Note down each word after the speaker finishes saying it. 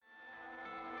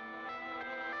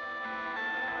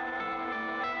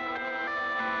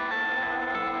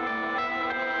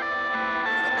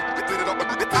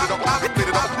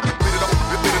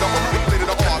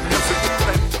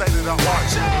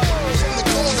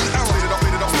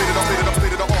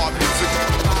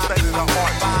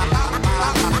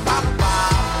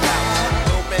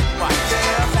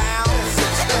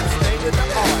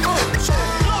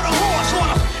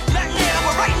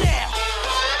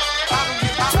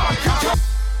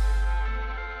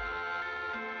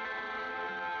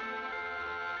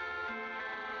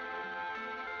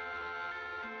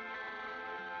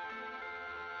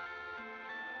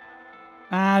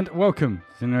And welcome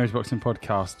to the Nose Boxing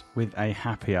Podcast with a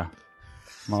happier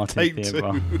Martin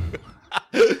Theobald.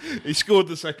 He scored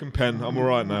the second pen. I'm all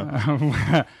right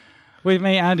now. With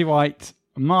me, Andy White,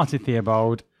 Martin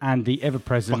Theobald, and the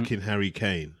ever-present... Fucking Harry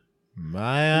Kane. Well,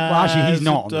 actually, he's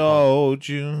not. Told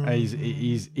you.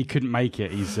 He couldn't make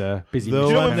it. He's busy. Do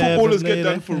you know when footballers get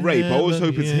done for rape? I always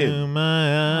hope it's him.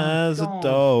 My eyes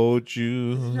told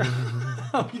you.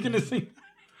 Are you going to sing?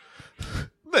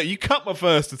 No, you cut my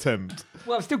first attempt.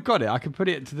 Well, I've still got it. I can put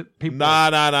it to the people. Nah.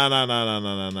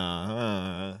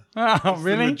 Oh,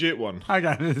 really? The legit one.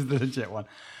 Okay, this is the legit one.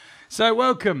 So,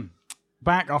 welcome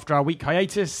back after our week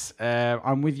hiatus.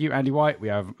 I'm with you, Andy White. We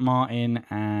have Martin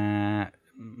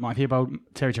Theobald,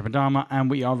 Terry Chapadama, and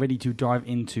we are ready to dive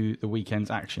into the weekend's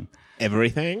action.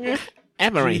 Everything.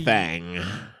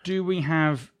 Do we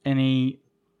have any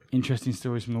interesting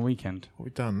stories from the weekend? What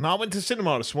have we done? No, I went to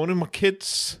cinema this morning with my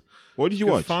kids. What did you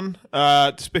Good watch? Fun.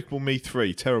 Despicable Me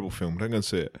 3. Terrible film. Don't go and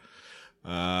see it.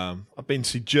 I've been to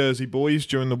see Jersey Boys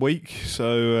during the week,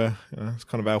 so it's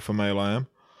kind of alpha male I am.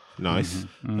 Nice.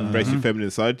 Embrace your feminine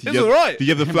side. It's all right. Did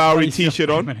you have the flowery Embrace your t-shirt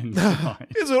on? feminine side.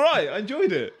 It's all right. I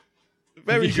enjoyed it.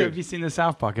 Very good. Have you seen the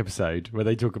South Park episode where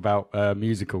they talk about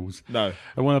musicals? No.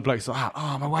 And one of the blokes is like,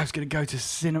 my wife's going to go to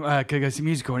cinema, go see a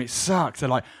musical, and it sucks. They're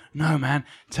like, no, man,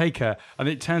 take her. And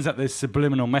it turns out there's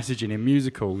subliminal messaging in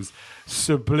musicals.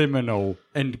 Subliminal,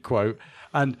 end quote.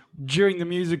 And during the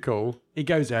musical, he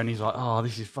goes there and he's like, oh,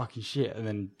 this is fucking shit. And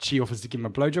then she offers to give him a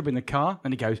blowjob in the car.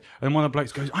 And he goes, and one of the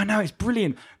blokes goes, I know, it's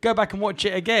brilliant. Go back and watch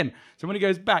it again. So when he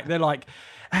goes back, they're like,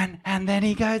 and then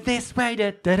he goes this way,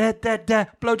 da da da da da,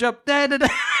 blowjob, da da da.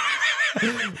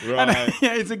 Right.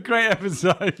 Yeah, it's a great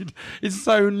episode. It's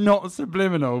so not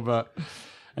subliminal, but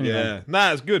anyway. Yeah.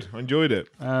 Nah, it's good. I enjoyed it.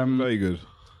 Very good.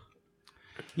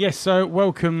 Yes, so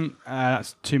welcome.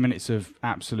 That's 2 minutes of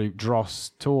absolute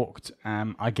dross talked.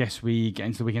 I guess we get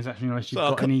into the weekend's action unless you've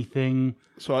got anything.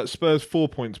 So Spurs 4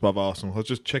 points above Arsenal. I was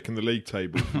just checking the league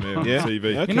table from here on Yeah.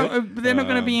 TV. Okay. They're not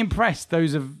going to be impressed.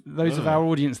 Those of our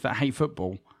audience that hate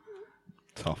football.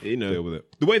 Tough. You know, Deal with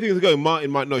it. the way things are going, Martin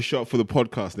might not show up for the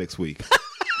podcast next week.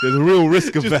 There's a real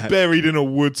risk of Just that. buried in a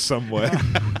wood somewhere.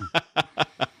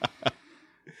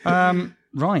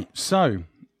 Right, so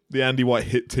The Andy White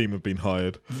hit team have been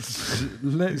hired.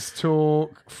 let's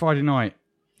talk Friday night,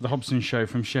 the Hobson show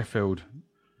from Sheffield.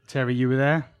 Terry, you were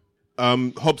there?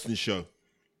 Hobson show.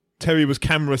 Terry was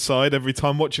camera side every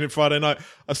time watching it Friday night.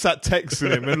 I sat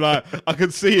texting him and I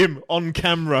could see him on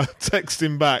camera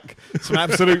texting back some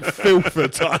absolute filth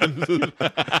at times.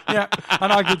 Yeah,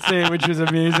 and I could see it, which was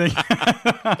amusing.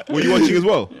 Were you watching as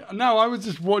well? No, I was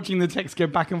just watching the text go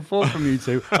back and forth from you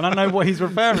two, and I know what he's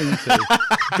referring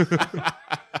to.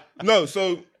 No,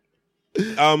 so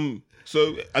I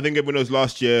think everyone knows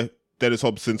last year Dennis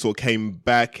Hobson sort of came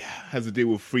back, has a deal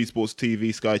with Free Sports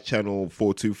TV, Sky Channel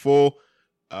 424.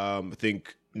 I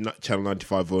think Channel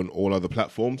 95 on all other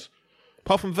platforms.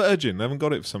 Apart from Virgin, they haven't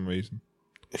got it for some reason.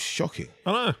 Shocking.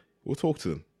 I know. We'll talk to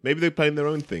them. Maybe they're playing their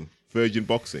own thing. Virgin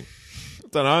Boxing. I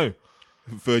don't know.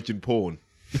 Virgin Porn.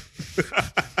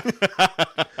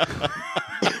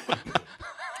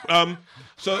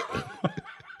 So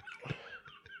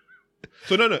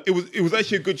no. It was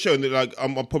actually a good show. And like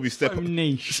I'll probably So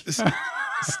niche.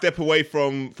 step away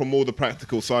from all the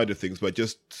practical side of things, but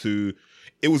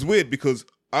it was weird because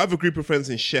I have a group of friends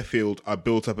in Sheffield I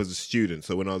built up as a student.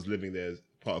 So when I was living there as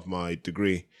part of my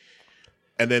degree.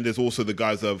 And then there's also the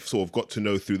guys I've sort of got to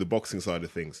know through the boxing side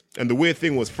of things. And the weird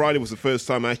thing was Friday was the first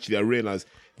time I realized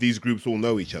these groups all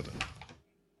know each other.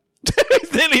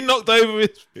 He's nearly knocked over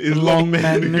his Long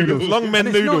men noodles. Long men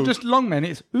And it's noodles. not just long men,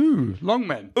 it's long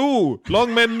men. Ooh,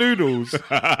 long men noodles.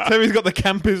 Terry's got the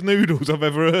campest noodles I've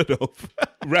ever heard of.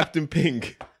 Wrapped in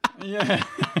pink. Yeah.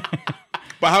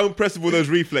 But how impressive were those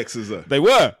reflexes though? They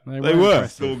were. They They were were.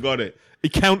 impressive. Still got it. He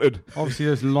counted. Obviously,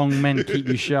 those long men keep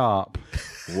you sharp.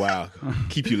 Wow.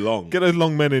 Keep you long. Get those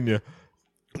long men in you.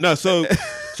 No, so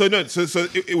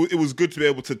it was good to be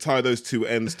able to tie those two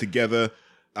ends together.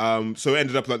 So it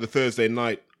ended up like the Thursday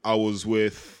night I was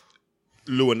with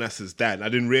Lou and Nasser's dad. And I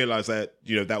didn't realize that,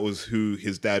 that was who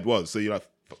his dad was. So you're like,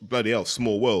 bloody hell,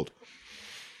 small world.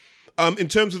 In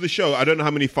terms of the show, I don't know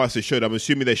how many fights they showed. I'm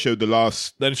assuming they showed the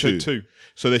last Then showed two.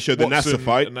 So they showed the Watson Nasser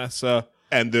fight and Nasser.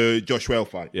 and the Josh Whale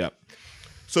fight. Yeah.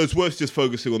 So it's worth just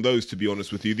focusing on those, to be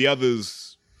honest with you. The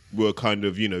others were kind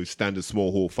of, standard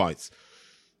small hall fights.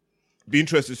 Be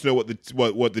interested to know what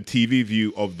the TV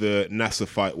view of the Nasser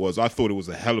fight was. I thought it was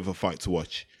a hell of a fight to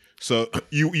watch. So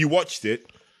you watched it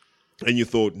and you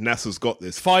thought Nasser's got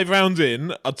this. 5 rounds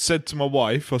in, I'd said to my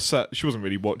wife, she wasn't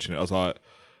really watching it. I was like,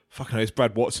 fucking hell,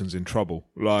 Brad Watson's in trouble.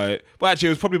 Like, well, actually,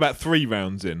 it was probably about 3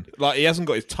 rounds in. Like, he hasn't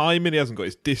got his timing, he hasn't got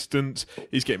his distance,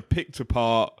 he's getting picked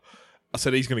apart. I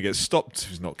said he's going to get stopped if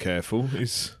he's not careful.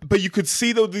 But you could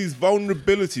see though these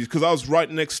vulnerabilities because I was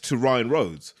right next to Ryan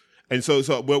Rhodes, and so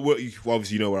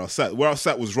obviously you know where I sat. Where I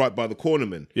sat was right by the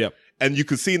cornerman. Yeah, and you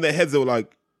could see in their heads they were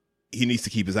like, he needs to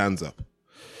keep his hands up.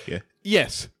 Yeah.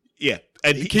 Yes. Yeah,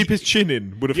 and keep his chin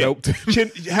in would have helped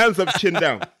him. Hands up, chin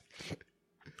down.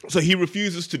 So he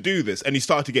refuses to do this, and he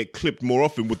started to get clipped more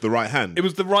often with the right hand. It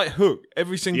was the right hook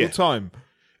every single time.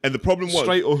 And the problem was...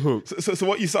 Straight or hook. So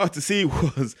what you started to see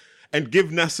was... And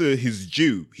give Nasser his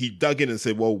due. He dug in and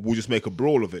said, well, we'll just make a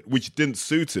brawl of it, which didn't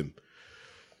suit him.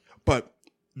 But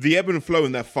the ebb and flow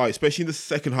in that fight, especially in the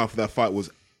second half of that fight, was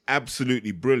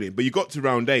absolutely brilliant. But you got to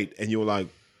round 8, and you're like,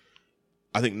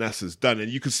 I think Nasser's done.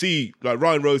 And you could see, like,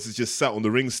 Ryan Rhodes is just sat on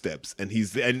the ring steps, and he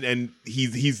can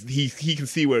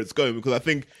see where it's going, because I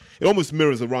think it almost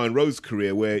mirrors a Ryan Rhodes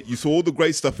career where you saw all the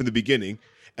great stuff in the beginning,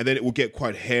 and then it will get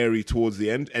quite hairy towards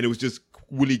the end, and it was just,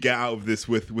 will he get out of this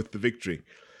with the victory?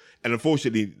 And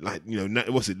unfortunately, like,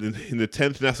 what's it, in the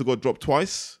 10th, Nasser got dropped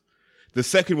twice. The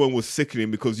second one was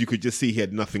sickening because you could just see he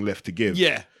had nothing left to give.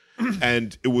 Yeah.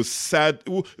 And it was sad.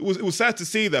 It was sad to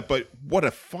see that, but what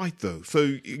a fight, though. So,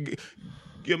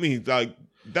 I mean, like,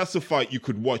 that's a fight you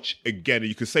could watch again, and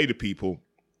you could say to people,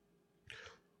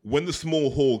 when the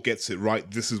small hall gets it right,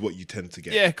 this is what you tend to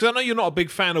get. Yeah, because I know you're not a big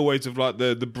fan always of like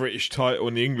the British title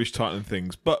and the English title and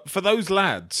things, but for those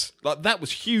lads, like, that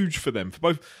was huge for them.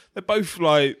 They're both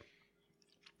like,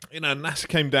 Nasser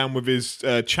came down with his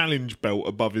challenge belt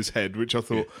above his head, which I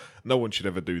thought no one should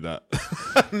ever do that.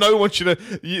 No one should.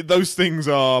 Those things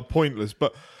are pointless.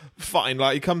 But fine,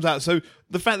 like, he comes out. So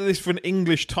the fact that this is for an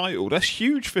English title, that's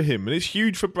huge for him, and it's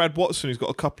huge for Brad Watson, who's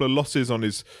got a couple of losses on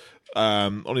his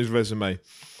resume.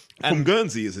 From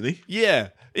Guernsey, isn't he? Yeah.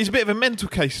 He's a bit of a mental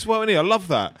case as well, isn't he? I love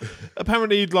that.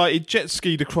 Apparently, he jet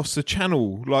skied across the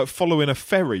channel, like, following a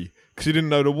ferry, because he didn't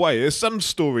know the way. There's some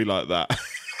story like that.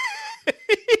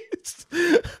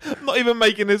 I'm not even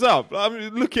making this up. I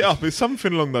mean, look it up. It's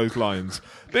something along those lines.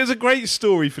 But it's a great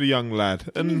story for the young lad.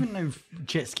 I didn't even know if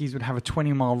jet skis would have a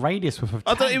 20-mile radius with a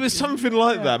it was something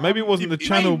like that. Maybe it wasn't the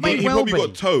channel, but he probably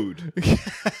got towed.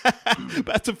 But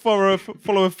had to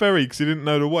follow a ferry because he didn't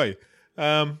know the way.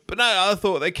 But no, I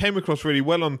thought they came across really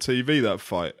well on TV, that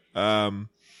fight. But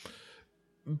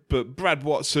Brad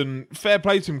Watson, fair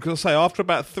play to him, because I say after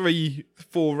about 3-4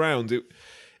 rounds,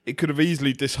 it could have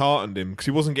easily disheartened him because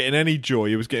he wasn't getting any joy.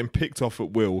 He was getting picked off at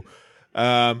will.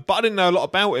 But I didn't know a lot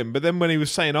about him. But then when he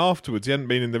was saying afterwards he hadn't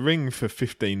been in the ring for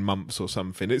 15 months or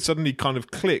something, it suddenly kind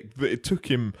of clicked that it took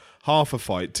him half a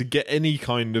fight to get any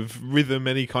kind of rhythm,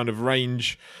 any kind of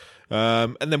range.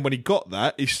 And then when he got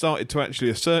that, he started to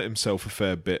actually assert himself a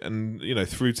fair bit, and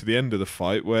through to the end of the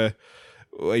fight where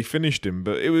he finished him.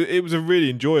 But it was a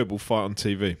really enjoyable fight on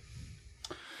TV.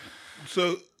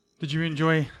 So, did you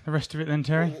enjoy the rest of it then,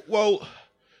 Terry? Well,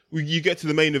 you get to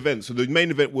the main event. So the main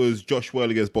event was Josh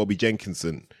Whale against Bobby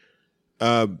Jenkinson.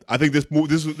 I think this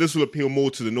will appeal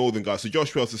more to the northern guys. So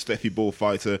Josh Whale's a Steffi Ball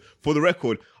fighter. For the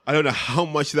record, I don't know how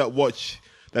much that watch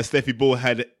that Steffi Ball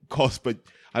had cost, but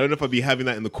I don't know if I'd be having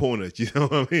that in the corner. Do you know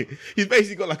what I mean? He's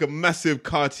basically got like a massive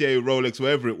Cartier, Rolex,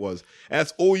 whatever it was. And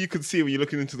that's all you could see when you're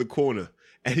looking into the corner.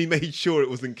 And he made sure it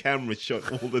was in camera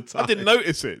shot all the time. I didn't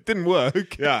notice it. Didn't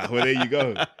work. Yeah, well, there you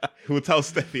go. We'll tell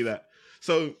Steffi that.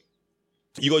 So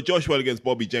you got Josh Whale against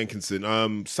Bobby Jenkinson. I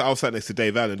was sat next to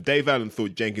Dave Allen. Dave Allen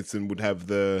thought Jenkinson would have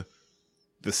the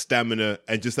stamina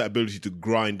and just that ability to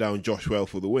grind down Josh Whale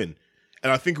for the win.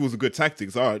 And I think it was a good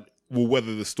tactic. All right, we'll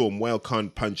weather the storm. Whale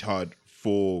can't punch hard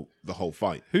for the whole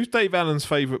fight. Who's Dave Allen's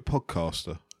favourite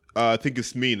podcaster? I think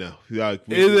it's me now. Like,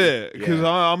 is it? Because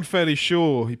I'm fairly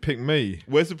sure he picked me.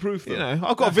 Where's the proof, though?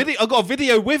 I've got a video. I've got a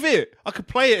video with it. I could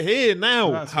play it here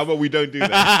now. How about we don't do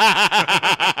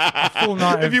that? A full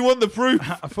night if you want the proof,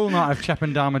 a full night of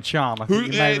Chapandama charm.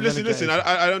 Listen.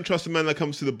 I don't trust a man that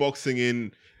comes to the boxing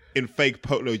in fake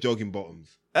polo jogging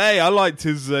bottoms. Hey, I liked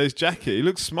his jacket. He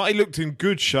looked smart. He looked in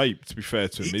good shape, to be fair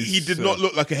to him. He did not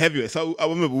look like a heavyweight. So I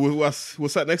remember we were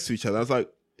sat next to each other. I was like,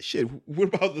 shit, we're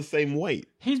about the same weight.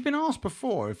 He's been asked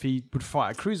before if he would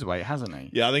fight a cruiserweight, hasn't he?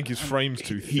 Yeah, I think his frame's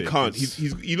too thick. He can't.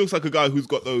 He looks like a guy who's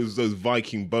got those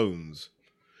Viking bones,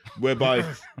 whereby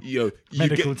you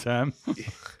Medical get term.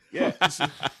 yeah.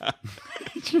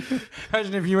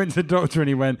 Imagine if you went to the doctor and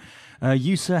he went,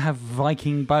 "You sir have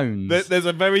Viking bones." There's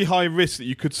a very high risk that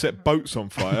you could set boats on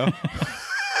fire.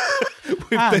 With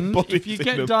dead And bodies if you in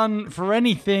get them. done for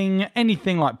anything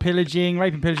like pillaging,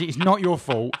 rape and pillaging, it's not your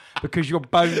fault because your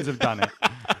bones have done it.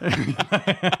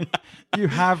 You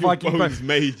have Viking bones bones.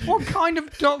 made you. What kind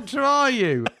of doctor are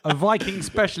you? A Viking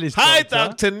specialist Hi,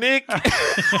 doctor? Dr. Nick.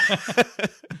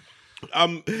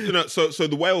 So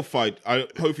the whale fight,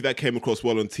 hopefully that came across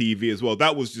well on TV as well.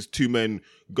 That was just two men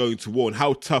going to war. And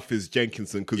how tough is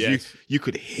Jenkinson? Because Yes. you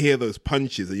could hear those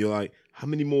punches and you're like, how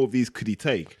many more of these could he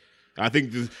take? I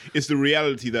think it's the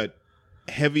reality that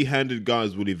heavy-handed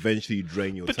guys will eventually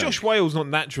drain your But tank. Josh Wales not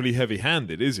naturally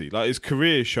heavy-handed, is he? Like his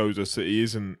career shows us that he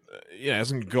isn't.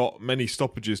 Hasn't got many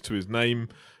stoppages to his name.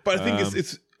 But I think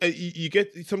it's you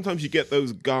get sometimes you get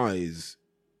those guys,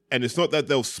 and it's not that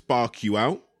they'll spark you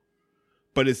out,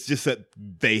 but it's just that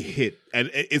they hit,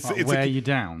 and it's wear you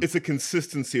down. It's a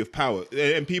consistency of power,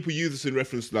 and people use this in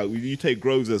reference. Like you take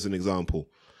Groves as an example.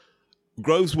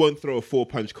 Groves won't throw a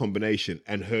 4-punch combination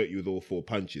and hurt you with all 4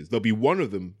 punches. There'll be one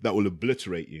of them that will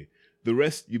obliterate you. The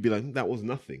rest, you'd be like, that was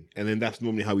nothing, and then that's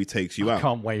normally how he takes you I out.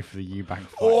 can't wait for the Eubank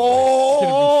fight. Oh!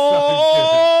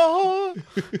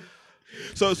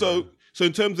 So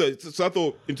in terms of, I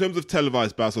thought in terms of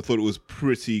televised bouts, I thought it was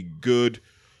pretty good.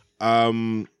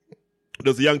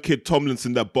 There's a young kid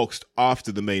Tomlinson that boxed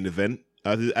after the main event.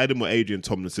 Adam or Adrian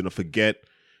Tomlinson, I forget.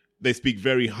 They speak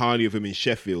very highly of him in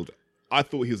Sheffield. I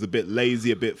thought he was a bit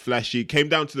lazy, a bit flashy. Came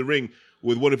down to the ring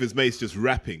with one of his mates just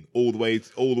rapping all the way into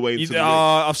the ring.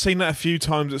 I've seen that a few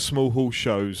times at small hall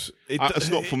shows. It's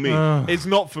not for me. It's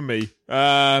not for me.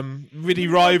 Really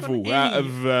rival out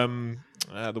of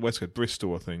the West Coast,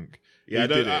 Bristol, I think. Yeah,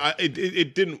 Who did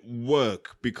it didn't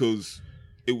work because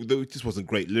it just wasn't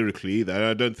great lyrically either.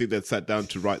 I don't think they'd sat down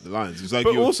to write the lines. It's like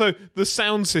But also, the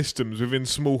sound systems within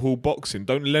small hall boxing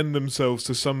don't lend themselves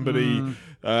to somebody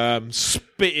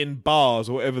spitting bars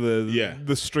or whatever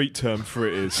the street term for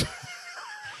it is.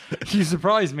 You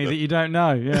surprised me that you don't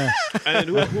know. Yeah. And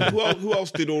who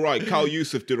else did all right? Carl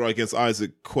Youssef did all right against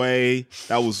Isaac Quay.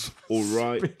 That was all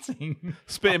right.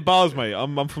 Spitting bars, mate.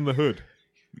 I'm from the hood.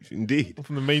 Indeed. I'm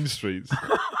from the mean streets.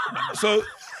 So,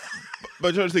 but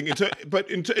I'm trying to think.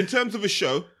 In terms of a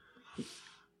show,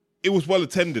 it was well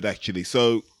attended actually.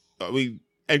 So, I mean,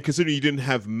 and considering you didn't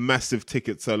have massive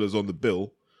ticket sellers on the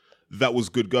bill, that was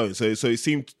good going. So it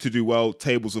seemed to do well.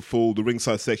 Tables are full. The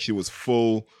ringside section was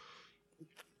full.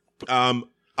 I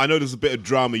know there's a bit of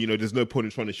drama. There's no point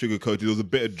in trying to sugarcoat it. There was a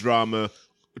bit of drama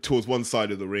towards one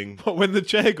side of the ring. But when the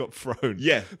chair got thrown.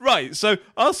 Yeah. Right, so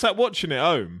I sat watching it at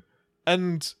home,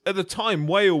 and at the time,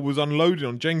 Whale was unloading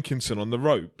on Jenkinson on the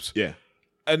ropes. Yeah.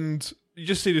 And you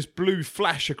just see this blue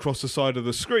flash across the side of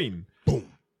the screen.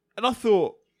 Boom. And I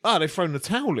thought, they've thrown the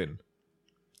towel in.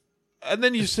 And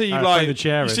then you see throw the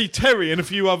chair in. see Terry and a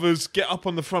few others get up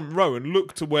on the front row and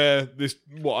look to where this,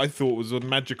 what I thought was a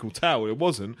magical towel. It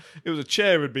wasn't. It was a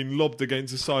chair had been lobbed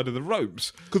against the side of the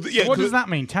ropes. What does that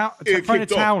mean? Throwing a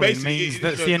kicked off. towel in Basically, means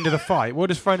that's the end of the fight. What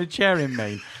does throwing a chair in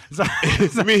mean?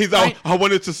 It means I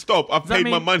wanted to stop. I paid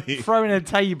my money. Throwing a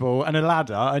table and a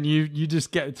ladder and you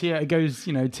just get it goes,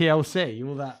 TLC,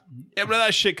 all that. Yeah, but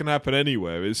that shit can happen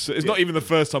anywhere. It's not even the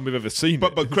first time we've ever seen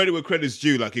it. But credit where credit's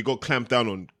due. Like, it got clamped down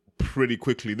on pretty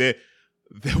quickly. There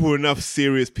were enough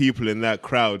serious people in that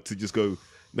crowd to just go,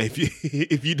 man,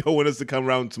 if you don't want us to come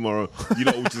round tomorrow, you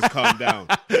know, we'll just calm down.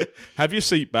 Have your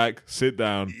seat back, sit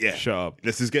down, Yeah. shut up.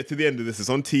 Let's just get to the end of this. It's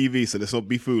on TV, so let's not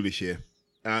be foolish here.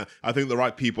 I think the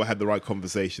right people had the right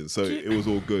conversation, so it was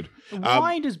all good.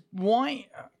 Why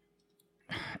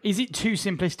is it too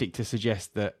simplistic to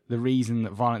suggest that the reason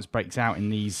that violence breaks out in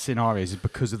these scenarios is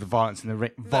because of the violence and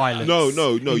the violence? No.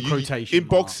 In quotation In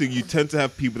marks? boxing, you tend to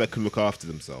have people that can look after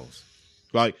themselves.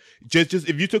 Like, just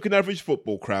if you took an average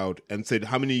football crowd and said,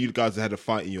 how many of you guys have had a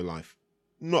fight in your life?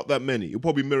 Not that many. You'll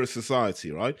probably mirror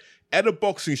society, right? At a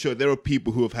boxing show, there are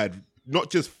people who have had not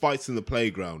just fights in the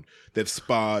playground. They've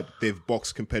sparred, they've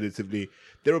boxed competitively.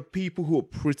 There are people who are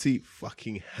pretty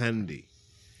fucking handy.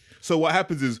 So what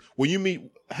happens is when you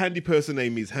meet handy person A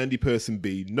meets handy person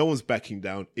B, no one's backing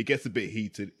down. It gets a bit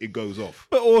heated. It goes off.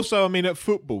 But also, I mean, at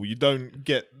football, you don't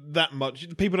get that much.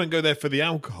 People don't go there for the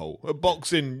alcohol. At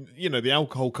boxing, the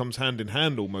alcohol comes hand in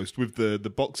hand almost with the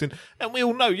boxing. And we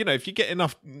all know, if you get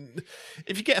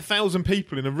 1,000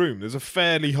 people in a room, there's a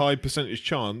fairly high percentage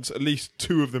chance at least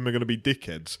 2 of them are going to be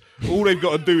dickheads. All they've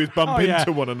got to do is bump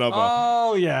into one another.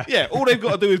 Oh, yeah. Yeah, all they've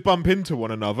got to do is bump into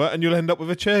one another, and you'll end up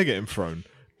with a chair getting thrown.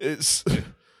 It's.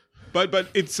 But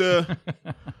it's so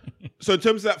in terms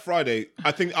of that Friday,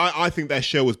 I think that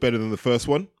show was better than the first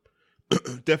one.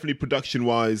 Definitely production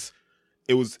wise,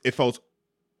 it felt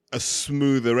a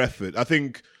smoother effort. I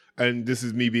think, and this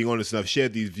is me being honest, and I've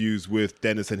shared these views with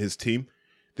Dennis and his team.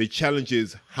 The challenge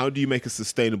is, how do you make a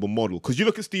sustainable model? Because you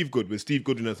look at Steve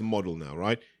Goodwin as a model now,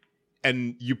 right?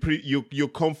 And you're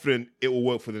confident it will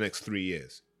work for the next 3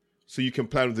 years. So you can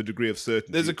plan with a degree of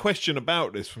certainty. There's a question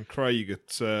about this from Craig at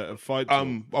Fight Talk.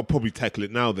 I'll probably tackle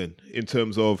it now then, in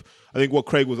terms of, I think what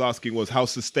Craig was asking was, how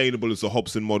sustainable is the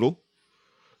Hobson model?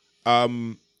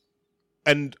 And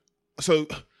so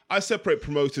I separate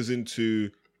promoters into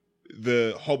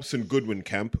the Hobson Goodwin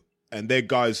camp, and they're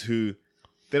guys who,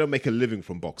 they don't make a living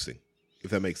from boxing,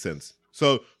 if that makes sense.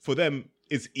 So for them,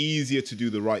 it's easier to do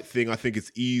the right thing. I think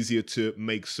it's easier to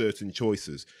make certain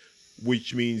choices,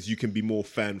 which means you can be more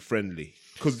fan-friendly.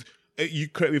 Because, you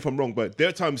correct me if I'm wrong, but there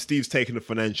are times Steve's taken a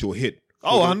financial hit.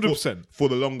 100%. For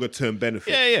the longer-term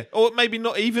benefit. Yeah. Or maybe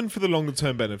not even for the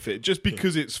longer-term benefit, just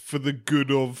because it's for the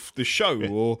good of the show. Yeah.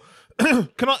 Or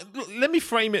let me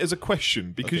frame it as a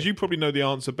question, because you probably know the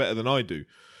answer better than I do.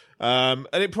 And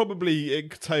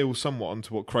it tails somewhat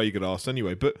onto what Craig had asked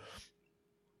anyway, but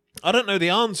I don't know the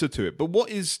answer to it. But what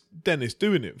is Dennis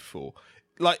doing it for?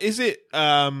 Like, is it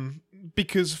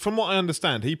because from what I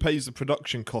understand, he pays the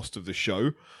production cost of the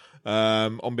show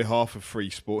on behalf of Free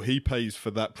Sport. He pays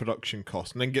for that production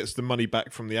cost and then gets the money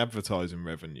back from the advertising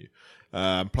revenue,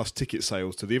 plus ticket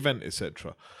sales to the event,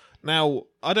 etc. Now,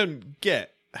 I don't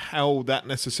get how that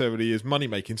necessarily is money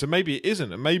making, so maybe it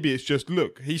isn't, and maybe it's just,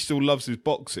 look, he still loves his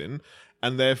boxing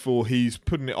and therefore he's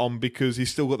putting it on because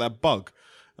he's still got that bug.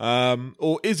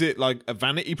 Or is it like a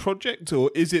vanity project,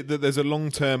 or is it that there's a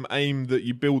long-term aim that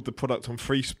you build the product on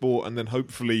Free Sport and then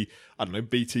hopefully, I don't know,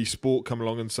 BT Sport come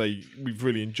along and say, we've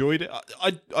really enjoyed it?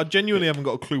 I genuinely haven't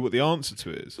got a clue what the answer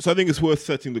to it is. So I think it's worth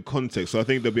setting the context. So I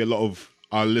think there'll be a lot of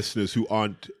our listeners who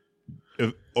aren't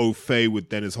au fait with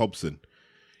Dennis Hobson.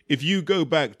 If you go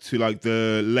back to like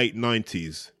the late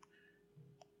 90s,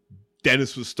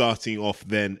 Dennis was starting off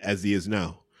then as he is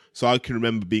now. So I can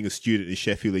remember being a student in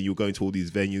Sheffield and you were going to all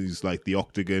these venues like the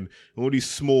Octagon and all these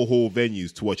small hall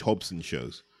venues to watch Hobson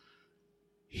shows.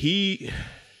 His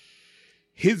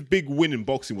big win in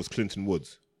boxing was Clinton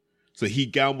Woods. So he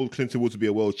gambled Clinton Woods would be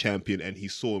a world champion and he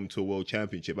saw him to a world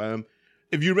championship.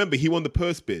 If you remember, he won the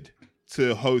purse bid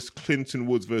to host Clinton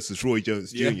Woods versus Roy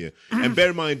Jones Jr. Yeah. And bear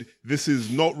in mind, this is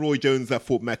not Roy Jones that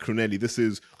fought Macronelli. This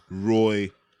is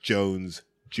Roy Jones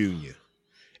Jr.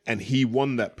 And he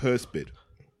won that purse bid.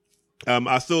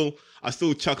 I still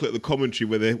chuckle at the commentary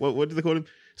where they what did they call him?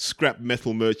 Scrap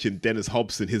metal merchant Dennis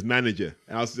Hobson, his manager.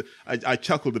 And I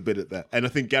chuckled a bit at that. And I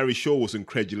think Gary Shaw was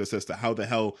incredulous as to how the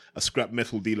hell a scrap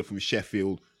metal dealer from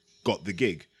Sheffield got the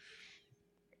gig.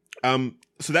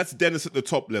 So that's Dennis at the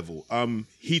top level.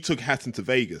 He took Hatton to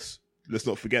Vegas. Let's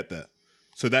not forget that.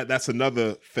 So that's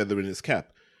another feather in his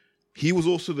cap. He was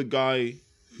also the guy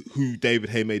who David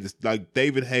Haye made this. Like,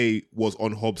 David Haye was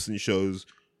on Hobson shows.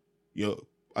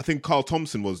 I think the Carl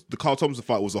Thompson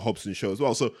fight was a Hobson show as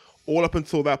well. So all up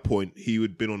until that point, he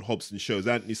had been on Hobson shows.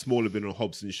 Anthony Small had been on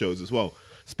Hobson shows as well.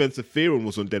 Spencer Fearon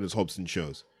was on Dennis Hobson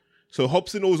shows. So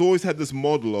Hobson always had this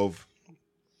model of,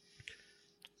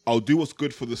 I'll do what's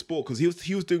good for the sport, because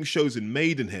he was doing shows in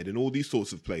Maidenhead and all these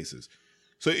sorts of places.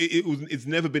 So it's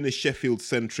never been a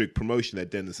Sheffield-centric promotion that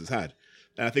Dennis has had.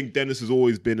 And I think Dennis has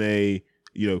always been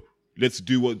let's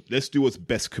do what's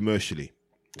best commercially.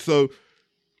 So,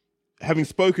 having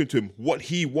spoken to him, what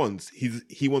he wants,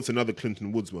 he wants another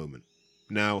Clinton Woods moment.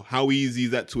 Now, how easy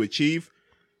is that to achieve?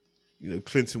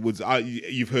 Clinton Woods,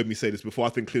 you've heard me say this before, I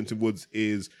think Clinton Woods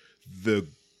is the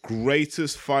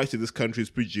greatest fighter this country has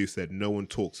produced that no one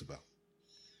talks about.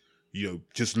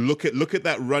 Just look at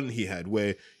that run he had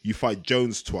where you fight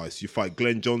Jones twice, you fight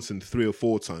Glenn Johnson 3 or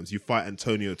 4 times, you fight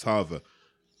Antonio Tarver.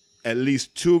 At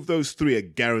least 2 of those 3 are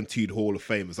guaranteed Hall of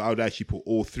Famers. I would actually put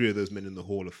all 3 of those men in the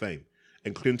Hall of Fame.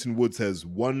 And Clinton Woods has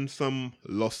won some,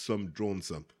 lost some, drawn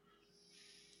some.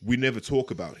 We never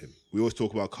talk about him. We always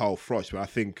talk about Carl Froch, but I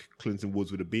think Clinton Woods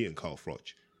would have beaten Carl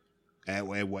Froch at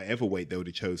whatever weight they would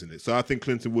have chosen it. So I think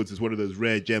Clinton Woods is one of those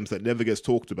rare gems that never gets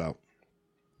talked about.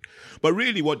 But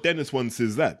really what Dennis wants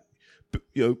is that.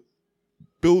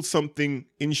 build something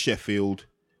in Sheffield,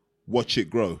 watch it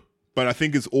grow. But I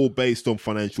think it's all based on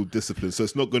financial discipline. So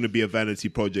it's not going to be a vanity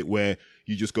project where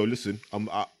you just go, listen,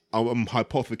 I'm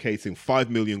hypothecating 5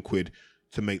 million quid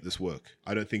to make this work.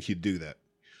 I don't think he'd do that.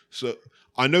 So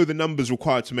I know the numbers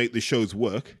required to make the shows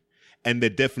work, and they're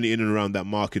definitely in and around that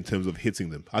mark in terms of hitting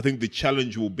them. I think the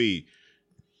challenge will be,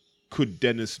 could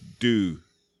Dennis do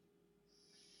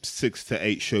 6 to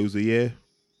 8 shows a year?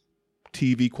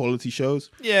 TV quality shows?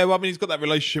 Yeah, well, I mean, he's got that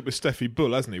relationship with Steffi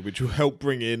Bull, hasn't he? Which will help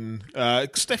bring in...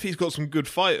 Steffi's got some good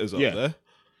fighters up there.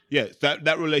 Yeah,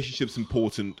 that relationship's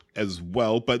important as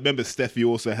well. But remember, Steffi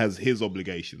also has his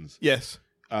obligations. Yes.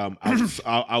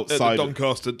 Outside at the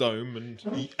Doncaster Dome.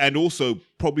 And also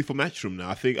probably for Matchroom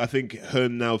now. I think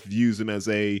Hearn now views him as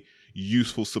a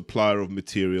useful supplier of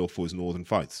material for his Northern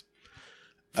fights.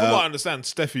 From what I understand,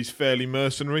 Steffi's fairly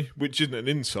mercenary, which isn't an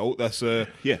insult. That's an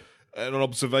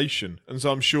observation. And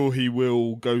so I'm sure he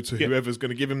will go to whoever's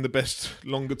going to give him the best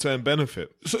longer-term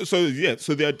benefit. So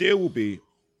the idea will be,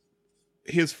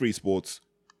 here's Free Sports.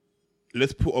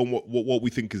 Let's put on what we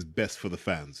think is best for the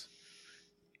fans.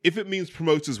 If it means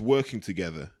promoters working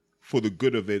together for the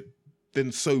good of it,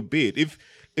 then so be it.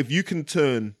 If you can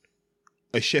turn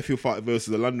a Sheffield fight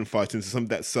versus a London fight into something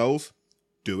that sells,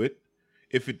 do it.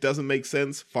 If it doesn't make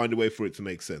sense, find a way for it to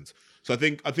make sense. So I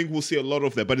think we'll see a lot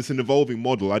of that, but it's an evolving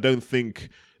model. I don't think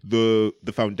the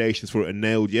foundations for it are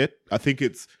nailed yet. I think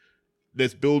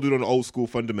let's build it on old school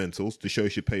fundamentals. The show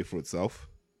should pay for itself.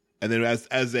 And then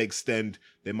as they extend,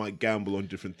 they might gamble on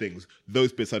different things.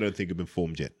 Those bits I don't think have been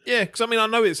formed yet. Yeah, because I mean, I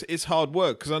know it's hard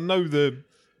work, because I know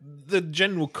the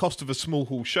general cost of a small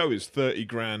hall show is 30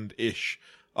 grand-ish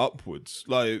upwards.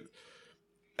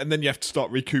 And then you have to start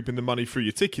recouping the money through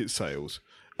your ticket sales.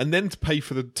 And then to pay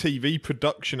for the TV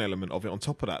production element of it on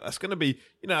top of that, that's going to be,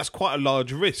 that's quite a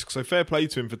large risk. So fair play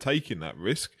to him for taking that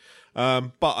risk.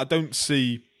 But I don't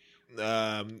see,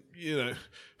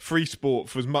 Free Sport,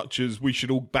 for as much as we should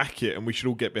all back it and we should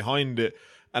all get behind it,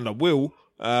 and I will,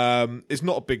 it's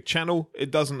not a big channel.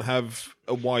 It doesn't have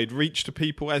a wide reach to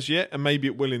people as yet, and maybe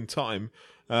it will in time.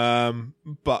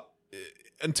 But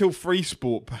until Free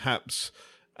Sport, perhaps,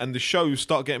 and the shows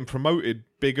start getting promoted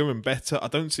bigger and better, I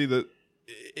don't see that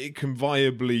it can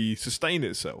viably sustain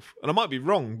itself. And I might be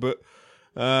wrong, but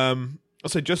I'll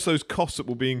say just those costs that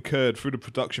will be incurred through the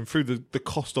production, through the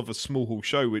cost of a small hall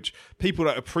show, which people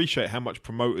don't appreciate how much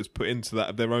promoters put into that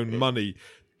of their own money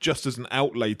just as an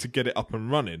outlay to get it up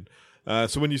and running.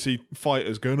 So when you see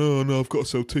fighters going, oh no, I've got to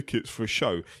sell tickets for a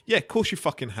show. Yeah, of course you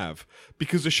fucking have,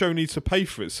 because the show needs to pay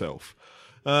for itself.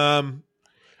 And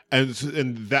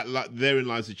that therein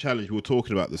lies the challenge. We were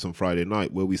talking about this on Friday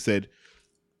night, where we said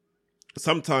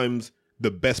sometimes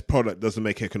the best product doesn't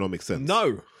make economic sense.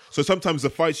 No. So sometimes the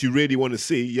fights you really want to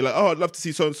see, you're like, oh, I'd love to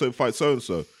see so-and-so fight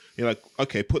so-and-so. You're like,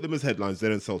 okay, put them as headlines, they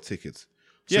don't sell tickets.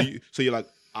 So you're like,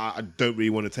 I don't really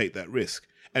want to take that risk.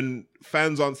 And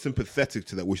fans aren't sympathetic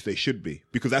to that, which they should be,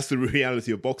 because that's the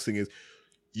reality of boxing is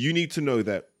you need to know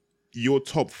that your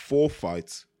top 4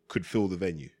 fights could fill the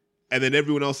venue. And then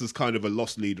everyone else is kind of a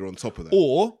loss leader on top of that.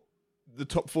 Or the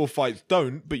top 4 fights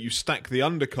don't, but you stack the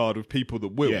undercard with people that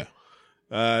will. Yeah.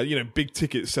 Big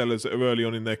ticket sellers that are early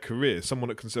on in their career. Someone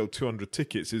that can sell 200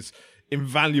 tickets is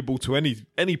invaluable to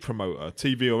any promoter,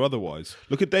 TV or otherwise.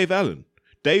 Look at Dave Allen.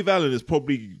 Dave Allen has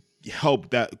probably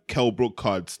helped that Kell Brook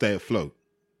card stay afloat,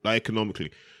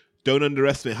 economically. Don't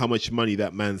underestimate how much money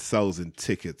that man sells in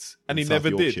tickets. And he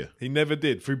never did. He never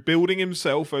did. Through building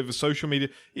himself over social media,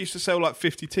 he used to sell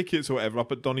 50 tickets or whatever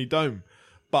up at Donny Dome.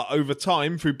 But over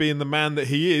time, through being the man that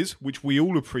he is, which we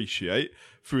all appreciate,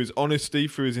 through his honesty,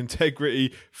 through his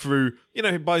integrity, through,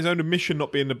 by his own admission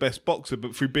not being the best boxer,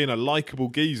 but through being a likeable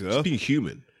geezer. Just being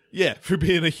human. Yeah, through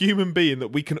being a human being that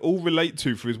we can all relate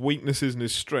to for his weaknesses and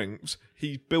his strengths,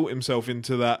 he's built himself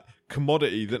into that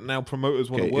commodity that now promoters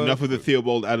want to work enough with. Of the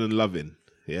Theobald Allen loving.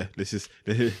 Yeah, let's just...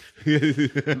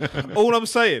 All I'm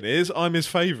saying is I'm his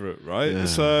favourite, right? Yeah.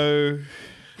 So...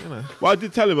 Well, I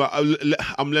did tell him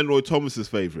I'm Lenroy Thomas's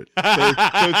favourite, so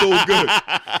it's all good.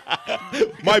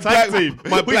 My black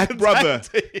brother,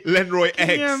 Lenroy X.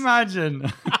 Can you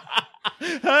imagine?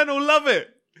 Hearn will love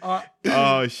it.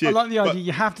 Oh shit! I like the idea.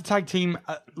 You have to tag team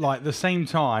at the same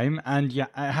time, and it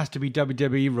has to be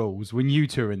WWE rules when you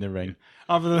two are in the ring.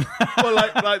 Other than well,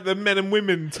 like the men and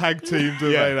women tag teams that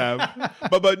they have.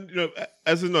 But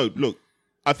as a note, look,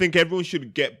 I think everyone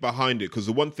should get behind it, because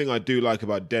the one thing I do like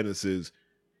about Dennis is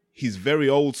he's very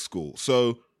old school.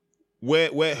 So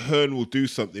where Hearn will do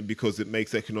something because it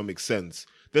makes economic sense,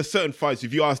 there's certain fights,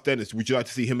 if you ask Dennis, would you like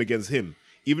to see him against him?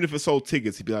 Even if it sold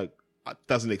tickets, he'd be like, that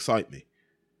doesn't excite me.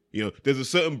 There's a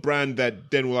certain brand that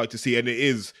Den will like to see, and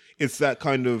it's that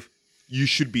kind of, you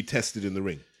should be tested in the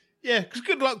ring. Yeah, because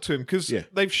good luck to him, because Yeah.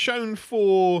 they've shown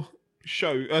four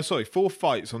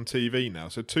fights on TV now.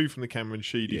 So 2 from the Cameron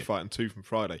Sheedy fight and 2 from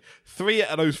Friday. 3 out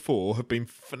of those 4 have been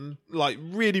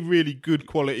really, really good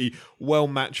quality,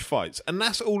 well-matched fights. And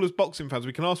that's all as boxing fans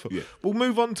we can ask for. Yeah. We'll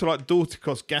move on to like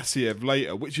Dorticos Gassiev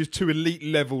later, which is 2 elite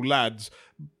level lads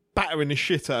battering the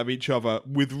shit out of each other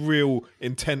with real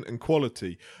intent and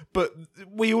quality. But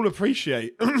we all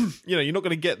appreciate, you're not going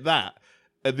to get that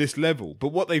at this level. But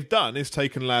what they've done is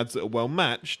taken lads that are well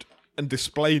matched and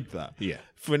displayed that. Yeah.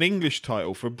 For an English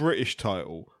title, for a British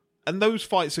title. And those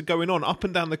fights are going on up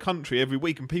and down the country every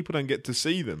week, and people don't get to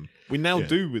see them. We now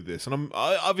do with this. And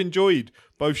I've enjoyed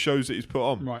both shows that he's put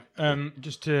on. Right.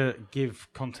 Just to give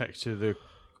context to the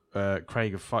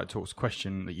Craig of Fight Talks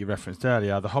question that you referenced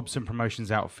earlier, the Hobson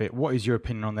Promotions outfit, what is your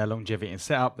opinion on their longevity and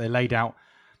setup? They laid out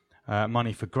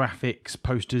money for graphics,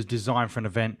 posters, design for an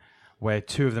event where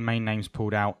 2 of the main names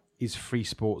pulled out. Is Free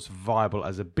Sports viable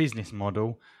as a business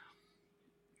model?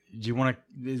 Do you want to?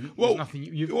 There's nothing.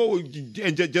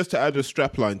 And just to add a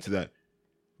strapline to that,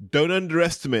 don't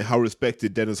underestimate how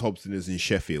respected Dennis Hobson is in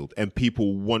Sheffield, and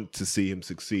people want to see him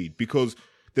succeed because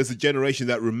there's a generation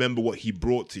that remember what he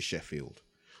brought to Sheffield.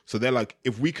 So they're like,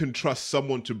 if we can trust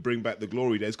someone to bring back the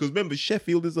glory days, because remember,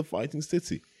 Sheffield is a fighting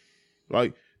city,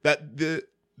 right? That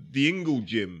the Ingle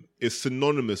Gym is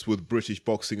synonymous with British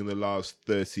boxing in the last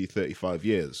 30, 35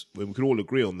 years. We can all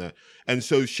agree on that. And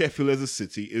so Sheffield as a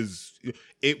city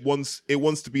it wants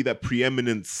to be that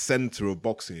preeminent centre of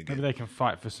boxing again. Maybe they can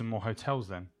fight for some more hotels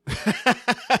then.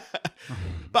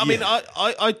 But I mean,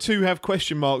 I too have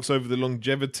question marks over the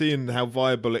longevity and how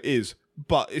viable it is.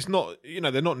 But it's not,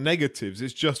 they're not negatives.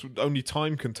 It's just only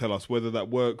time can tell us whether that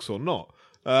works or not.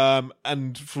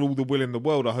 And for all the will in the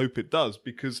world, I hope it does,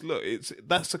 because look,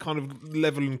 that's the kind of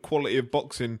level and quality of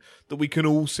boxing that we can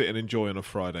all sit and enjoy on a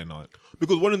Friday night.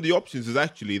 Because one of the options is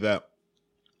actually that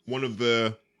one of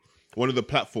the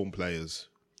platform players,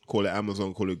 call it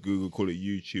Amazon, call it Google, call it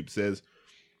YouTube, says,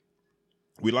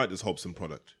 we like this Hobson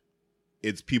product.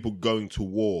 It's people going to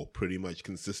war pretty much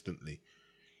consistently.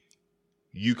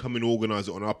 You come and organise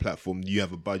it on our platform. You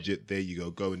have a budget. There you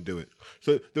go and do it.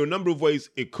 So there are a number of ways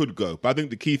it could go. But I think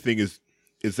the key thing is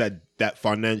that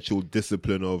financial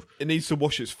discipline of... It needs to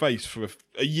wash its face for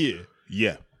a year.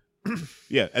 Yeah.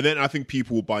 Yeah. And then I think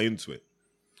people will buy into it.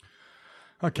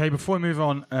 Okay, before we move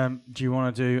on, do you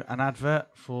want to do an advert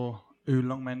for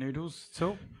Long Men Noodles at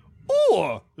all?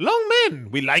 Oh, long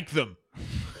men. We like them.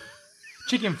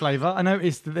 Chicken flavour. I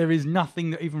noticed that there is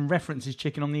nothing that even references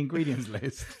chicken on the ingredients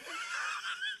list.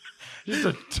 Just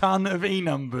a ton of E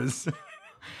numbers.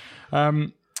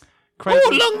 Long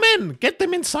men, get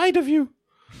them inside of you.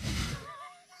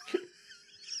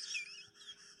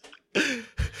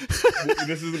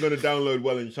 This isn't going to download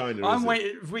well in China. I'm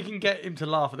waiting. If we can get him to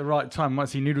laugh at the right time, might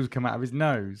see noodles come out of his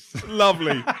nose.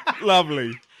 Lovely,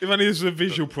 lovely. If only this was a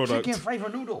visual product. Chicken flavour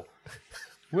noodle.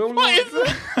 What is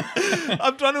it?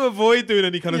 I'm trying to avoid doing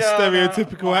any kind of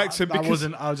stereotypical accent because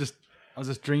I was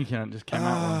just drinking and it just came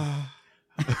out.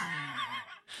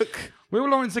 Will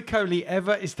Lawrence Okoli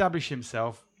ever establish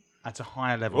himself at a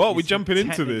higher level? Well, we're jumping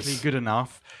into this. Technically good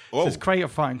enough. Says Creator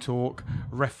Fighting Talk,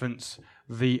 reference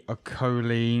the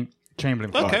Okoli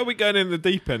Chamberlain fight. Okay, we're going in the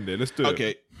deep end here. Let's do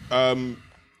it. Okay.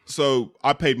 So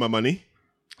I paid my money.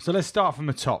 So let's start from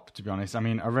the top, to be honest. I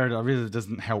mean, I really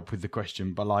doesn't help with the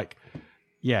question, but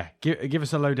give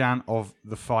us a lowdown of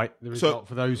the fight, the result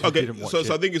for those who didn't watch it.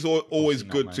 So I think it's always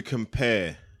good to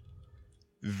compare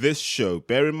this show.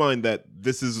 Bear in mind that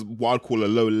this is what I'd call a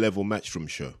low-level matchroom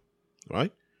show,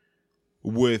 right?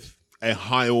 With a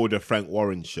high-order Frank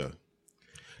Warren show.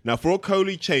 Now, for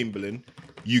Okoli Chamberlain,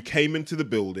 you came into the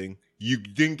building, you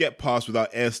didn't get past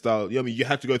without airstyle. You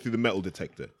had to go through the metal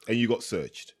detector, and you got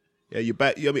searched. Yeah, you're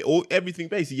back. Everything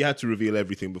basically, you had to reveal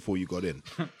everything before you got in.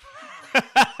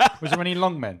 Was there any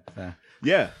long men there?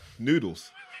 Yeah, noodles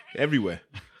everywhere.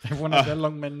 They wanted their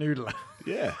long men noodler.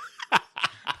 Yeah.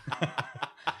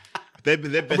 They're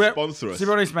best sponsor us. To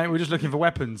be honest, mate, we're just looking for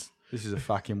weapons. This is a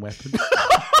fucking weapon.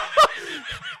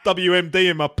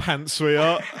 WMD in my pants,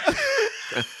 sweetheart.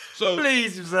 So,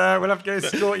 please, sir, we'll have to go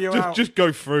escort you out. Just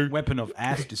go through. Weapon of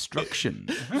ass destruction.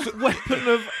 Weapon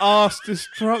of ass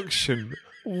destruction.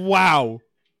 Wow.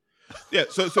 Yeah,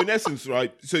 so in essence,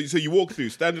 right, so you walk through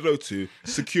Standard O2,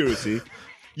 security,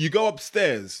 you go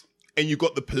upstairs, and you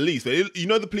got the police. You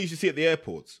know the police you see at the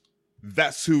airports?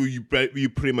 That's who you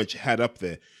pretty much had up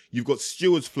there. You've got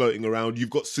stewards floating around, you've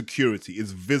got security.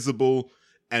 It's visible,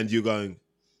 and you're going,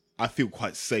 I feel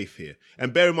quite safe here.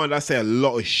 And bear in mind, I say a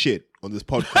lot of shit on this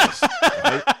podcast.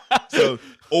 Right? So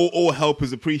all help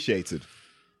is appreciated.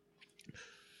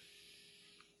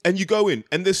 And you go in,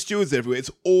 and there's stewards everywhere.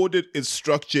 It's ordered, it's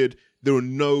structured. There are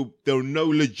no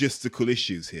logistical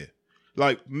issues here.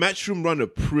 Like, Matchroom run a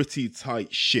pretty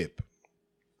tight ship.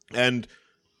 And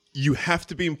you have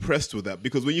to be impressed with that,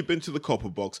 because when you've been to the Copper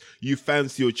Box, you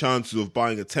fancy your chances of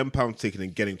buying a £10 ticket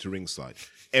and getting to ringside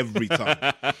every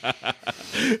time.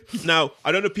 Now,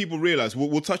 I don't know if people realize,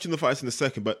 we'll touch on the fights in a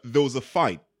second, but there was a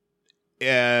fight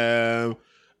at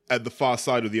the far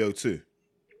side of the O2,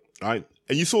 right?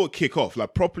 And you saw it kick off,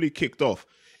 like properly kicked off,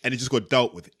 and it just got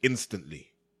dealt with instantly.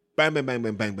 Bang, bang, bang,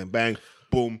 bang, bang, bang, bang,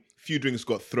 boom. Few drinks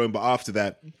got thrown, but after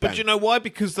that, bang. But you know why?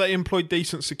 Because they employed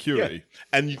decent security. Yeah.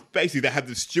 And basically, they had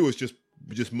the stewards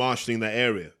just marshalling that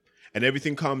area, and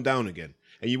everything calmed down again.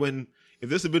 And you went, if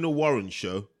this had been a Warren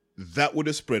show, that would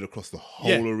have spread across the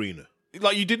whole arena.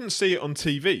 Like, you didn't see it on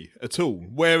TV at all.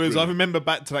 Whereas I remember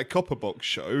back to that Copper Box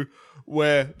show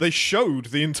where they showed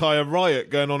the entire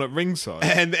riot going on at ringside.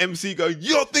 And the MC going,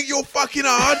 "You don't think you're fucking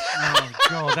hard? Oh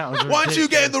God, that was ridiculous. Why don't you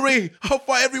get in the ring? I'll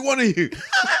fight every one of you."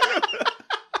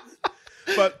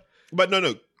 But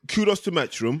no. Kudos to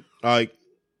Matchroom. Like,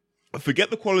 forget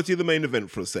the quality of the main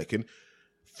event for a second.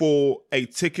 For a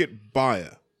ticket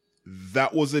buyer,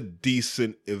 that was a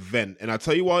decent event. And I'll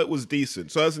tell you why it was decent.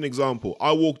 So as an example,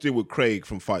 I walked in with Craig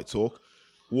from Fight Talk,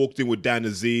 walked in with Dan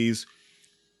Aziz.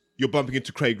 You're bumping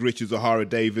into Craig Richards, O'Hara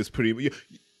Davis.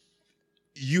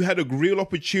 You had a real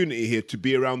opportunity here to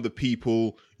be around the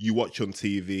people you watch on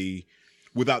TV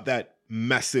without that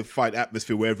massive fight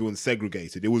atmosphere where everyone's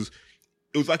segregated. It was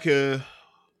like a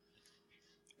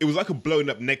blown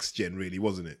up Next Gen, really,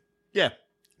 wasn't it? Yeah.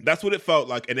 That's what it felt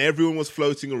like, and everyone was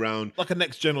floating around. Like a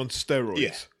Next Gen on steroids.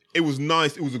 Yeah. It was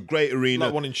nice. It was a great arena.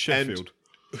 Like one in Sheffield.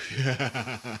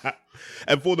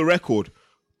 And for the record,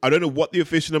 I don't know what the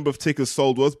official number of tickets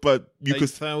sold was, but you could...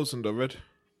 8,000, I read.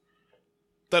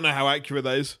 Don't know how accurate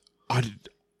that is.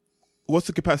 What's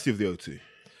the capacity of the O2?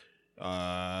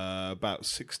 About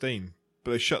 16.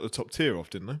 But they shut the top tier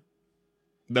off, didn't they?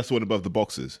 That's the one above the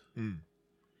boxes.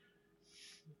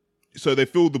 So they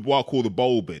filled what I call the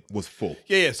bowl bit was full.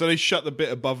 Yeah. So they shut the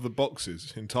bit above the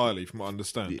boxes entirely, from what I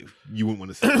understand. Yeah, you wouldn't want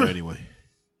to sit there anyway.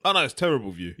 Oh no, it's a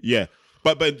terrible view. Yeah.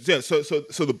 But yeah, so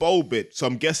the bowl bit, so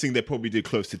I'm guessing they probably did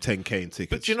close to 10k in tickets.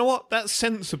 But do you know what? That's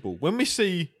sensible. When we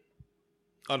see,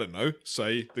 I don't know,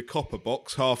 say the Copper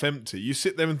Box half empty, you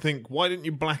sit there and think, why didn't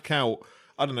you black out,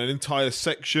 I don't know, an entire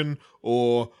section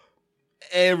or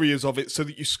areas of it so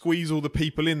that you squeeze all the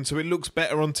people in so it looks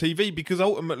better on TV? Because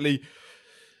ultimately,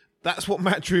 that's what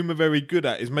Matchroom are very good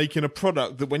at, is making a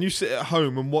product that when you sit at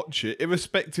home and watch it,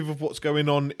 irrespective of what's going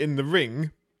on in the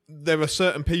ring, there are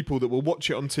certain people that will watch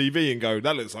it on TV and go,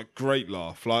 that looks like a great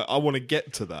laugh. Like, I want to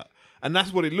get to that. And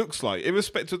that's what it looks like.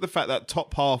 Irrespective of the fact that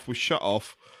top half was shut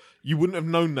off, you wouldn't have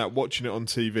known that watching it on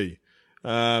TV.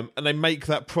 And they make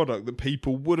that product that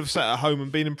people would have sat at home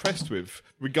and been impressed with,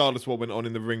 regardless of what went on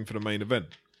in the ring for the main event.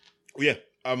 Yeah,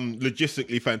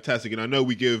 logistically fantastic. And I know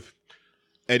we give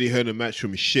Eddie Hearn and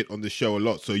Matchroom shit on the show a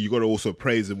lot, so you got to also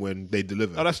praise them when they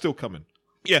deliver. Oh, that's still coming.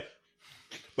 Yeah.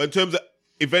 But in terms of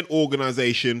event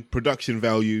organization, production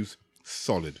values,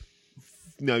 solid.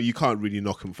 No, you can't really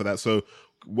knock them for that. So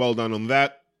well done on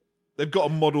that. They've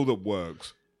got a model that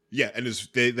works. Yeah, and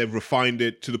they've refined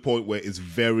it to the point where it's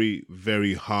very,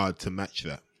 very hard to match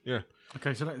that. Yeah.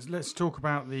 Okay, so let's talk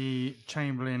about the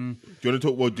Chamberlain. Do you want to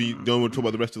talk? Well, do you don't want to talk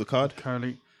about the rest of the card?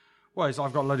 Coley. Well,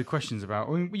 I've got a load of questions about.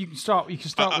 I mean, you can start with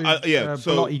so,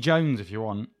 Belotti Jones if you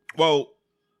want. Well,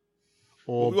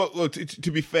 Or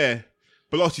to be fair,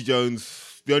 Belotti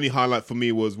Jones, the only highlight for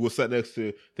me was we're sat next to,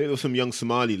 I think there were some young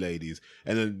Somali ladies,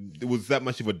 and then it was that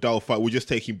much of a dull fight. We're just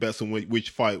taking bets on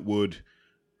which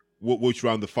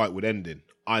round the fight would end in.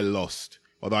 I lost,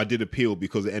 although I did appeal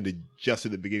because it ended just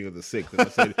at the beginning of the sixth.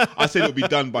 And I said it would be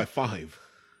done by 5.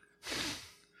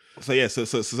 So yeah, so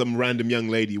some random young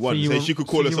lady won. So she could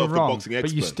call herself the boxing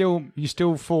expert. But you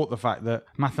still fought the fact that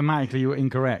mathematically you were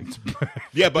incorrect.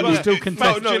 Yeah, but you still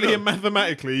contested. Factually and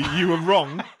mathematically, you were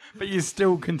wrong. But you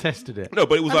still contested it. No,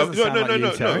 but it was That like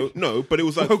doesn't sound like you, no. But it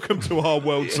was like Welcome to our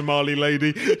world, Somali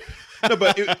lady. no,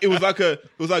 but it was like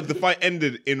the fight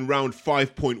ended in round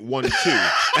 5.12, and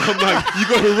I'm like, you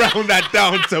got to round that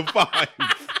down to 5.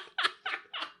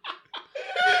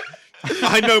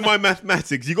 I know my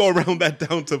mathematics. You got to round that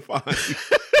down to 5.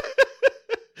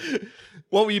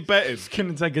 What were you betting? He's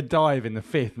going to take a dive in the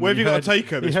 5th. Where have you got to take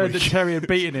her this He heard week? that Terry had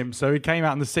beaten him, so he came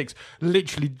out in the 6th,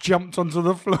 literally jumped onto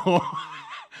the floor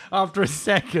after a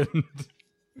second.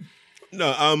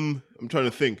 No, I'm trying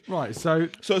to think. Right, so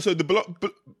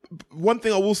One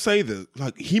thing I will say that,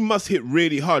 like, he must hit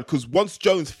really hard, because once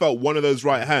Jones felt one of those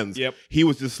right hands, Yep. he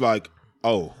was just like,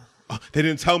 oh, they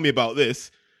didn't tell me about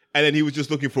this, and then he was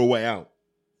just looking for a way out.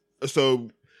 So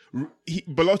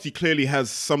Belotti clearly has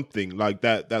something like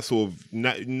that sort of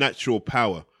natural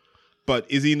power. But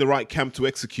is he in the right camp to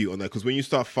execute on that? Because when you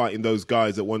start fighting those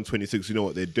guys at 126, you know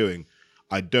what they're doing.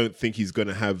 I don't think he's going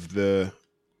to have the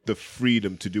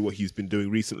freedom to do what he's been doing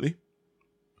recently.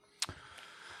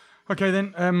 Okay,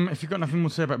 then, if you've got nothing more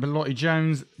to say about Belotti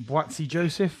Jones, Boatsy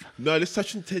Joseph. No, let's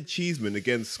touch on Ted Cheeseman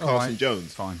against Carson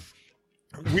Jones. Fine.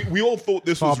 We all thought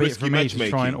this was risky matchmaking. To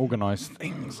try and organise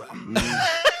things.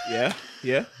 Yeah. Do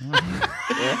you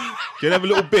want to have a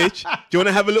little bitch? Do you want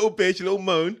to have a little bitch, a little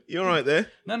moan? You all right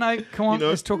there? No, come on.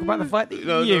 Let's talk about the fight that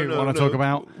you want to talk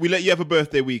about. We let you have a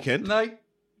birthday weekend. No.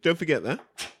 Don't forget that.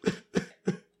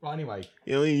 Right, anyway.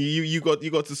 You know, you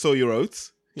got to sow your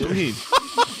oats. You know what I mean?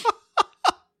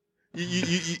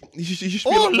 You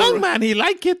should be long man, he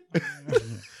like it.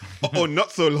 Oh,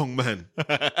 not so long, man.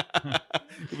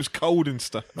 It was cold and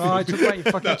stuff. All right, talk about your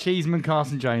fucking Cheeseman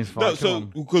Carson Jones fight. No, so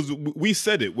because we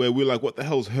said it, where we're like, what the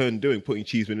hell's Hearn doing putting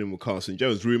Cheeseman in with Carson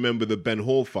Jones? Remember the Ben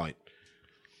Hall fight?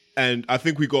 And I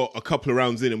think we got a couple of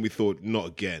rounds in and we thought, not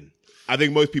again. I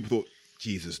think most people thought,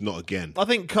 Jesus, not again. I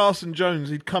think Carson Jones,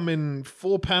 he'd come in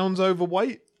 4 pounds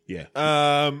overweight. Yeah.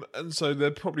 And so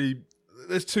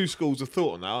there's two schools of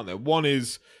thought on that, aren't there? One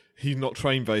is he's not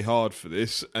trained very hard for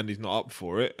this and he's not up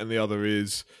for it. And the other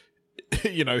is,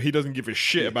 he doesn't give a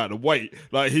shit about the weight.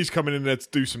 Like, he's coming in there to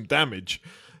do some damage.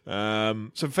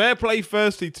 So fair play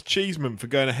firstly to Cheeseman for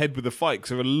going ahead with the fight, because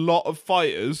there are a lot of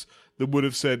fighters that would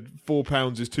have said 4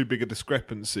 pounds is too big a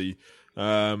discrepancy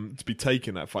to be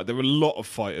taking that fight. There were a lot of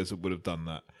fighters that would have done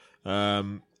that.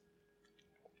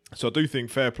 So I do think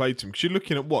fair play to him, because you're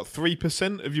looking at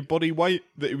 3% of your body weight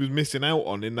that he was missing out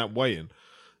on in that weigh-in.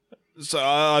 So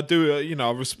I do,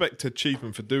 I respect Ted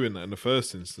Cheeseman for doing that in the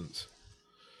first instance.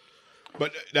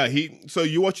 But so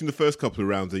you're watching the first couple of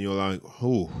rounds and you're like,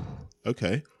 oh,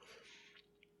 okay.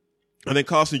 And then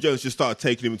Carson Jones just started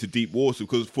taking him into deep water,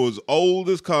 because for as old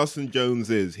as Carson Jones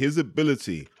is, his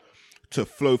ability to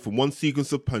flow from one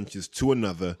sequence of punches to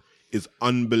another is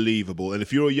unbelievable. And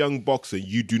if you're a young boxer,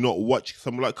 you do not watch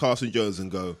someone like Carson Jones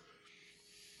and go,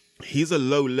 he's a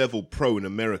low-level pro in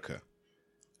America,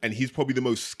 and he's probably the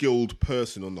most skilled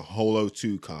person on the whole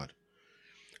O2 card.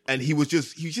 And he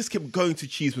just kept going to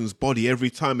Cheeseman's body every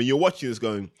time, and you're watching this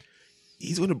going,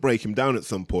 he's going to break him down at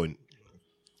some point.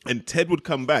 And Ted would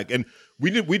come back, and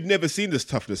we'd never seen this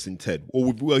toughness in Ted,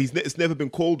 it's never been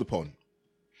called upon.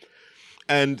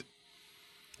 And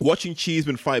watching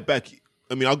Cheeseman fight back,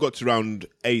 I mean, I got to round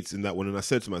 8 in that one, and I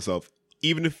said to myself,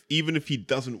 even if he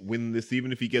doesn't win this,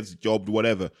 even if he gets jobbed,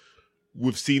 whatever,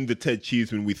 we've seen the Ted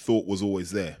Cheeseman we thought was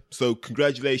always there. So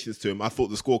congratulations to him. I thought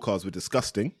the scorecards were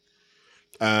disgusting.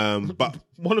 But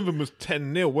one of them was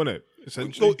 10-0, wasn't it?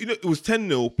 Essentially, it was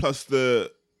 10-0 plus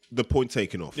the point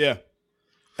taken off. Yeah,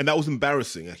 and that was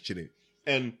embarrassing, actually.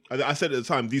 And I said at the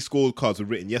time, these scorecards were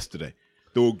written yesterday.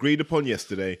 They were agreed upon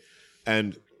yesterday,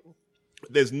 and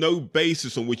there's no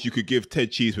basis on which you could give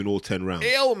Ted Cheeseman all 10 rounds.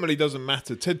 It ultimately doesn't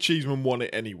matter. Ted Cheeseman won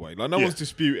it anyway. Like, no one's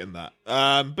disputing that.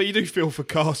 But you do feel for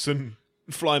Carson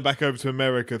flying back over to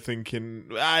America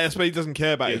thinking, I suppose he doesn't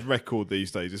care about his record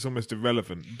these days. It's almost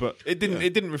irrelevant. But it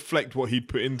didn't reflect what he'd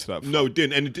put into that fight. No, it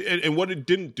didn't. And what it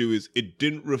didn't do is it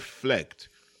didn't reflect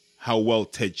how well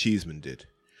Ted Cheeseman did.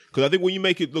 Because I think when you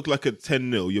make it look like a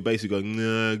 10-0, you're basically going,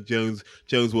 nah, Jones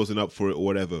wasn't up for it or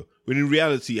whatever. When in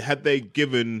reality, had they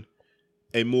given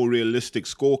a more realistic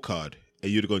scorecard,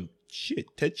 and you'd have gone,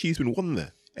 shit, Ted Cheeseman won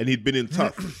there. And he'd been in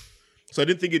tough. So I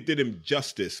didn't think it did him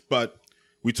justice. But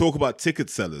we talk about ticket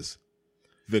sellers.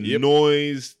 The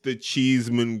noise the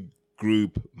Cheeseman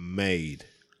group made.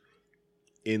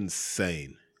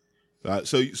 Insane.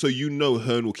 So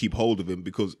Hearn will keep hold of him,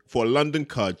 because for a London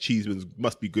card, Cheeseman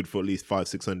must be good for at least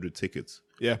 500-600 tickets.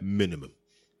 Yeah. Minimum.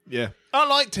 Yeah. I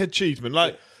like Ted Cheeseman.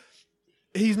 Like,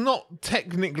 he's not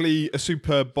technically a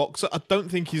superb boxer. I don't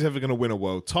think he's ever going to win a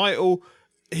world title.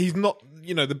 He's not,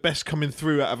 the best coming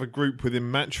through out of a group within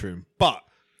Matchroom. But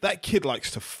that kid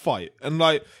likes to fight. And,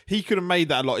 like, he could have made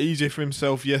that a lot easier for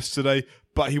himself yesterday,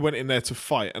 but he went in there to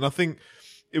fight. And I think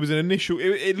it was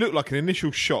it looked like an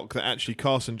initial shock that actually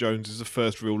Carson Jones is the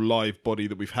first real live body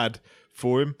that we've had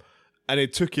for him. And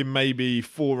it took him maybe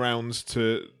 4 rounds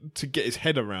to get his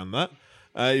head around that.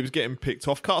 He was getting picked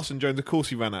off. Carson Jones, of course,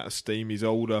 he ran out of steam. He's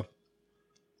older.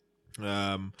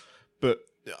 But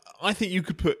I think you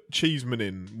could put Cheeseman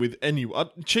in with anyone.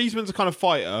 Cheeseman's the kind of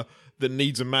fighter that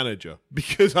needs a manager.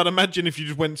 Because I'd imagine if you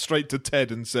just went straight to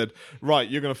Ted and said, right,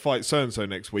 you're going to fight so-and-so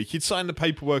next week, he'd sign the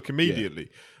paperwork immediately.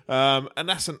 Yeah. And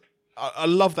I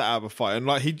love that out of a fight. And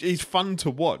like he's fun to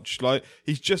watch. Like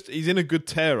he's in a good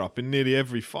tear up in nearly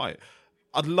every fight.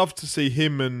 I'd love to see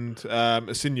him and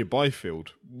Asinya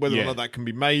Byfield. Whether or not that can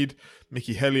be made,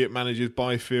 Mickey Elliott manages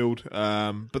Byfield,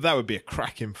 but that would be a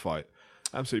cracking fight.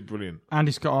 Absolutely brilliant.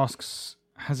 Andy Scott asks,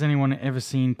 has anyone ever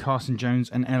seen Carson Jones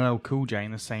and LL Cool J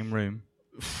in the same room?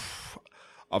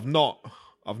 I've not.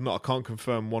 I can't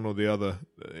confirm one or the other.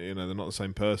 They're not the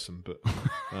same person, but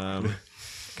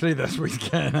clearly that's what he's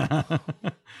getting at.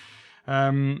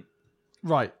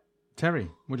 Right, Terry,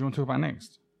 what do you want to talk about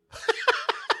next?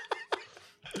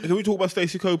 Can we talk about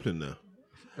Stacey Copeland now?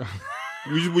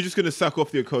 We're just going to sack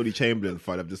off the Cody Chamberlain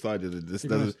fight. I've decided that this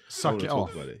doesn't suck it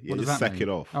off. About it. Yeah, what does just that sack mean? it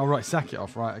off. Oh, right, sack it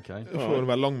off. Right, okay. What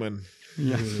about Longman?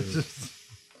 Yeah.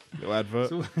 Little advert.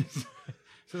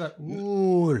 So that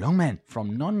Longman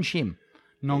from Nongshim.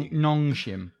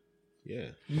 Nongshim. Yeah.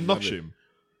 Notch him.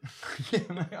 Yeah,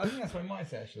 I think that's what it might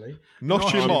say actually.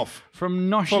 Notch him off. From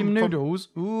Noshim Noodles.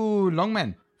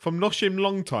 Longmen. From Nosh him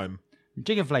long time.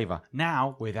 Chicken flavour.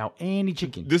 Now without any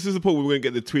chicken. This is the point where we're going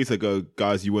to get the tweets that go,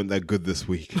 guys, you weren't that good this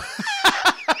week.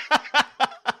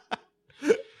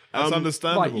 That's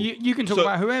understandable. Right, you can talk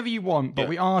about whoever you want, but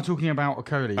we are talking about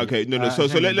Okoli. Okay, no. So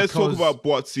let's talk about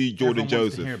Boatsy, Jordan Joseph.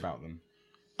 Wants to hear about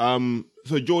them.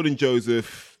 So Jordan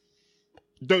Joseph,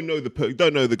 don't know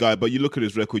the guy, but you look at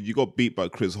his record. You got beat by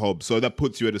Chris Hobbs, so that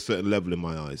puts you at a certain level in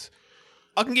my eyes.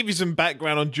 I can give you some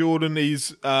background on Jordan.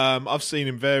 He's I've seen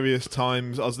him various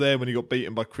times. I was there when he got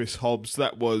beaten by Chris Hobbs.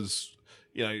 That was,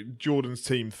 Jordan's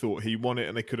team thought he won it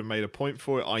and they could have made a point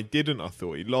for it. I didn't. I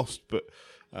thought he lost, but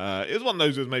it was one of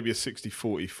those that was maybe a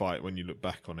 60-40 fight when you look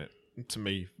back on it, to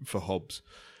me, for Hobbs.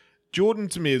 Jordan,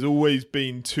 to me, has always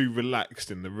been too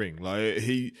relaxed in the ring.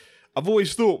 I've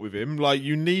always thought with him,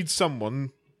 you need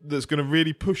someone that's going to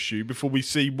really push you before we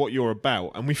see what you're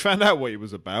about. And we found out what he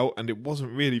was about, and it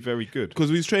wasn't really very good. Because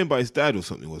he was trained by his dad or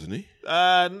something, wasn't he?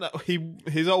 No,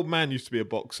 his old man used to be a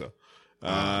boxer.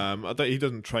 He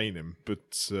doesn't train him,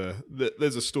 but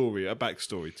there's a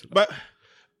backstory to that. But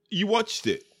you watched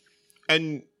it,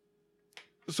 and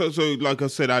so like I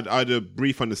said, I had a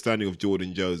brief understanding of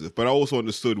Jordan Joseph, but I also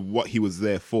understood what he was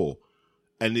there for.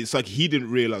 And it's like he didn't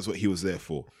realize what he was there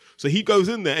for. So he goes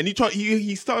in there and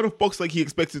he started off box like he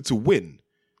expected to win.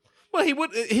 Well,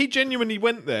 he genuinely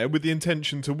went there with the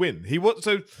intention to win.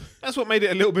 So that's what made it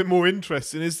a little bit more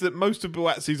interesting, is that most of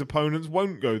Buatsi's opponents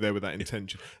won't go there with that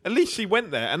intention. At least he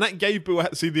went there, and that gave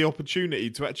Buatsi the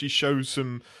opportunity to actually show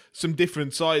some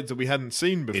different sides that we hadn't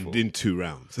seen before. In 2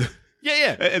 rounds.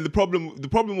 Yeah. And the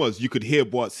problem was you could hear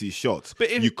Boatsi's shots, but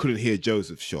you couldn't hear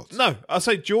Joseph's shots. No, I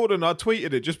say Jordan, I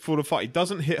tweeted it just before the fight. He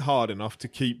doesn't hit hard enough to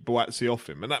keep Boatsi off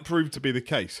him, and that proved to be the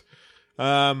case.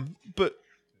 But,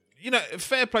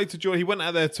 fair play to Jordan. He went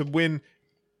out there to win.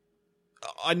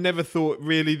 I never thought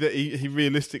really that he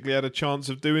realistically had a chance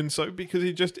of doing so, because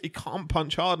he can't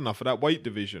punch hard enough for that weight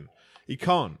division. He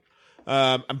can't.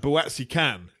 And Boatsi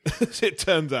can. As it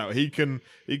turns out, he can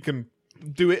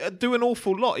do an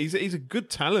awful lot. He's a good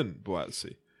talent,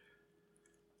 Boatsi.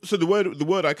 So the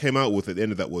word I came out with at the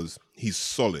end of that was he's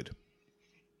solid.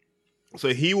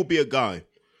 So he will be a guy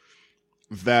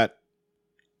that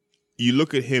you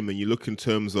look at him and you look in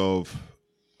terms of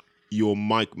your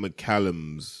Mike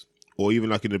McCallums, or even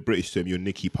like in the British term, your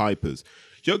Nicky Pipers.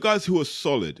 You're guys who are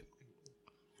solid.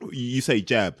 You say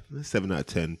jab, 7 out of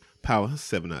 10. Power,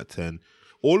 7 out of 10.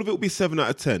 All of it will be 7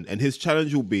 out of 10. And his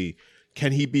challenge will be,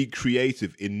 can he be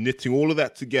creative in knitting all of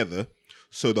that together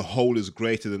so the whole is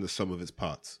greater than the sum of its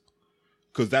parts?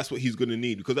 Because that's what he's going to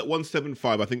need. Because at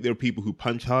 175, I think there are people who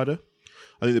punch harder.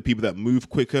 I think there are people that move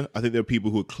quicker. I think there are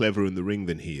people who are cleverer in the ring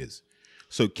than he is.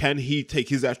 So can he take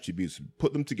his attributes,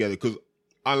 put them together? Because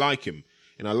I like him.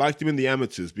 And I liked him in the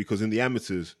amateurs, because in the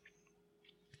amateurs,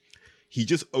 he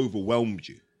just overwhelmed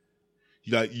you.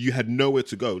 You had nowhere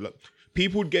to go.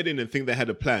 People would get in and think they had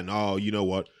a plan. Oh, you know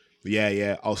what?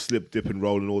 Yeah, I'll slip, dip, and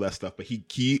roll and all that stuff. But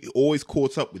he always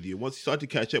caught up with you. And once he started to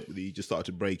catch up with you, he just started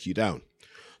to break you down.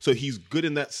 So he's good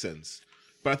in that sense.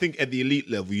 But I think at the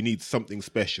elite level, you need something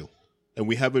special. And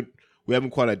we haven't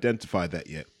quite identified that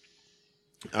yet.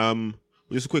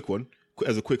 Just a quick one,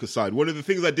 as a quick aside. One of the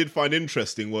things I did find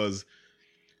interesting was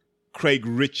Craig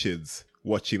Richards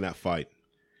watching that fight.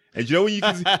 And do you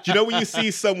know when you see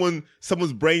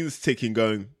someone's brains ticking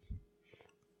going,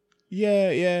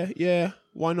 yeah,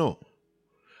 why not?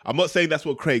 I'm not saying that's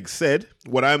what Craig said.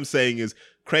 What I'm saying is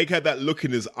Craig had that look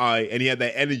in his eye and he had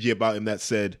that energy about him that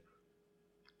said,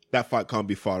 that fight can't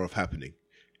be far off happening.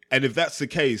 And if that's the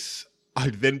case,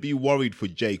 I'd then be worried for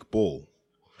Jake Paul.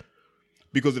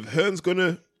 Because if Hearn's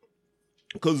and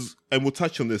we'll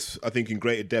touch on this, I think, in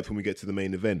greater depth when we get to the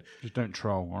main event. Just don't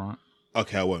troll, all right?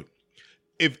 Okay, I won't.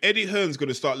 If Eddie Hearn's going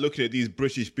to start looking at these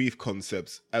British beef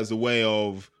concepts as a way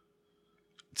of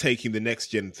taking the next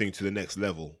gen thing to the next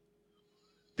level,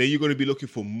 then you're going to be looking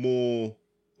for more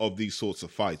of these sorts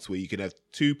of fights where you can have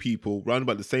two people round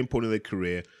about the same point in their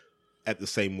career at the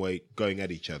same weight going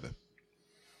at each other.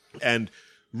 And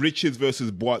Richards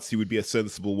versus Boatzy would be a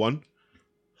sensible one.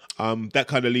 That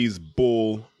kind of leaves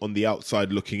Ball on the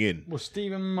outside looking in. Well,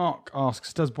 Stephen Mark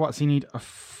asks, does Boatzy need to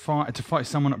fight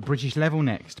someone at British level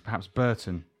next? Perhaps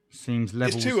Burton. Seems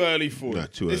levels... It's too early for him. No,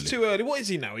 too early. It's too early. What is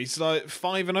he now? He's like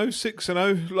 5-0,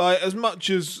 6-0. Like, as much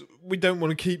as we don't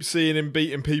want to keep seeing him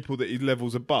beating people that he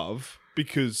levels above,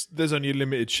 because there's only a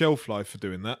limited shelf life for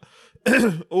doing that.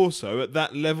 Also, at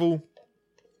that level,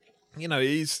 you know,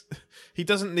 he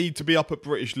doesn't need to be up at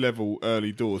British level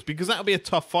early doors, because that'll be a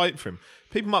tough fight for him.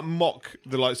 People might mock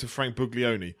the likes of Frank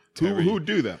Buglioni. Who would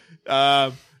do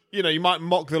that? You know, you might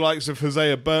mock the likes of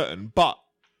Hosea Burton, but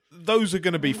those are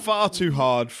going to be far too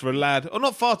hard for a lad. Or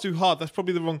not far too hard, that's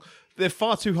probably the wrong... They're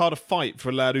far too hard a fight for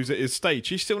a lad who's at his stage.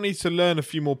 He still needs to learn a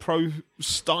few more pro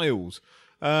styles.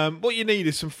 What you need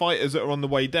is some fighters that are on the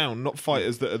way down, not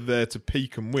fighters that are there to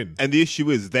peak and win. And the issue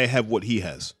is they have what he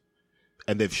has.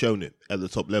 And they've shown it at the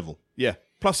top level. Yeah.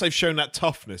 Plus, they've shown that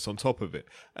toughness on top of it.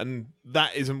 And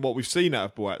that isn't what we've seen out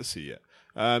of Boatzy yet.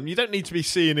 You don't need to be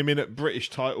seeing him in at British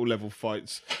title level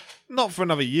fights. Not for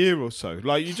another year or so.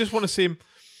 Like, you just want to see him...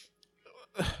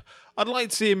 I'd like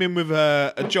to see him in with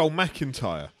a Joel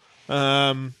McIntyre.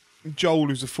 Joel,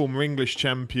 who's a former English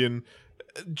champion.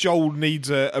 Joel needs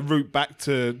a route back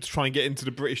to try and get into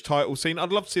the British title scene.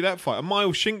 I'd love to see that fight. And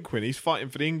Miles Shinkwin, he's fighting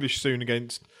for the English soon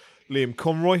against Liam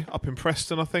Conroy up in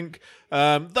Preston, I think.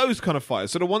 Those kind of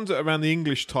fighters. So the ones that are around the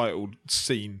English title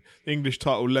scene, the English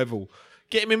title level.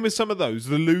 Get him in with some of those.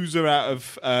 The loser out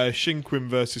of Shinkwin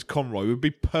versus Conroy would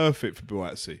be perfect for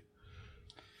Boatzy.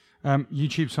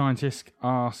 YouTube Scientist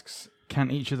asks, can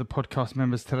each of the podcast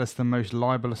members tell us the most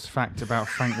libelous fact about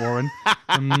Frank Warren?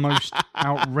 The most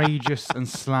outrageous and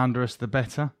slanderous, the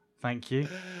better. Thank you.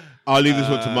 I'll leave this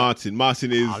one to Martin.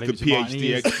 Martin is the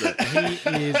PhD expert.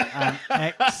 He is an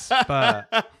expert.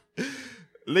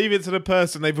 Leave it to the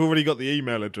person they've already got the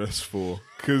email address for,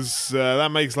 because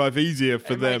that makes life easier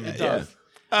for them. It does. It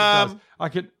does. I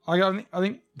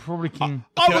think probably can.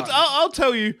 I'll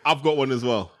tell you. I've got one as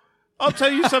well. I'll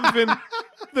tell you something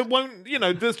that won't,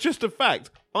 that's just a fact.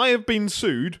 I have been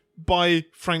sued by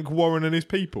Frank Warren and his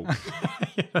people.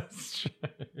 Yeah, that's true.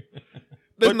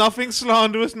 There's nothing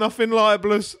slanderous, nothing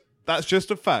libelous. That's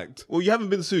just a fact. Well, you haven't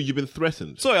been sued. You've been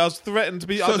threatened. Sorry, I was threatened to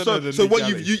be... So what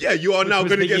you are now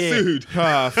going to get sued.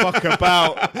 Fuck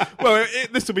about. Well,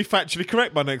 this will be factually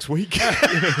correct by next week.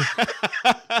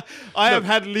 I have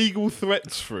had legal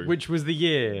threats through. Which was the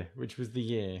year?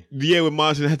 The year when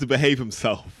Martin had to behave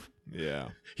himself. Yeah.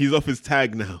 He's off his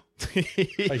tag now.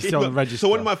 He's still on the register. So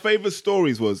one of my favourite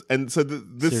stories was, and so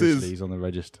he's on the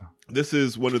register. This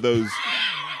is one of those...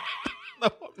 No,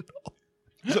 I'm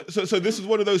not. So this is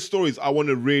one of those stories I want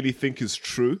to really think is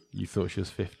true. You thought she was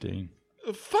 15.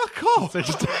 Fuck off.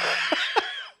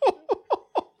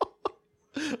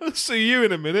 I'll see you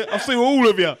in a minute. I'll see all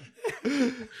of you.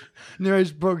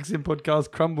 Nero's boxing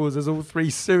podcast crumbles as all three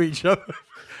sue each other.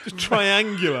 Just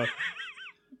triangular.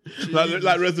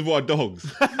 like Reservoir Dogs.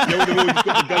 They would have always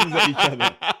got the guns at each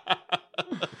other.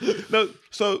 No,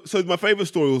 so my favourite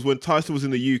story was when Tyson was in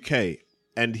the UK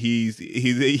and he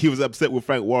was upset with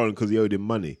Frank Warren because he owed him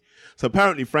money. So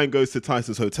apparently Frank goes to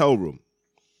Tyson's hotel room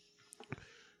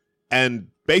and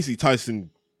basically Tyson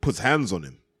puts hands on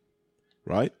him,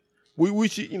 right?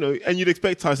 Which, and you'd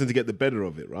expect Tyson to get the better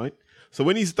of it, right? So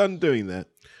when he's done doing that,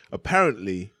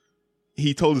 apparently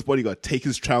he told his bodyguard, take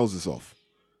his trousers off.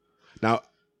 Now,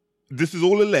 this is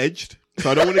all alleged, so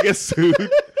I don't want to get sued.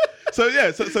 So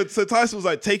Tyson was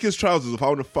like, take his trousers off, I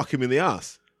want to fuck him in the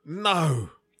ass. No.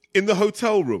 In the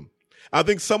hotel room. I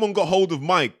think someone got hold of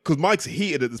Mike, because Mike's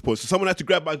heated at this point, so someone had to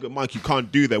grab Mike. Mike, you can't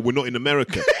do that. We're not in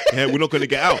America. Yeah, we're not going to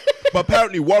get out. But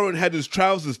apparently Warren had his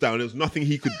trousers down. There was nothing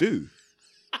he could do.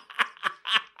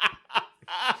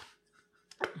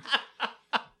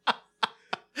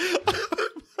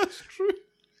 That's true.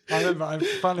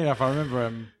 Funny enough, I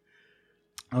remember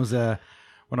I was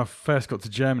when I first got to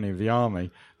Germany with the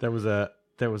army. There was a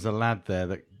lad there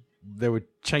that they were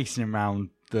chasing him around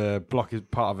the block as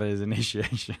part of his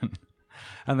initiation,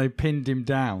 and they pinned him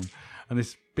down. And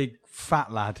this big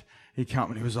fat lad, he came up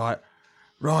and he was like,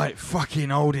 "Right, fucking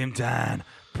hold him down.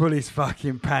 Pull his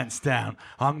fucking pants down.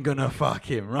 I'm gonna fuck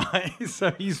him," right?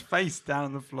 So he's face down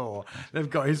on the floor. They've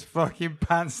got his fucking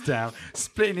pants down,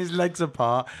 splitting his legs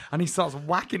apart, and he starts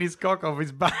whacking his cock off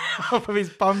his back, off of his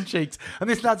bum cheeks. And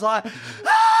this lad's like,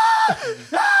 "Ah!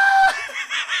 Ah!"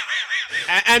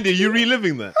 Andy, are you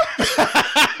reliving that?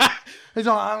 He's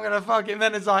like, "I'm gonna fuck him."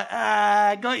 Then it's like,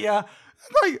 "Ah, got ya."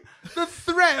 like the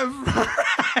threat of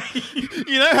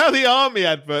You know how the army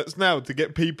adverts now to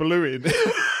get people in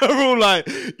are all like,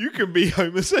 you can be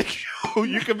homosexual,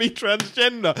 you can be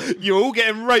transgender, you're all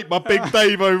getting raped by Big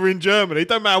Dave over in Germany.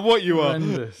 Don't matter what you are.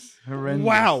 horrendous.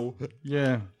 Wow.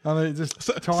 Yeah, I mean, just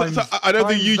So times, I don't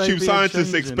think times they YouTube be scientists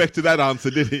a-changing. expected that answer,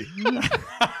 did he?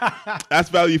 That's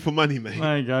value for money, mate.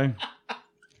 There you go.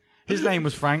 His name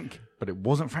was Frank, but it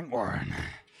wasn't Frank Warren.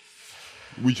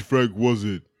 Which Frank was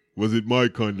it? Was it my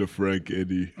kind of Frank,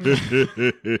 Eddie?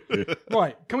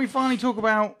 Right, can we finally talk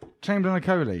about Chamberlain and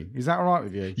Coley? Is that all right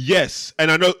with you? Yes,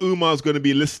 and I know Umar's going to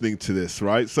be listening to this,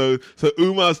 right? So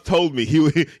Umar's told me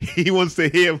he wants to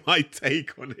hear my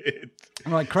take on it.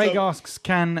 Right, Craig asks,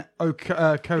 can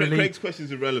Coley... Craig's question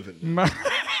is irrelevant.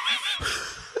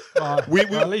 At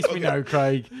least we know,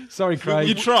 Craig. Sorry, Craig.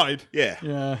 You tried? Yeah.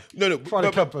 Yeah. No. Tried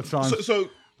a couple of times. So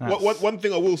one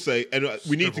thing I will say, and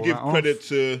we need to Scribble give that off. credit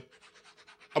to...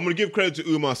 I'm going to give credit to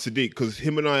Umar Sadiq because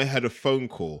him and I had a phone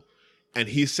call and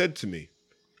he said to me,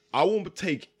 I won't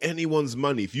take anyone's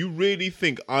money. If you really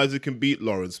think Isaac can beat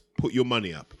Lawrence, put your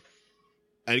money up.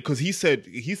 And because he said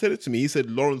it to me, he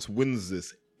said Lawrence wins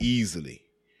this easily.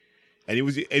 And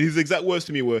his exact words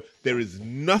to me were, there is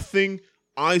nothing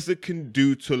Isaac can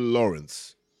do to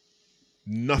Lawrence.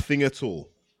 Nothing at all.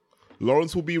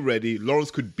 Lawrence will be ready.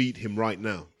 Lawrence could beat him right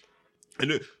now.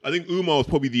 And I think Umar was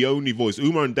probably the only voice.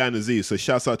 Umar and Dan Aziz. So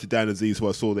shouts out to Dan Aziz, who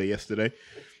I saw there yesterday.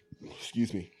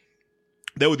 Excuse me.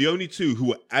 They were the only two who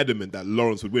were adamant that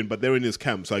Lawrence would win, but they're in his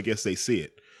camp, so I guess they see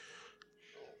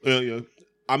it.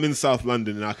 I'm in South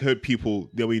London, and I heard people.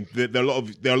 I mean, there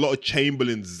are a lot of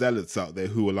Chamberlain zealots out there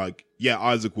who are like, "Yeah,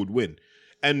 Isaac would win."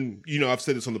 And I've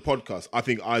said this on the podcast. I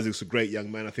think Isaac's a great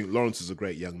young man. I think Lawrence is a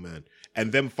great young man.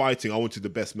 And them fighting, I wanted the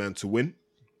best man to win.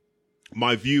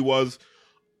 My view was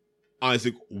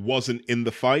Isaac wasn't in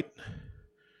the fight.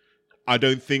 I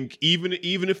don't think, even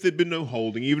if there'd been no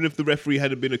holding, even if the referee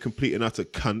hadn't been a complete and utter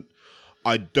cunt,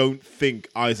 I don't think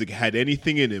Isaac had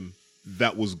anything in him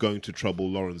that was going to trouble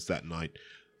Lawrence that night.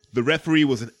 The referee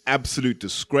was an absolute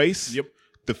disgrace. Yep.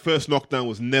 The first knockdown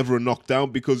was never a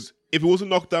knockdown because if it was a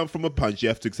knockdown from a punch, you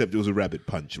have to accept it was a rabbit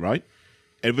punch, right?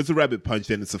 And if it's a rabbit punch,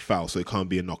 then it's a foul, so it can't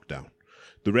be a knockdown.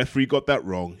 The referee got that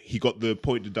wrong. He got the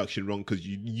point deduction wrong because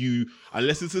you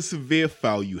unless it's a severe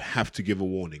foul, you have to give a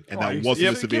warning, and that wasn't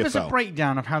a severe Give us foul. a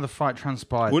breakdown of how the fight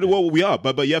transpired. Well, we are,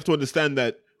 but you have to understand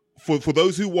that for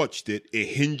those who watched it, it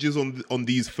hinges on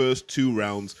these first two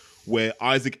rounds where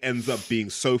Isaac ends up being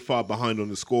so far behind on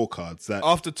the scorecards that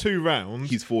After 2 rounds,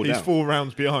 He's 4 he's down. 4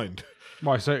 rounds behind.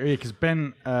 Right, so because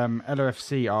Ben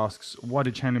LOFC asks, why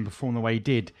did Chamberlain perform the way he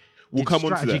did? We'll Did come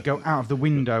on to strategy that. go out of the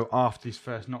window after his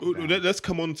first knockdown? Let's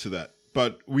come on to that.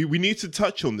 But we need to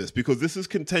touch on this because this is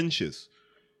contentious.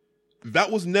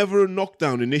 That was never a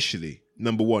knockdown initially,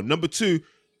 number one. Number two,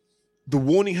 the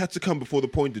warning had to come before the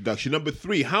point deduction. Number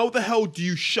three, how the hell do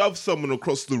you shove someone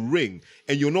across the ring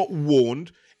and you're not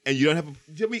warned and you don't have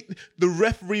I mean, the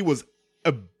referee was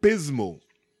abysmal.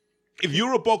 If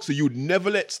you're a boxer, you would never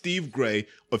let Steve Gray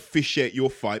officiate your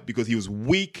fight because he was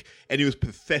weak and he was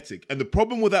pathetic. And the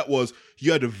problem with that was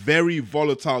you had a very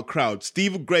volatile crowd.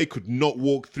 Steve Gray could not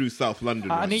walk through South London.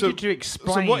 I right? need you to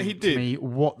explain what he to did- me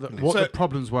what the So-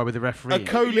 problems were with the referee.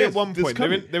 Okoli Yes, at one this point,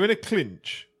 coming. they're in a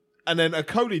clinch, and then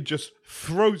Okoli just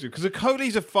throws it because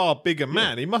Okoli's a far bigger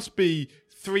man. He must be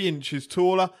 3 inches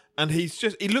taller, and he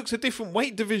looks a different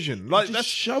weight division. Like just that's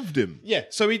shoved him. yeah.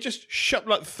 So he just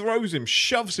throws him,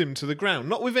 shoves him to the ground,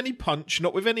 not with any punch,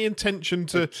 not with any intention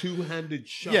to. Two-handed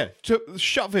shove. Yeah, to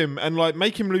shove him and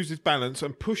make him lose his balance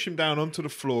and push him down onto the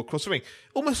floor across the ring.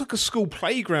 Almost like a school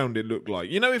playground it looked like.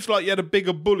 If you had a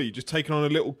bigger bully just taking on a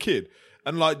little kid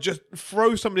and just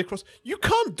throw somebody across. You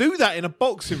can't do that in a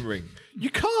boxing ring. You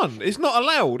can't. It's not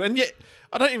allowed. And yet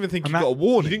I don't even think he got a He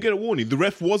warning. didn't get a warning. The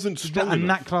ref wasn't strong and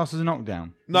enough. that class is a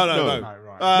knockdown. No. No.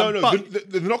 right. No, but-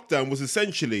 the knockdown was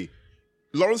essentially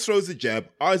Lawrence throws a jab,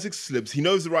 Isaac slips, he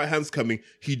knows the right hand's coming,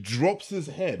 he drops his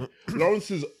head.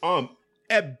 Lawrence's arm,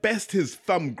 at best his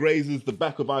thumb grazes the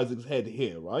back of Isaac's head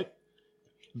here, right?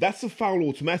 That's a foul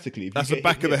automatically. If you That's get the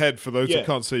back hit of the here. head for those Yeah. that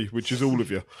can't see, which is all of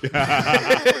you.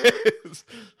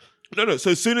 No.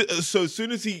 So as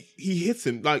soon as he hits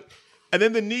him, and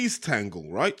then the knees tangle,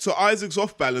 right? So Isaac's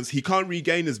off balance. He can't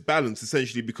regain his balance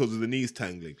essentially because of the knees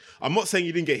tangling. I'm not saying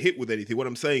he didn't get hit with anything. What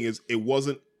I'm saying is it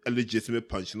wasn't a legitimate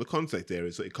punch in the contact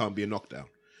area, so it can't be a knockdown.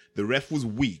 The ref was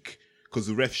weak because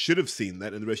the ref should have seen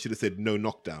that and the ref should have said no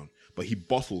knockdown, but he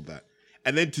bottled that.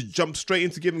 And then to jump straight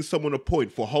into giving someone a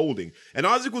point for holding. And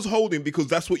Isaac was holding because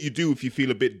that's what you do if you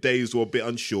feel a bit dazed or a bit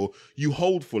unsure. You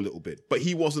hold for a little bit. But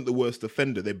he wasn't the worst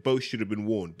offender. They both should have been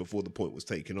warned before the point was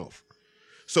taken off.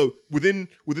 So within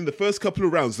the first couple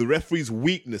of rounds, the referee's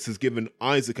weakness has given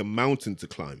Isaac a mountain to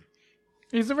climb.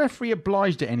 Is the referee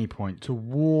obliged at any point to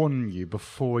warn you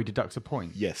before he deducts a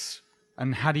point? Yes.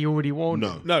 And had he already warned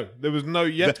you? No, there was no.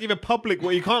 You have to give a public.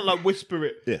 Well, you can't like whisper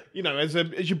it. Yeah. You know, as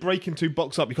you break into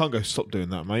box up, you can't go stop doing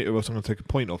that, mate, or else I'm going to take a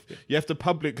point off. You have to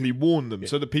publicly warn them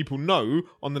so that people know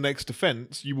on the next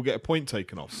offence you will get a point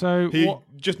taken off. So he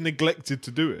just neglected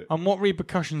to do it. And what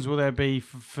repercussions will there be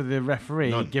for the referee,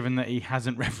 None. given that he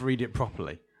hasn't refereed it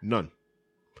properly? None.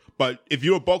 But if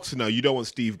you're a boxer now, you don't want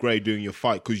Steve Gray doing your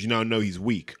fight because you now know he's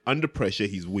weak. Under pressure,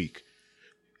 he's weak.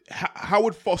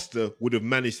 Howard Foster would have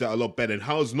managed that a lot better. And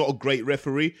Howard's not a great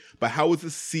referee, but Howard's a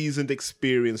seasoned,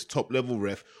 experienced, top-level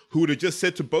ref who would have just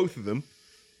said to both of them,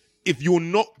 if you're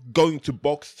not going to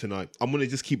box tonight, I'm going to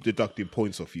just keep deducting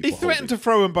points off you. He threatened to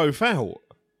throw them both out.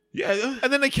 Yeah.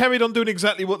 And then they carried on doing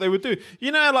exactly what they were doing.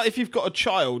 You know, how, like if you've got a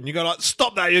child and you go like,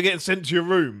 "Stop that! You're getting sent to your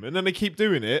room," and then they keep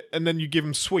doing it, and then you give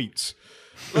them sweets.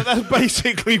 Like, that's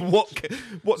basically what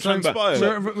transpired.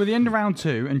 So with the end of round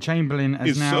 2, and Chamberlain has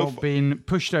It's now so been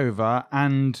pushed over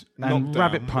and Knocked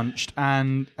rabbit down. punched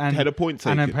and Had a point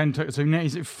and taken. so now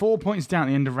he's at 4 points down at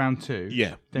the end of round 2.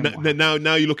 Yeah. Then what happens?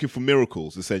 Now you're looking for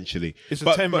miracles, essentially. It's a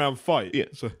 10-round fight. Yeah.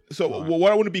 So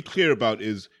what I want to be clear about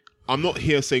is I'm not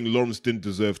here saying Lawrence didn't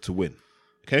deserve to win.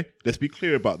 Okay? Let's be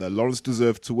clear about that. Lawrence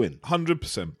deserved to win.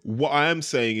 100%. What I am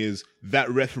saying is that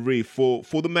referee, for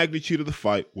the magnitude of the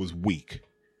fight, was weak.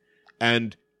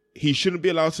 And he shouldn't be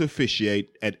allowed to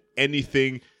officiate at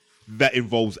anything that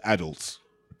involves adults.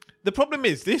 The problem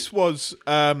is, this was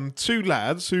 2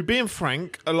 lads who, being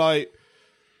frank, are like,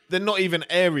 they're not even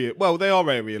area. Well, they are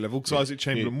area level because Isaac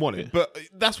Chamberlain won it. But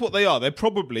that's what they are. They're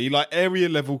probably like area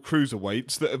level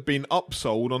cruiserweights that have been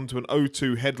upsold onto an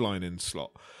O2 headlining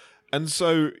slot. And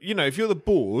so, you know, if you're the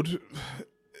board,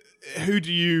 who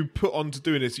do you put on to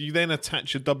doing this? You then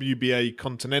attach a WBA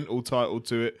Continental title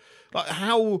to it. Like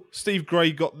how Steve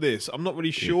Gray got this, I'm not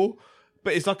really sure.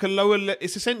 But it's like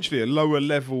it's essentially a lower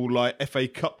level like FA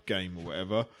Cup game or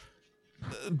whatever.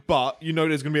 But you know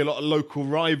there's going to be a lot of local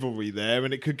rivalry there,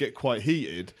 and it could get quite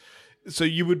heated. So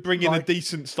you would bring in a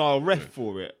decent style ref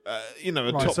for it. You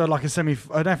know, So like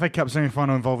an FA Cup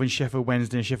semi-final involving Sheffield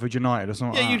Wednesday and Sheffield United or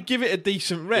something. Yeah, like you'd give it a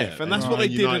decent ref, and that's and what they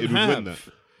United didn't would win have.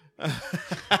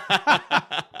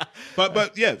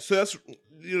 But yeah, so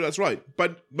that's right.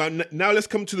 But now let's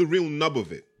come to the real nub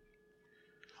of it.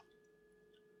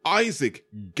 Isaac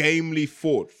gamely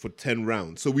fought for 10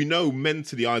 rounds, so we know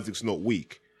mentally Isaac's not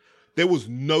weak. There was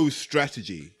no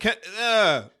strategy.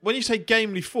 When you say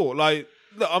gamely fought, like,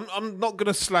 look, I'm not going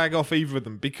to slag off either of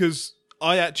them because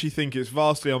I actually think it's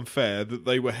vastly unfair that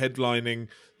they were headlining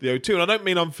the O2. And I don't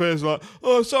mean unfair as like,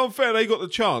 oh, it's so unfair they got the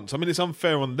chance. I mean, it's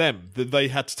unfair on them that they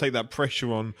had to take that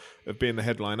pressure on of being the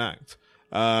headline act.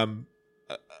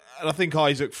 And I think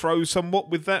Isaac froze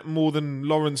somewhat with that more than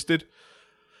Lawrence did.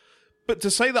 But to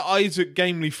say that Isaac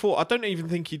gamely fought, I don't even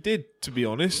think he did, to be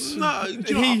honest. No,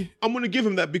 I'm going to give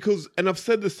him that because, and I've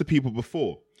said this to people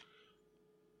before,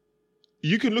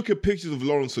 you can look at pictures of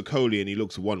Lawrence Okoli and he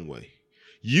looks one way.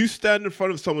 You stand in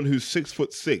front of someone who's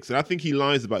 6'6", and I think he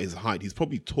lies about his height. He's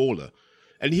probably taller,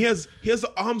 and he has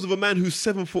the arms of a man who's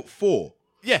 7'4".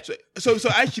 Yeah. So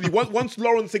actually, once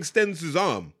Lawrence extends his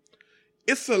arm,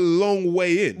 it's a long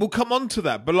way in. We'll come on to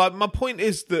that, but like my point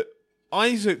is that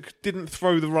Isaac didn't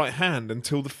throw the right hand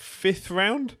until the 5th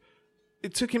round.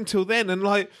 It took him till then, and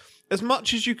like as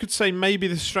much as you could say maybe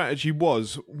the strategy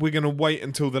was we're going to wait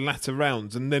until the latter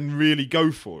rounds and then really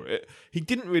go for it, he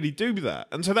didn't really do that,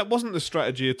 and so that wasn't the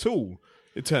strategy at all,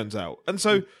 it turns out. And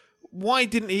so why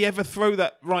didn't he ever throw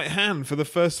that right hand for the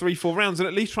first 3-4 rounds and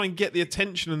at least try and get the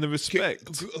attention and the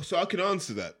respect? So I can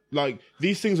answer that. Like,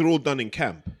 these things are all done in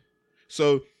camp.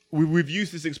 So we've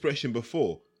used this expression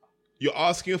before. You're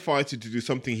asking a fighter to do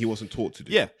something he wasn't taught to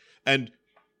do. Yeah. And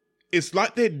it's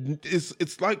like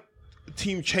it's like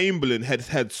Team Chamberlain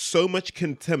had so much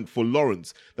contempt for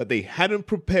Lawrence that they hadn't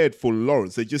prepared for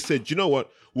Lawrence. They just said, you know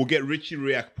what, we'll get Richie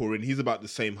Riakporhe in. He's about the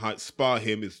same height. Spar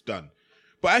him, it's done.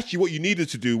 But actually what you needed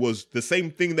to do was the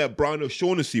same thing that Brian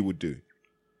O'Shaughnessy would do.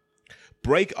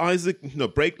 Break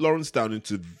Lawrence down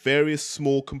into various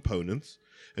small components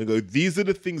and go, these are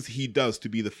the things he does to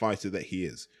be the fighter that he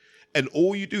is. And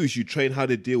all you do is you train how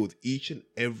to deal with each and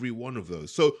every one of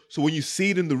those. So when you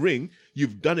see it in the ring,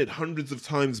 you've done it hundreds of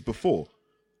times before.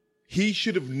 He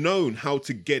should have known how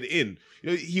to get in. You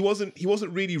know, he wasn't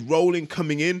really rolling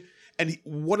coming in. And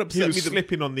what upset me, he was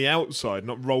slipping on the outside,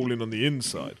 not rolling on the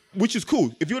inside. Which is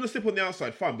cool. If you want to slip on the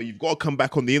outside, fine, but you've got to come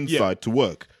back on the inside to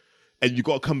work, and you've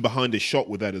got to come behind a shot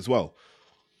with that as well.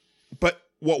 But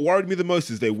what worried me the most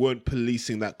is they weren't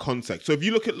policing that contact. So if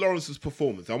you look at Lawrence's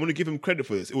performance, I want to give him credit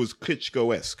for this. It was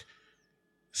Klitschko-esque.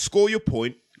 Score your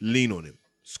point, lean on him.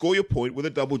 Score your point with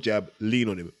a double jab, lean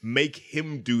on him. Make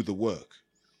him do the work.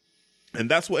 And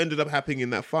that's what ended up happening in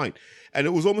that fight. And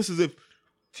it was almost as if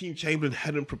Team Chamberlain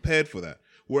hadn't prepared for that.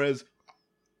 Whereas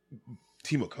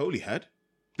Team Okolie had.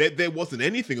 There wasn't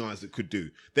anything Isaac could do.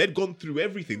 They'd gone through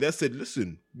everything. They said,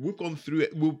 listen, we've gone through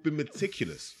it. We've been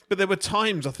meticulous. But there were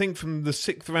times, I think, from the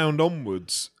 6th round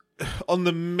onwards, on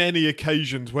the many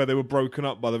occasions where they were broken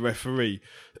up by the referee,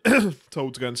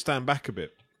 told to go and stand back a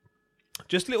bit.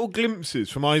 Just little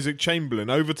glimpses from Isaac Chamberlain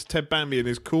over to Ted Bamby in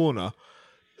his corner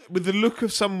with the look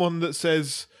of someone that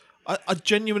says, I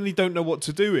genuinely don't know what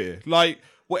to do here. Like,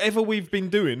 whatever we've been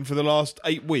doing for the last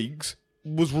 8 weeks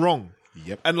was wrong.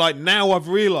 Yep. And like now I've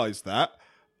realised that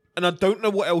and I don't know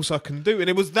what else I can do. And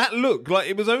it was that look, like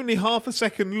it was only half a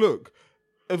second look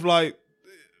of like,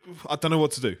 I don't know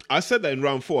what to do. I said that in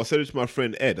round 4. I said it to my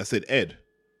friend Ed. I said, Ed,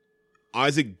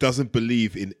 Isaac doesn't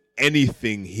believe in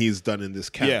anything he's done in this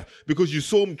camp. Yeah. Because you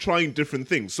saw him trying different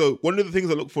things. So one of the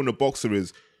things I look for in a boxer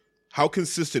is how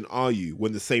consistent are you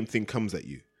when the same thing comes at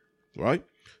you, right?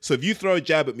 So if you throw a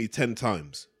jab at me 10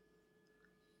 times,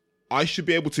 I should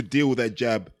be able to deal with that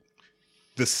jab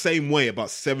the same way about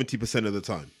 70% of the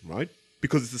time, right?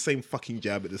 Because it's the same fucking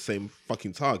jab at the same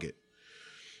fucking target.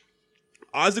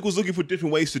 Isaac was looking for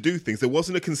different ways to do things. There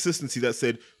wasn't a consistency that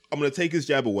said, I'm going to take his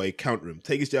jab away, counter him.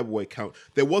 Take his jab away, counter.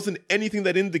 There wasn't anything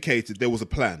that indicated there was a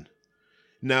plan.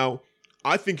 Now,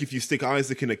 I think if you stick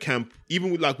Isaac in a camp,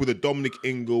 even with a Dominic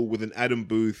Ingle, with an Adam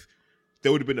Booth,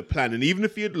 there would have been a plan. And even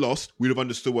if he had lost, we'd have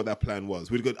understood what that plan was.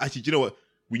 We'd have gone, actually, do you know what?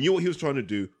 We knew what he was trying to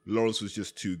do. Lawrence was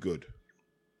just too good.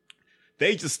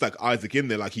 They just stuck Isaac in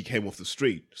there like he came off the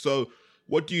street. So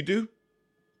what do?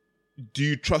 Do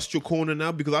you trust your corner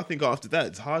now? Because I think after that,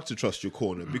 it's hard to trust your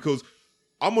corner. Because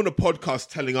I'm on a podcast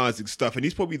telling Isaac stuff, and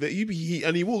he's probably there.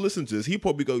 And he will listen to this. He'll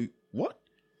probably go, what?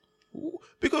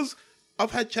 Because I've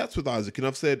had chats with Isaac, and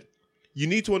I've said, you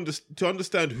need to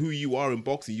understand who you are in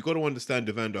boxing. You've got to understand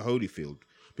Evander Holyfield.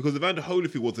 Because Evander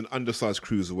Holyfield was an undersized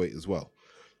cruiserweight as well.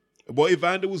 What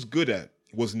Evander was good at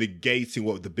was negating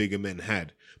what the bigger men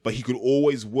had. But he could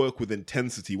always work with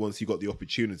intensity once he got the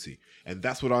opportunity. And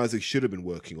that's what Isaac should have been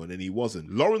working on, and he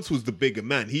wasn't. Lawrence was the bigger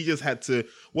man. He just had to...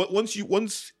 Once he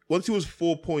was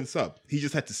 4 points up, he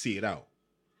just had to see it out,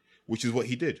 which is what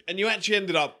he did. And you actually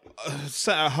ended up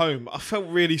sat at home. I felt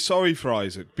really sorry for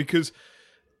Isaac because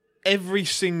every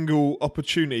single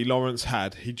opportunity Lawrence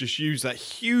had, he just used that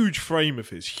huge frame of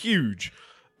his,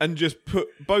 and just put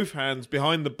both hands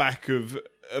behind the back of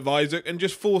Isaac and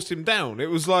just forced him down.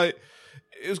 It was like...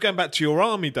 It was going back to your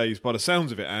army days by the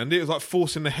sounds of it, Andy. It was like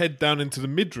forcing the head down into the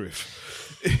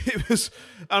midriff. It was...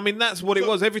 I mean, that's what it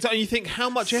was. Every time you think, how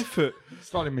much effort...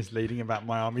 Slightly misleading about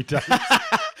my army days.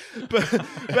 but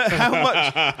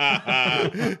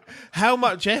how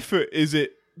much effort is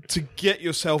it to get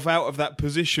yourself out of that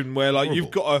position where like you've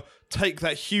got to take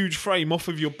that huge frame off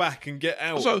of your back and get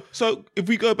out? So if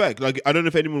we go back, like I don't know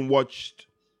if anyone watched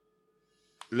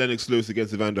Lennox Lewis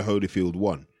against Evander Holyfield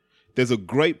 1. There's a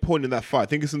great point in that fight. I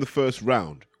think it's in the first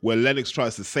round where Lennox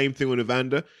tries the same thing on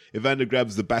Evander. Evander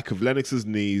grabs the back of Lennox's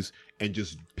knees and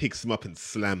just picks him up and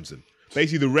slams him.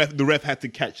 Basically, the ref had to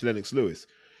catch Lennox Lewis.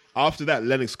 After that,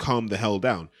 Lennox calmed the hell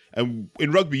down. And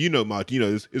in rugby, Mark,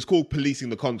 it's called policing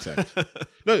the contact.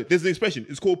 No, there's an expression.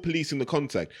 It's called policing the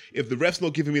contact. If the ref's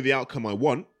not giving me the outcome I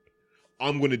want,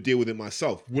 I'm going to deal with it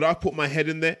myself. Would I put my head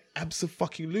in there?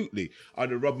 Absolutely. I'd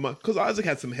have rubbed because Isaac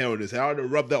had some hair on his head. I'd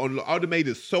have rubbed that on. I'd have made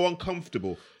it so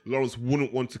uncomfortable, Lawrence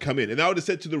wouldn't want to come in. And I would have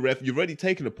said to the ref, you've already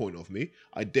taken a point off me.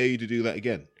 I dare you to do that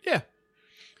again. Yeah.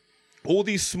 All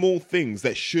these small things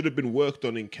that should have been worked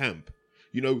on in camp.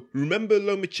 Remember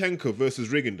Lomachenko versus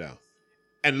Rigondeaux?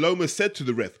 And Loma said to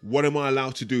the ref, what am I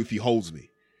allowed to do if he holds me?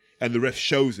 And the ref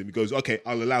shows him. He goes, okay,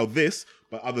 I'll allow this,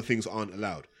 but other things aren't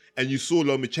allowed. And you saw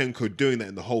Lomachenko doing that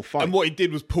in the whole fight. And what he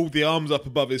did was pull the arms up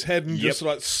above his head and just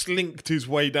like slinked his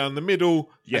way down the middle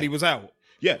and he was out.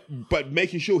 Yeah, but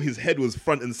making sure his head was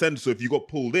front and center, so if you got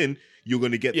pulled in, you're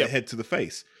going to get the head to the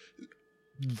face.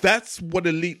 That's what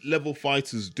elite level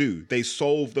fighters do. They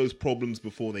solve those problems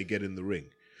before they get in the ring.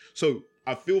 So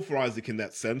I feel for Isaac in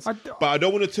that sense, but I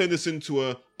don't want to turn this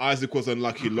into Isaac was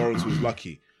unlucky, Lawrence was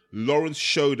lucky. Lawrence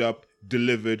showed up,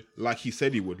 delivered like he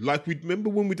said he would. Like we remember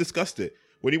when we discussed it.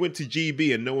 When he went to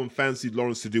GB and no one fancied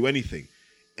Lawrence to do anything,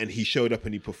 and he showed up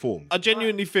and he performed. I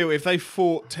genuinely feel if they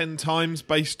fought 10 times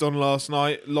based on last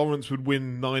night, Lawrence would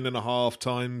win 9.5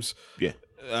 times. Yeah.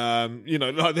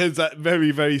 Like there's that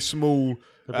very, very small.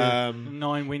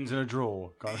 9 wins and a draw.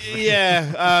 Kind of thing.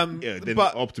 Yeah, Then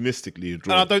but optimistically a and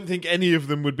draw. I don't think any of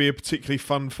them would be a particularly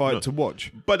fun fight to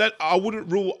watch. But I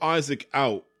wouldn't rule Isaac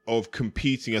out of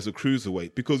competing as a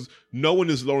cruiserweight because no one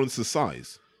is Lawrence's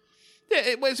size. Yeah,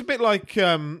 it's a bit like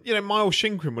Miles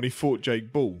Shinkrin when he fought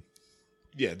Jake Bull.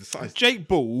 Yeah, the size. Jake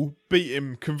Bull beat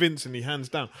him convincingly, hands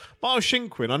down. Miles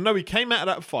Shinkrin, I know he came out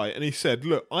of that fight and he said,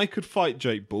 "Look, I could fight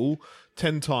Jake Bull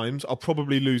 10 times. I'll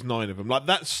probably lose 9 of them. Like,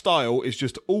 that style is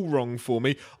just all wrong for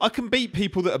me. I can beat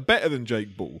people that are better than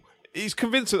Jake Bull." He's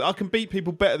convinced that I can beat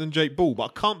people better than Jake Bull, but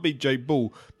I can't beat Jake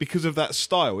Bull because of that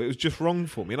style. It was just wrong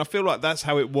for me. And I feel like that's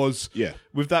how it was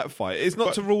with that fight. It's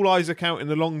not to rule Isaac out in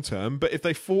the long term, but if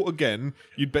they fought again,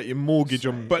 you'd bet your mortgage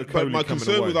on But my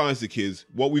concern away. with Isaac is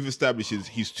what we've established is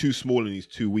he's too small and he's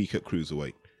too weak at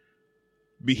cruiserweight.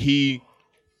 But he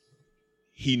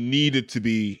needed to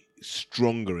be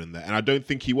stronger in that, and I don't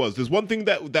think he was. There's one thing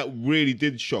that really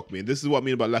did shock me, and this is what I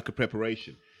mean about lack of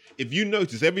preparation. If you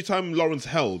notice, every time Lawrence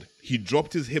held, he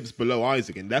dropped his hips below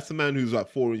Isaac, and that's a man who's like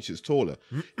 4 inches taller.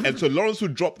 And so Lawrence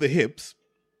would drop the hips,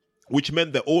 which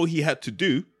meant that all he had to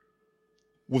do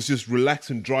was just relax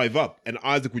and drive up, and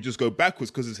Isaac would just go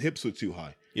backwards because his hips were too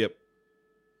high. Yep.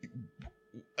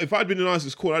 If I'd been in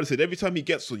Isaac's corner, I'd have said, every time he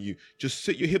gets on you, just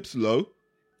sit your hips low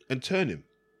and turn him.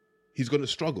 He's going to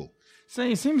struggle. So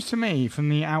it seems to me, from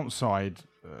the outside,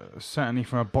 certainly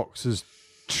from a boxer's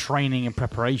training and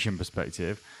preparation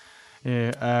perspective,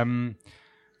 that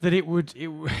it would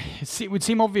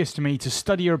seem obvious to me to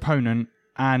study your opponent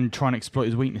and try and exploit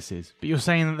his weaknesses. But you're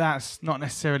saying that that's not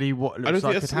necessarily what it looks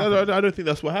like could happen. I don't think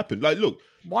that's what happened. Like, look.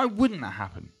 Why wouldn't that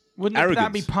happen? Wouldn't Arrogance.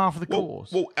 that be part of the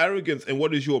course? Well, arrogance, and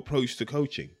what is your approach to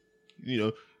coaching?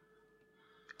 You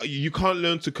can't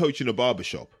learn to coach in a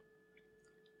barbershop.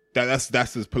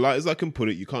 That's as polite as I can put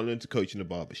it. You can't learn to coach in a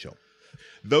barbershop.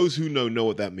 Those who know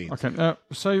what that means. Okay,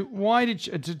 so why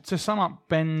did to sum up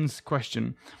Ben's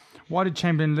question? Why did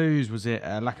Chamberlain lose? Was it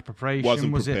a lack of preparation?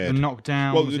 Wasn't was prepared. it the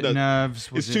knockdown? Was it nerves?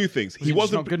 It's two things. He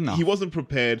wasn't not good enough. He wasn't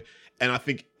prepared, and I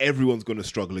think everyone's going to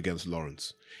struggle against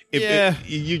Lawrence.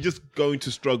 You're just going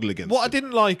to struggle against What him. I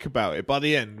didn't like about it by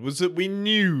the end was that we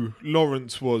knew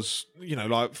Lawrence was,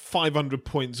 like 500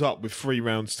 points up with 3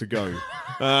 rounds to go.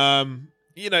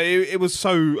 It was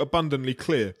so abundantly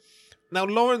clear. Now,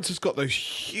 Lawrence has got those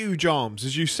huge arms,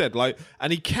 as you said,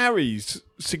 and he carries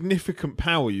significant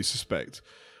power, you suspect.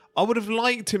 I would have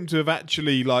liked him to have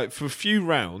actually, for a few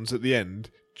rounds at the end,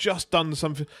 just done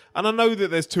something. And I know that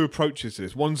there's 2 approaches to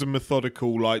this. One's a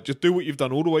methodical, just do what you've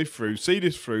done all the way through, see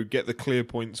this through, get the clear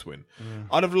points win.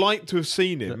 I'd have liked to have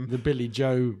seen him. The Billy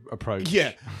Joe approach.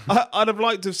 Yeah. I'd have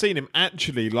liked to have seen him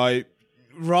actually,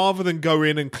 rather than go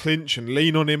in and clinch and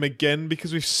lean on him again,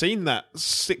 because we've seen that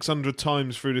 600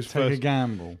 times through this Take a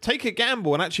gamble. Take a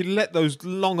gamble and actually let those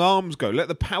long arms go, let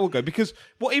the power go. Because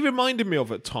what he reminded me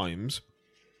of at times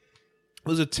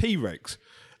was a T-Rex.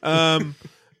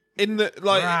 In the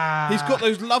he's got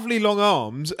those lovely long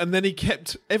arms, and then he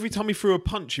kept, every time he threw a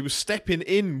punch, he was stepping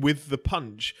in with the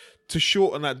punch to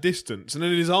shorten that distance, and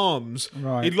then his arms,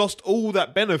 he'd lost all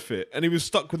that benefit, and he was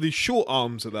stuck with his short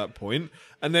arms at that point,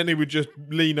 and then he would just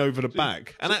lean over the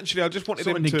back. And actually, I just wanted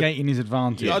him to negating his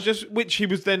advantage. Which he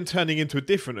was then turning into a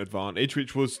different advantage,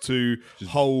 which was to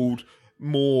hold,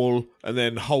 maul, and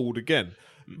then hold again.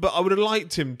 But I would have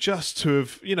liked him just to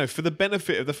have, for the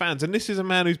benefit of the fans. And this is a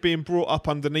man who's being brought up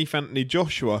underneath Anthony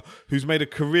Joshua, who's made a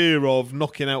career of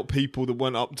knocking out people that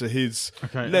weren't up to his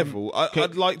level.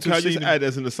 I'd like to Can I see just add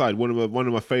as an aside, one of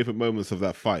my favourite moments of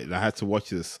that fight, and I had to watch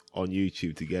this on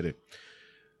YouTube to get it.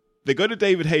 They go to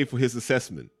David Haye for his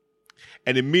assessment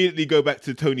and immediately go back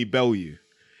to Tony Bellew.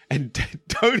 And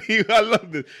Tony, I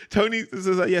love this. Tony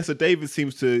says, so David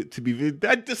seems to be...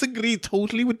 I disagree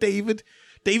totally with David.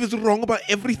 David's wrong about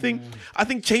everything. I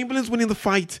think Chamberlain's winning the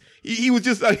fight. He was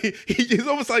just he's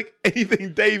almost like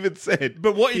anything David said.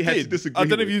 But what he had did, to disagree I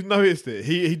don't know with. if you've noticed it,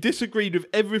 he disagreed with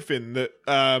everything that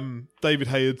David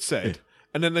Haye had said.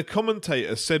 And then the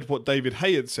commentator said what David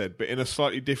Haye had said, but in a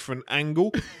slightly different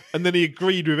angle. And then he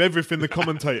agreed with everything the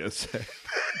commentator said.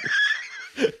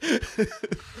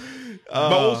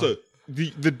 But also,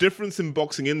 the difference in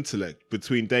boxing intellect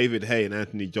between David Haye and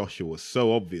Anthony Joshua was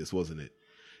so obvious, wasn't it?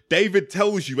 David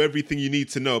tells you everything you need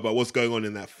to know about what's going on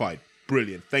in that fight.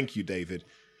 Brilliant. Thank you, David.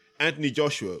 Anthony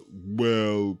Joshua,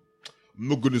 well, I'm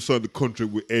not going to sign the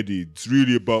contract with Eddie. It's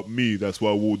really about me. That's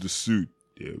why I wore the suit.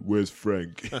 Yeah, where's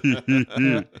Frank?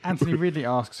 Anthony Ridley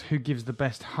asks, who gives the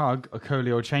best hug,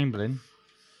 Okolie or Chamberlain?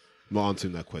 I'm not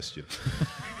answering that question.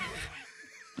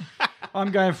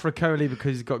 I'm going for a Coley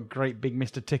because he's got great big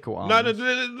Mr. Tickle arms.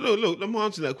 No, look, I'm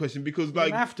answering that question because, like,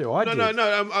 You have to. I did.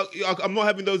 I'm not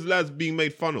having those lads being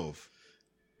made fun of.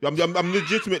 I'm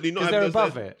legitimately not. Because having they're those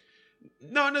above lads. it.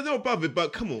 No, they're above it.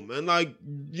 But come on, man, like,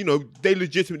 you know, they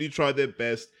legitimately tried their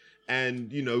best,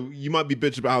 and you know, you might be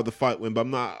bitching about how the fight went, but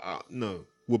I'm not. No,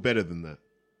 we're better than that.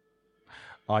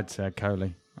 I'd say a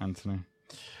Coley, Anthony.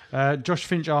 Josh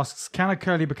Finch asks, can a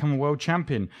Curly become a world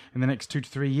champion in the next 2 to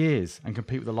 3 years and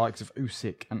compete with the likes of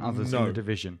Usyk and others in the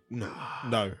division?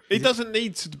 No. He doesn't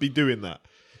need to be doing that.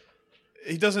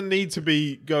 He doesn't need to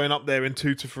be going up there in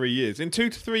 2 to 3 years. In 2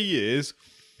 to 3 years,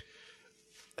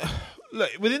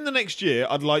 look, within the next year,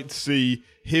 I'd like to see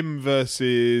him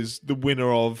versus the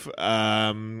winner of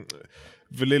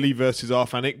Valili versus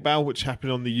Arfan Iqbal, which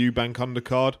happened on the Eubank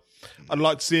undercard. I'd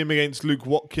like to see him against Luke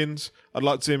Watkins. I'd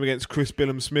like to see him against Chris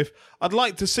Billum-Smith. I'd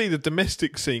like to see the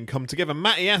domestic scene come together.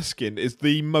 Matty Askin is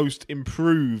the most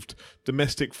improved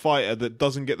domestic fighter that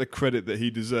doesn't get the credit that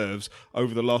he deserves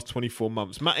over the last 24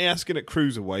 months. Matty Askin at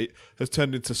cruiserweight has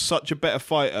turned into such a better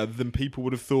fighter than people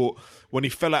would have thought when he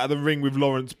fell out of the ring with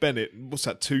Lawrence Bennett. What's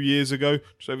that, 2 years ago?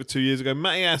 Just over 2 years ago.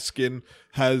 Matty Askin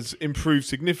has improved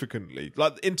significantly.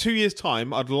 Like, in 2 years'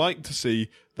 time, I'd like to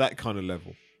see that kind of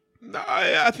level. No,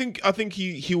 I think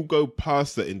he'll go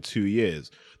past that in 2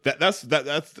 years. That's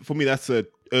for me. That's a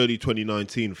early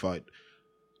 2019 fight.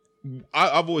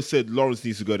 I've always said Lawrence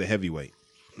needs to go to heavyweight.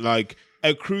 Like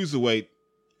at cruiserweight,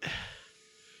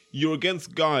 you're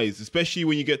against guys, especially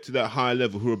when you get to that higher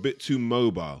level, who are a bit too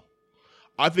mobile.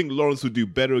 I think Lawrence would do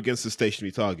better against a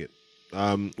stationary target.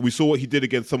 We saw what he did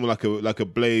against someone like a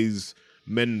Blaze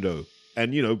Mendo,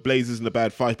 and you know Blaze isn't a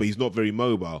bad fight, but he's not very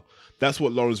mobile. That's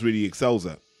what Lawrence really excels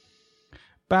at.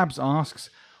 Babs asks,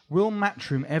 will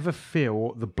Matchroom ever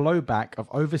feel the blowback of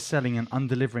overselling and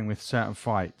underdelivering with certain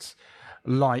fights,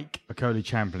 like a Coley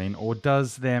Chamberlain, or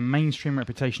does their mainstream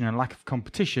reputation and lack of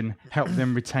competition help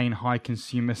them retain high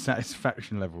consumer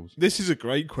satisfaction levels? This is a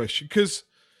great question because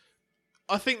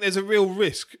I think there's a real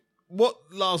risk. What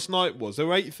last night was, there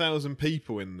were 8,000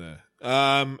 people in there,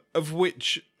 of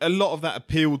which a lot of that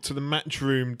appealed to the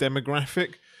Matchroom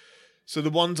demographic. So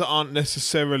the ones that aren't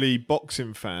necessarily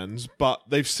boxing fans, but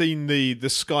they've seen the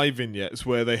Sky vignettes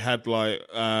where they had like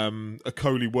a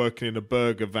Coley working in a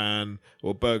burger van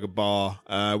or burger bar,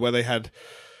 where they had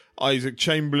Isaac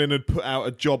Chamberlain had put out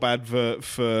a job advert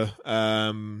for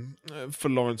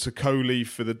Lawrence Coley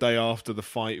for the day after the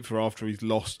fight, for after he's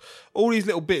lost. All these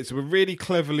little bits were really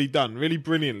cleverly done, really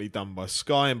brilliantly done by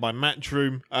Sky and by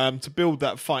Matchroom to build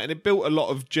that fight. And it built a lot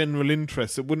of general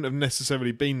interest that wouldn't have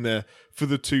necessarily been there for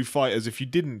the two fighters if you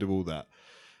didn't do all that.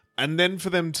 And then for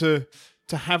them to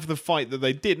have the fight that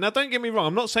they did. Now, don't get me wrong,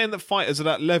 I'm not saying that fighters at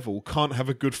that level can't have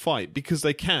a good fight, because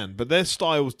they can, but their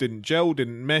styles didn't gel,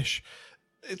 didn't mesh.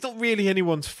 It's not really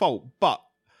anyone's fault, but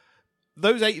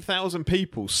those 8,000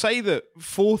 people, say that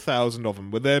 4,000 of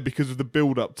them were there because of the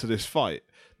build-up to this fight.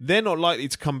 They're not likely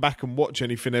to come back and watch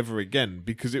anything ever again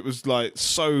because it was like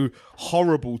so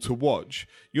horrible to watch.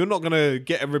 You're not going to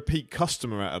get a repeat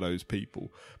customer out of those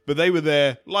people. But they were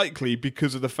there likely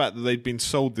because of the fact that they'd been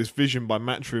sold this vision by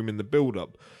Matchroom in the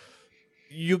build-up.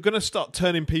 You're going to start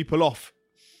turning people off.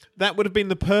 That would have been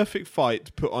the perfect fight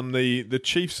to put on the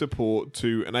chief support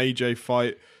to an AJ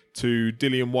fight, to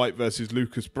Dillian White versus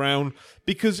Lucas Brown.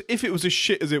 Because if it was as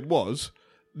shit as it was,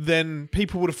 then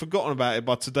people would have forgotten about it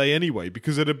by today anyway,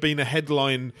 because it had been a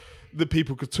headline that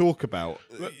people could talk about.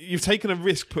 You've taken a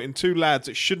risk putting two lads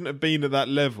that shouldn't have been at that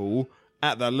level.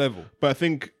 But I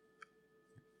think,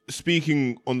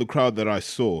 speaking on the crowd that I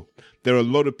saw, there are a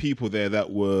lot of people there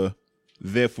that were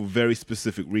there for very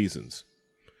specific reasons.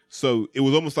 So it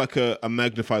was almost like a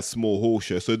magnified small horse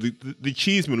show. So the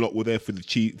Cheeseman lot were there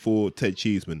for Ted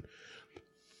Cheeseman.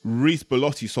 Reece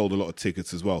Bellotti sold a lot of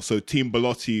tickets as well. So Team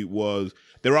Bellotti was...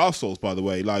 They're arseholes, by the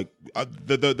way. Like,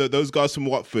 those guys from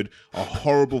Watford are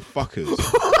horrible fuckers.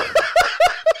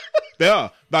 They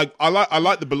are. Like, I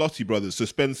like the Bellotti brothers. So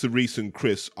Spencer, Reece and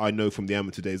Chris, I know from the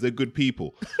amateur days. They're good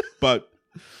people. But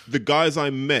the guys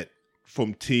I met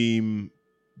from Team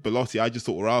Bellotti, I just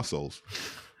thought were arseholes.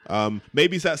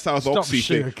 Maybe it's that South Oxy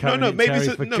thing.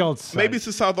 Maybe it's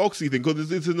the South Oxy thing,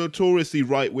 because it's a notoriously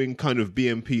right-wing kind of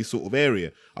BNP sort of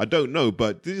area. I don't know,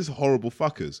 but these are horrible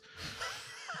fuckers.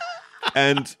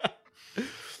 And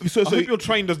so I hope your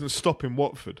train doesn't stop in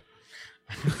Watford.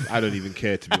 I don't even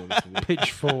care, to be honest with you.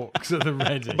 Pitchforks at the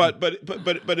ready.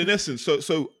 But in essence,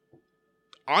 so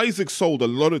Isaac sold a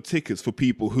lot of tickets for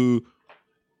people who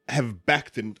have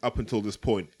backed him up until this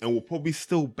point and will probably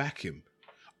still back him.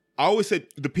 I always said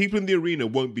the people in the arena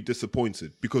won't be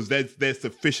disappointed because they're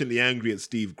sufficiently angry at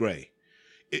Steve Gray.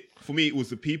 for me, it was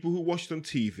the people who watched on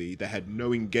TV that had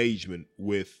no engagement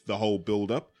with the whole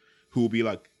build-up, who will be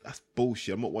like, "That's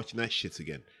bullshit. I'm not watching that shit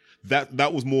again."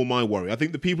 That was more my worry. I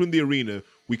think the people in the arena,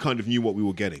 we kind of knew what we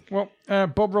were getting. Well,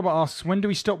 Bob Robert asks, when do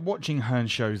we stop watching Hearn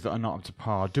shows that are not up to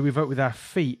par? Do we vote with our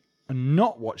feet and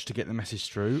not watch to get the message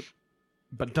through?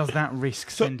 But does that risk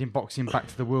sending boxing back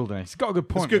to the wilderness? It's got a good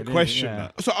point. It's a good question.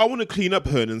 Yeah. So I want to clean up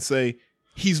Hearn and say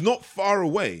he's not far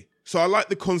away. So I like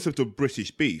the concept of British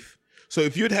beef. So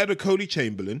if you'd had a Cody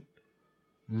Chamberlain,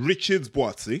 Richards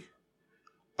Boatsy,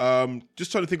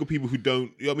 just trying to think of people who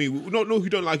don't. I mean, not who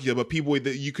don't like each other, but people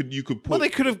that you could put. Well, they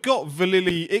could have got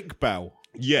Valili Iqbal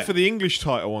Yeah. for the English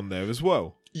title on there as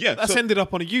well. Yeah, That's so- ended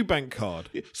up on a Eubank card.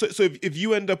 So if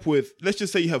you end up with, let's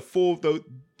just say you have four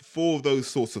of those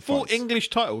sorts of 4 fights. English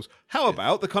titles. How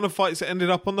about the kind of fights that ended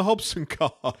up on the Hobson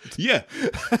card? Yeah.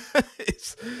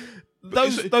 It's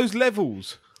those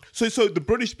levels. So the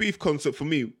British beef concept for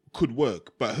me could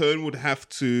work, but Hearn would have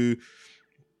to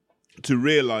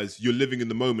realize you're living in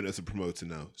the moment as a promoter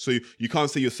now. So you can't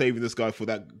say you're saving this guy for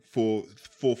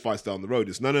 4 fights down the road.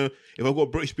 It's no. If I've got a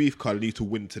British beef card, I need to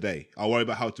win today. I'll worry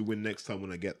about how to win next time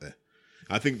when I get there.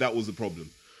 I think that was the problem.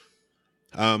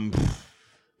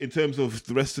 In terms of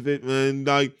the rest of it, man,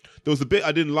 there was a bit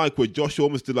I didn't like where Josh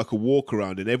almost did like a walk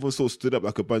around and everyone sort of stood up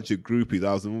like a bunch of groupies.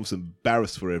 I was almost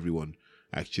embarrassed for everyone,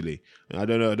 actually. And I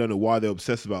don't know why they're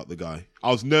obsessed about the guy.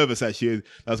 I was nervous actually that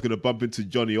I was going to bump into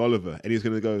Johnny Oliver and he's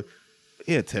going to go,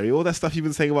 "Yeah, Terry, all that stuff you've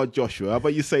been saying about Joshua, how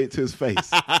about you say it to his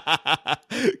face?"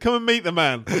 Come and meet the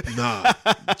man. Nah.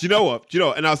 Do you know what?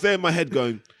 And I was there in my head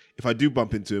going, if I do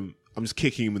bump into him, I'm just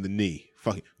kicking him in the knee.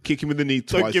 Fuck it. Kick him in the knee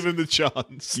twice. Don't give him the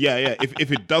chance. Yeah.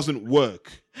 If it doesn't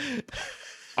work,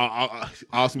 I'll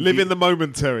ask him. Live in the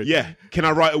moment, Terry. Yeah. Can I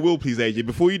write a will, please, AJ?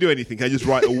 Before you do anything, can I just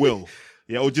write a will?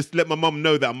 Yeah, or just let my mum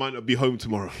know that I might not be home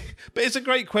tomorrow. But it's a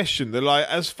great question that, like,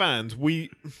 as fans,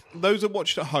 those that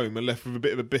watched at home are left with a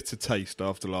bit of a bitter taste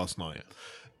after last night.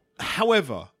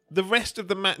 However, the rest of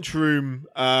the matchroom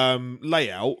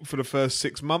layout for the first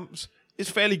 6 months is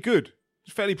fairly good.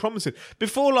 It's fairly promising.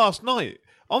 Before last night,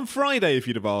 on Friday, if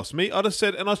you'd have asked me, I'd have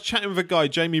said, and I was chatting with a guy,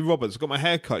 Jamie Roberts, got my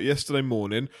hair cut yesterday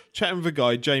morning, chatting with a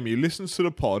guy, Jamie, who listens to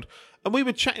the pod, and we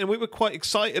were chatting, we were quite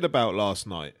excited about last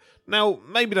night. Now,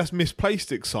 maybe that's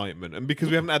misplaced excitement, and because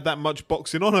we haven't had that much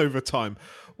boxing on over time,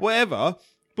 whatever,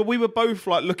 but we were both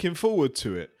like looking forward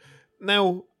to it.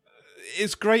 Now,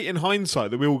 it's great in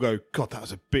hindsight that we all go, God, that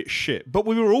was a bit shit, but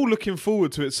we were all looking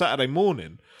forward to it Saturday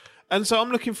morning, and so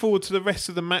I'm looking forward to the rest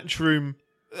of the matchroom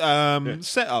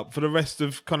set up for the rest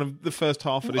of kind of the first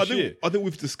half of this year. I think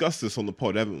we've discussed this on the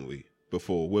pod, haven't we,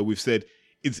 before, where we've said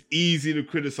it's easy to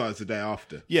criticise the day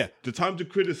after. Yeah. The time to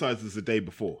criticise is the day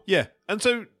before. Yeah. And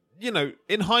so,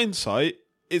 in hindsight,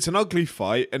 it's an ugly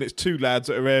fight and it's 2 lads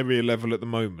that are area level at the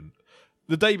moment.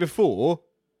 The day before,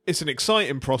 it's an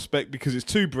exciting prospect because it's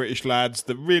 2 British lads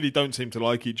that really don't seem to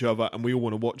like each other and we all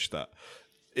want to watch that.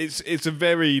 It's a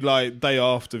very day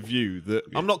after view that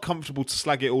I'm not comfortable to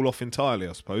slag it all off entirely,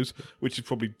 I suppose, which is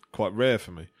probably quite rare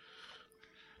for me.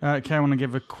 Okay, I want to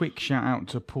give a quick shout out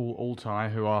to Paul Altai,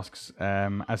 who asks,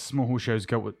 as small hall shows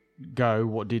go,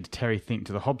 what did Terry think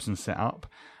to the Hobson setup?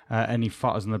 Any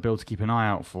fighters on the bill to keep an eye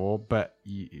out for? But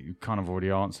you kind of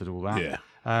already answered all that.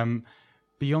 Yeah.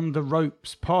 Beyond the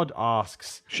Ropes pod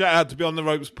asks, Shout out to Beyond the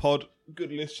Ropes pod.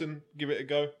 Good listen. Give it a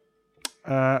go.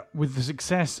 with the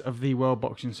success of the World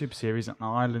Boxing Super Series and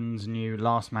Ireland's new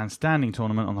Last Man Standing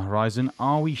tournament on the horizon,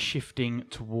 are we shifting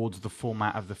towards the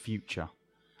format of the future?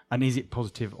 And is it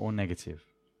positive or negative?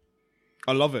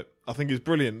 I love it. I think it's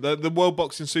brilliant. The World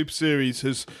Boxing Super Series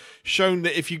has shown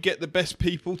that if you get the best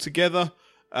people together,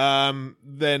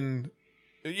 then,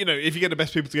 if you get the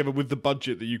best people together with the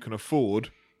budget that you can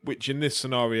afford, which in this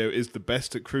scenario is the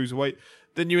best at cruiserweight,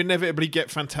 then you inevitably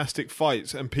get fantastic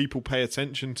fights and people pay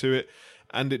attention to it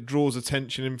and it draws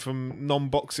attention in from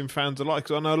non-boxing fans alike.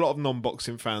 So I know a lot of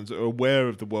non-boxing fans that are aware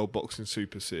of the World Boxing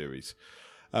Super Series.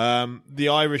 The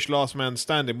Irish Last Man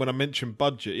Standing, when I mentioned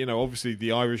budget, obviously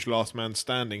the Irish Last Man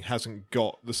Standing hasn't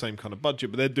got the same kind of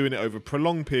budget, but they're doing it over a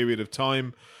prolonged period of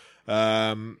time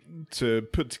to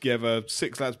put together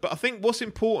 6 lads. But I think what's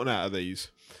important out of these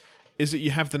is that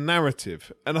you have the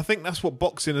narrative. And I think that's what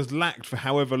boxing has lacked for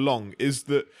however long, is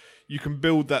that you can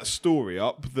build that story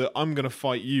up that I'm going to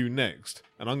fight you next,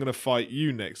 and I'm going to fight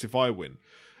you next if I win.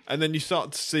 And then you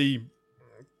start to see,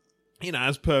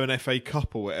 as per an FA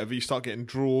Cup or whatever, you start getting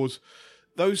draws.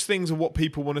 Those things are what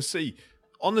people want to see.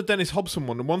 On the Dennis Hobson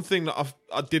one, the one thing that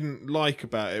I didn't like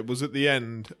about it was at the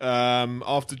end,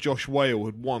 after Josh Whale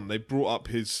had won, they brought up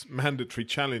his mandatory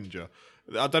challenger.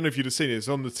 I don't know if you'd have seen it, it's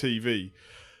on the TV.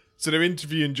 So they're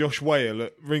interviewing Josh Whale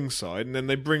at ringside, and then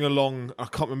they bring along, I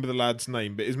can't remember the lad's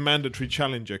name, but his mandatory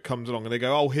challenger comes along, and they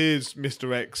go, oh, here's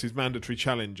Mr. X, his mandatory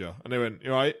challenger. And they went,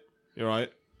 you're right, you're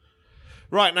right.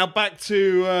 Right, now back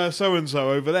to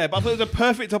so-and-so over there. But I thought it was a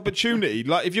perfect opportunity.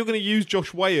 Like, if you're going to use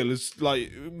Josh Whale as,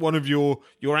 like, one of your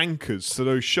anchors to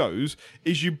those shows,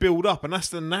 is you build up, and that's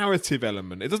the narrative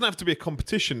element. It doesn't have to be a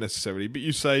competition necessarily, but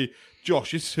you say,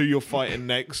 Josh, this is who you're fighting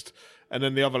next. And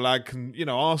then the other lad can,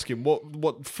 ask him,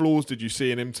 what flaws did you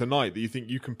see in him tonight that you think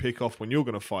you can pick off when you're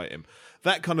going to fight him?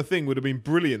 That kind of thing would have been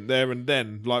brilliant there and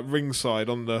then, like ringside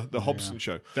on the Hobson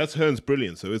show. That's Hearn's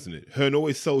brilliance, though, isn't it? Hearn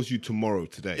always sells you tomorrow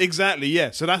today. Exactly,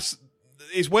 yeah. So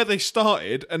it's where they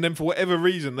started, and then for whatever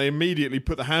reason, they immediately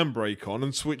put the handbrake on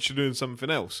and switched to doing something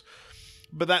else.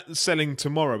 But that selling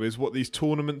tomorrow is what these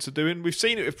tournaments are doing. We've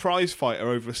seen it with Prize Fighter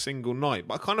over a single night,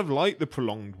 but I kind of like the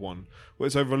prolonged one, where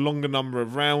it's over a longer number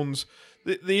of rounds.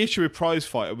 The issue with Prize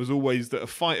Fighter was always that a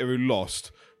fighter who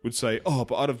lost would say, oh,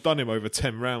 but I'd have done him over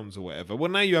 10 rounds or whatever. Well,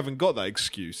 now you haven't got that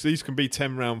excuse. These can be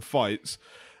 10-round fights,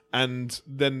 and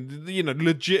then,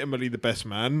 legitimately the best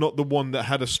man, not the one that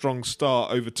had a strong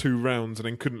start over 2 rounds and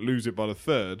then couldn't lose it by the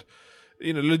third.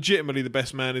 Legitimately the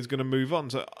best man is going to move on.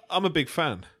 So I'm a big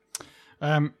fan.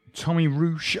 Tommy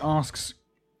Roosh asks,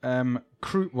 asks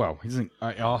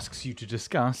you to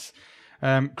discuss.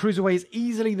 Cruiserweight is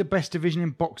easily the best division in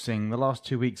boxing. The last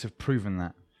 2 weeks have proven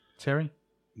that. Terry?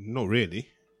 Not really.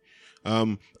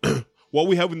 What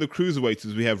we have in the cruiserweights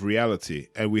is we have reality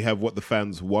and we have what the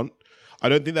fans want. I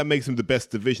don't think that makes them the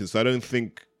best division. So I don't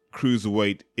think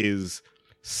cruiserweight is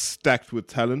stacked with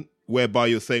talent, whereby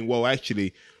you're saying, well,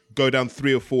 actually, go down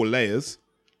 3 or 4 layers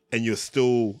and you're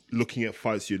still looking at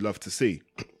fights you'd love to see.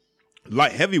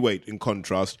 Light heavyweight, in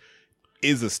contrast,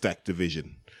 is a stacked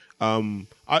division. To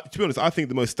be honest, I think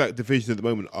the most stacked divisions at the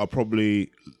moment are probably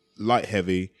light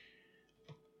heavy,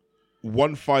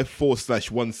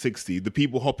 154/160. The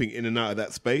people hopping in and out of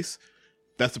that space,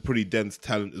 that's a pretty dense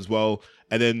talent as well.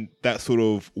 And then that sort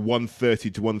of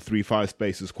 130 to 135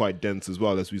 space is quite dense as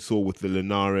well, as we saw with the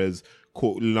Linares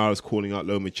calling out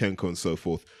Lomachenko and so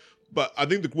forth. But I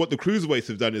think what the cruiserweights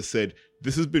have done is said,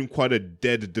 this has been quite a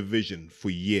dead division for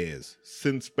years.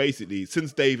 Since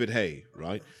David Hay,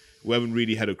 right? We haven't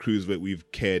really had a cruiserweight we've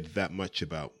cared that much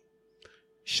about.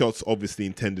 Shots obviously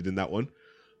intended in that one.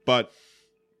 But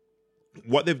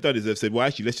what they've done is they've said, well,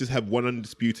 actually, let's just have one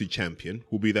undisputed champion,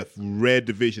 who'll be that rare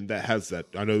division that has that.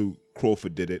 I know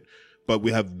Crawford did it, but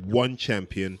we have one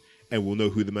champion and we'll know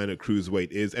who the man at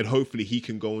cruiserweight is, and hopefully he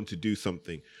can go on to do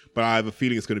something. But I have a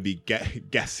feeling it's going to be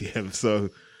Gassiev, so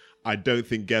I don't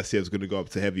think Gassiev's going to go up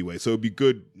to heavyweight. So it'd be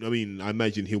good. I mean, I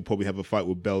imagine he'll probably have a fight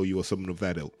with Bellew or someone of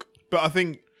that ilk. But I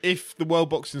think if the World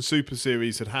Boxing Super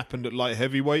Series had happened at light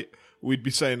heavyweight, we'd be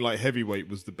saying light heavyweight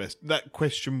was the best. That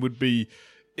question would be,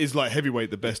 is light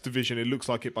heavyweight the best division? It looks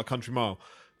like it by country mile.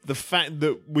 The fact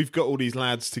that we've got all these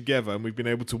lads together and we've been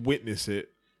able to witness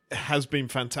it has been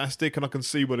fantastic, and I can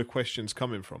see where the question's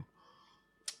coming from.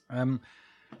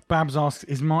 Babs asks,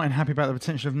 is Martin happy about the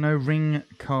potential of no ring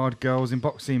card girls in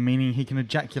boxing, meaning he can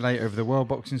ejaculate over the World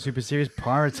Boxing Super Series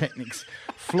pyrotechnics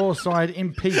floor side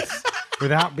in peace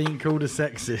without being called a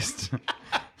sexist?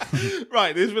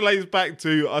 Right, this relates back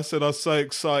to, I said I was so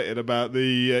excited about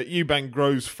the Eubank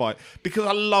Groves fight because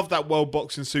I love that World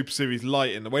Boxing Super Series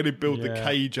lighting, the way they build the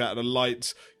cage out of the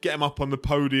lights, get him up on the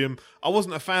podium. I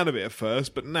wasn't a fan of it at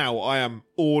first, but now I am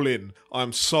all in. I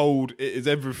am sold. It is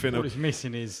everything. What is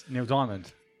missing is Neil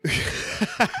Diamond.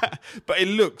 But it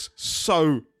looks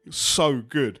so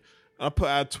good. I put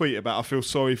out a tweet about I feel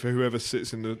sorry for whoever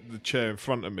sits in the chair in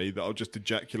front of me that I'll just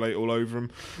ejaculate all over them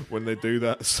when they do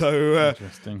that. So,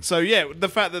 Interesting. So yeah, the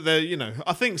fact that they're,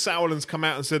 I think Sauerland's come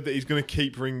out and said that he's going to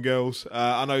keep ring girls.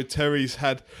 I know Terry's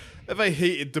had a very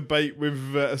heated debate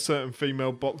with a certain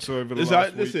female boxer over the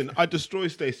last week. Listen, I destroy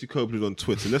Stacey Copeland on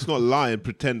Twitter. Let's not lie and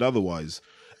pretend otherwise.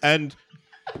 And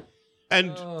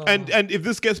if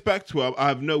this gets back to her, I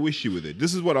have no issue with it.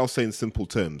 This is what I'll say in simple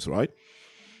terms, right?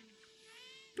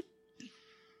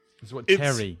 That's what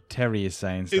Terry is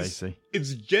saying, Stacey.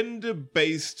 It's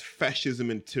gender-based fascism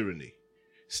and tyranny.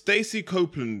 Stacey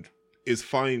Copeland is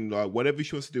fine. Whatever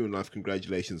she wants to do in life,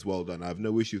 congratulations, well done. I have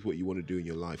no issue with what you want to do in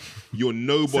your life. You're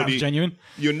nobody. Sounds genuine.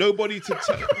 You're nobody to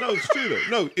tell. No, it's true though.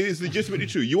 No, it is legitimately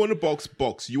true. You want to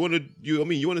box. You want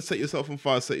to set yourself on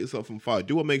fire.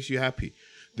 Do what makes you happy.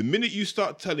 The minute you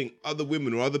start telling other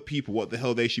women or other people what the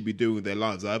hell they should be doing with their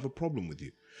lives, I have a problem with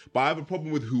you. But I have a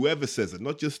problem with whoever says it,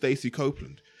 not just Stacey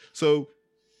Copeland. So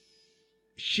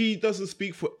she doesn't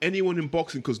speak for anyone in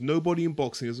boxing because nobody in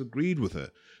boxing has agreed with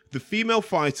her. The female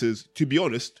fighters, to be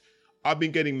honest, I've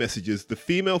been getting messages. The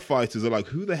female fighters are like,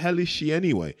 who the hell is she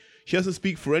anyway? She doesn't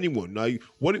speak for anyone. Now,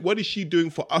 what is she doing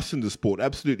for us in the sport?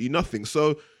 Absolutely nothing.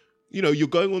 So, you're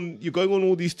going on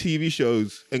all these TV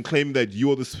shows and claiming that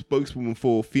you're the spokeswoman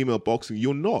for female boxing.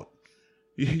 You're not.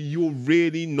 You're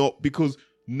really not, because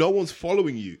no one's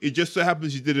following you. It just so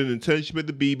happens you did an internship at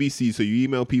the BBC, so you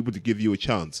email people to give you a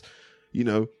chance.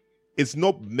 It's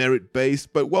not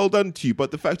merit-based, but well done to you.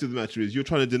 But the fact of the matter is you're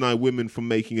trying to deny women from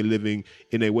making a living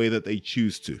in a way that they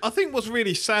choose to. I think what's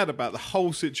really sad about the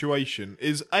whole situation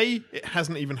is, A, it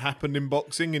hasn't even happened in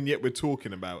boxing, and yet we're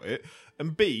talking about it.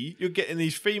 And B, you're getting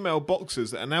these female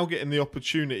boxers that are now getting the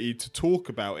opportunity to talk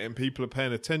about it and people are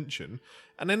paying attention,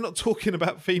 and they're not talking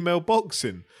about female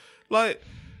boxing. Like,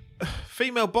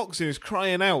 female boxing is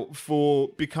crying out for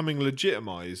becoming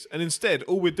legitimised, and instead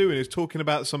all we're doing is talking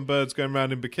about some birds going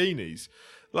around in bikinis.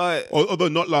 Like, although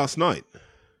not last night.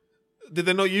 Did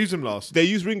they not use them last? They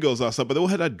used ring girls last night, but they all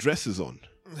had dresses on.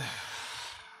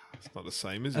 It's not the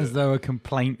same, is As it? though a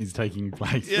complaint is taking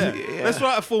place. Yeah. Let's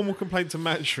write a formal complaint to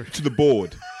Matchroom. To the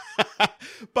board.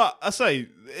 But I say,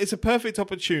 it's a perfect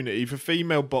opportunity for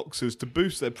female boxers to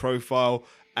boost their profile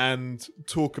and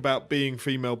talk about being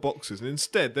female boxers, and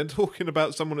instead they're talking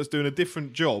about someone that's doing a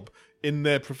different job in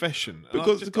their profession.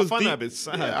 Because I find that a bit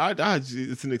sad. Yeah,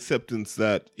 it's an acceptance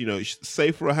that,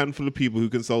 say for a handful of people who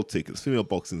can sell tickets, female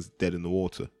boxing's dead in the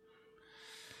water.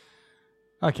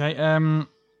 Okay,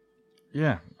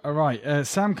 yeah, all right.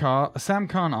 Sam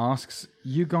Khan asks,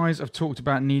 you guys have talked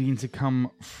about needing to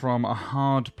come from a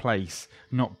hard place,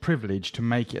 not privilege, to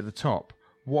make it at the top.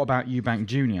 What about Eubank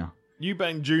Jr.?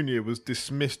 Eubank Jr. was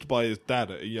dismissed by his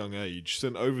dad at a young age,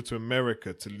 sent over to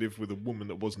America to live with a woman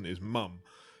that wasn't his mum,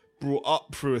 brought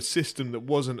up through a system that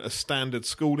wasn't a standard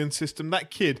schooling system.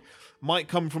 That kid might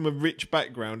come from a rich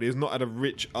background. He has not had a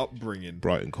rich upbringing.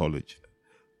 Brighton College.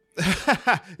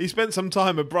 He spent some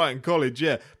time at Brighton College,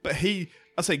 yeah. But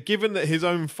given that his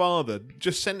own father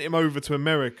just sent him over to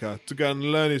America to go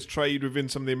and learn his trade within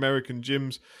some of the American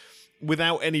gyms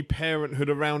without any parenthood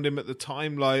around him at the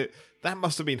time, like, that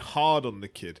must have been hard on the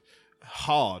kid.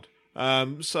 Hard.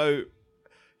 So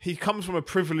he comes from a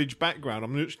privileged background.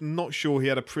 I'm just not sure he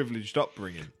had a privileged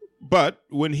upbringing. But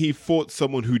when he fought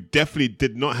someone who definitely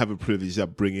did not have a privileged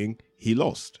upbringing, he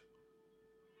lost.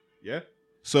 Yeah.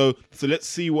 So let's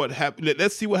see what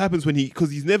Let's see what happens when because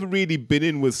he's never really been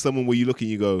in with someone where you look and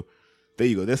you go, there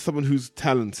you go. There's someone who's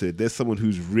talented. There's someone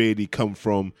who's really come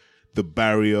from the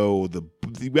barrio or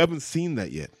we haven't seen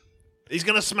that yet. He's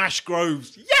gonna smash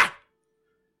Groves. Yeah.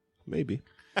 Maybe.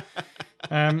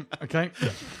 Okay.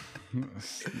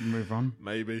 Let's move on.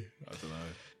 Maybe. I don't know.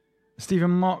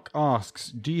 Stephen Mock asks,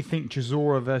 do you think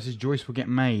Chisora versus Joyce will get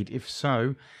made? If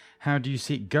so, how do you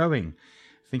see it going?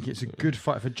 I think it's a good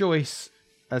fight for Joyce,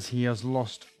 as he has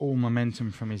lost all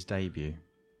momentum from his debut.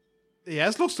 He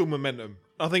has lost all momentum.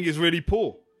 I think it's really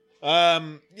poor.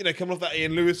 Coming off that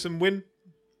Ian Lewison win,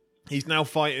 he's now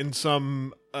fighting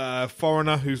some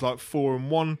foreigner who's like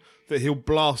 4-1 that he'll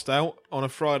blast out on a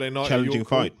Friday night. Challenging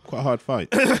fight. Quite a hard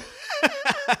fight.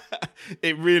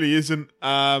 It really isn't.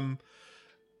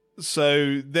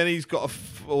 So then he's got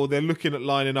they're looking at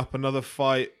lining up another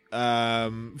fight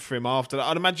for him after that.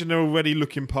 I'd imagine they're already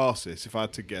looking past this, if I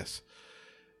had to guess.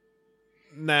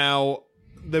 Now,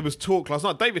 there was talk last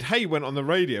night. David Hay went on the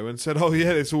radio and said, oh,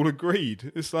 yeah, it's all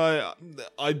agreed. It's like,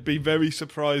 I'd be very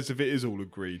surprised if it is all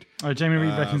agreed. Oh, Jamie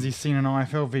Reed reckons he's seen an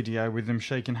IFL video with them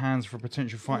shaking hands for a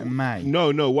potential fight in May.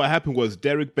 No. What happened was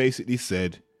Derek basically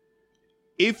said,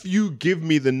 if you give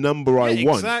me the number I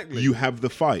want, you have the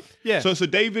fight. Yeah. So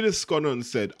David has gone on and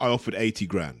said, I offered 80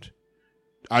 grand.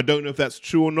 I don't know if that's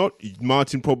true or not.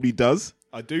 Martin probably does.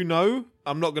 I do know.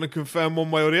 I'm not going to confirm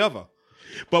one way or the other.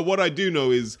 But what I do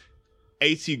know is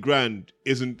 80 grand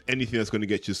isn't anything that's going to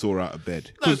get Chisora out of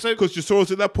bed. Because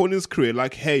Chisora's at that point in his career,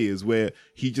 like Hay is, where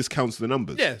he just counts the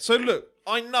numbers. Yeah, so look,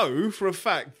 I know for a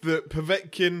fact that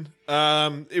Povetkin,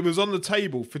 it was on the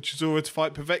table for Chisora to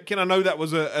fight Povetkin. I know that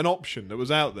was an option that was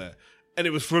out there. And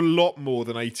it was for a lot more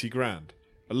than 80 grand.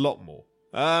 A lot more.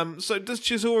 So does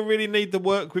Chisora really need the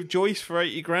work with Joyce for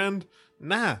 80 grand?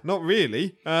 Nah, not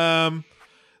really.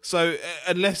 So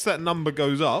unless that number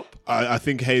goes up... I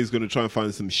think Hay's going to try and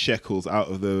find some shekels out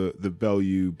of the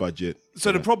Bellew budget.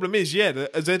 So the problem is,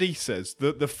 as Eddie says,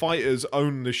 the fighters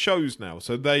own the shows now.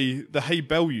 So the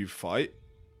Hay-Bellew fight,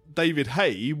 David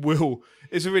Hay will...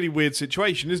 It's a really weird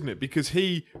situation, isn't it? Because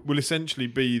he will essentially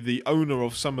be the owner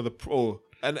of some of the...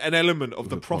 an element of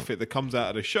the profit that comes out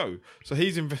of the show. So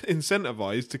he's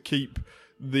incentivized to keep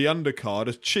the undercard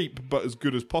as cheap but as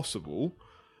good as possible.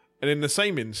 And in the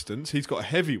same instance, he's got a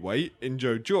heavyweight in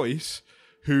Joe Joyce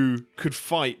who could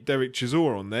fight Derek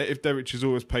Chisora on there if Derek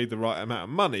Chisora's paid the right amount of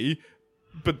money,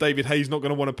 but David Hayes not going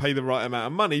to want to pay the right amount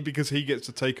of money because he gets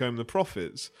to take home the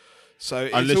profits. So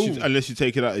unless you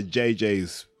take it out of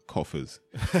JJ's coffers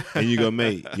and you go,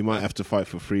 mate, you might have to fight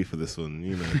for free for this one,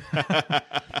 you know.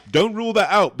 Don't rule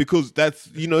that out, because that's,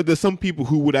 you know, there's some people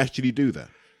who would actually do that.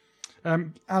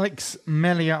 Alex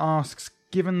Melia asks,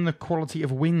 given the quality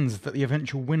of wins that the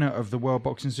eventual winner of the World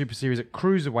Boxing Super Series at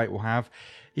Cruiserweight will have,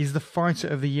 is the Fighter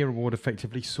of the Year award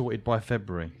effectively sorted by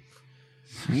February?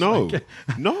 No,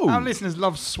 no. Our listeners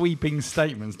love sweeping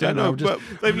statements, don't no, they? but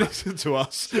they've listened to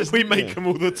us. We make them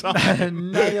all the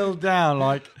time. Nailed down,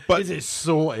 like, is it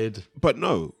sorted? But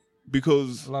no,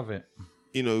 because, Love it.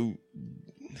 you know,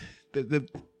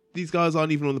 these guys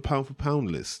aren't even on the pound for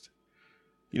pound list.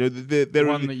 You know, they're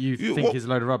One that you think is a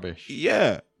load of rubbish.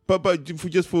 Yeah. But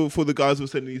for the guys who are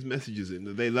sending these messages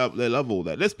in, they love all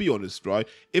that. Let's be honest, right?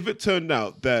 If it turned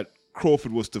out that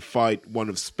Crawford was to fight one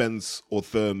of Spence or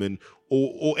Thurman,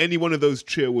 or any one of those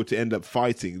trio were to end up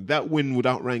fighting, that win would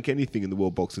outrank anything in the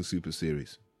World Boxing Super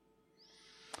Series.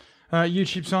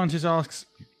 YouTube Scientist asks,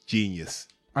 Genius.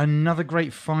 another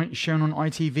great fight shown on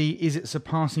ITV. Is it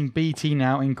surpassing BT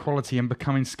now in quality and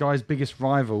becoming Sky's biggest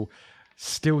rival?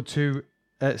 Still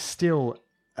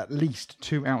at least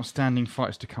 2 outstanding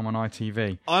fights to come on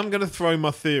ITV. I'm going to throw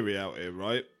my theory out here,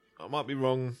 right? I might be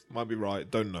wrong, might be right,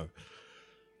 don't know.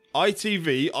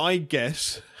 ITV, I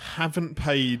guess, haven't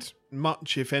paid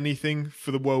much, if anything,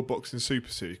 for the World Boxing Super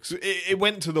Series. 'Cause it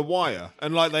went to the wire,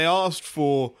 and like they asked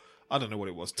for, I don't know what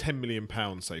it was, £10 million,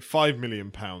 say, £5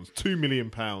 million, £2 million.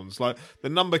 Like the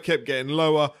number kept getting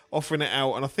lower, offering it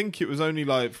out, and I think it was only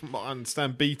like, from what I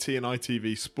understand, BT and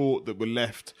ITV Sport that were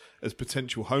left as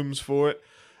potential homes for it.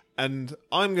 And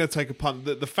I'm going to take a punt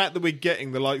that the fact that we're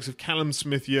getting the likes of Callum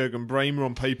Smith, Jurgen Bramer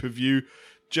on pay-per-view,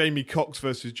 Jamie Cox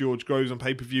versus George Groves on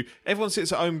pay-per-view, everyone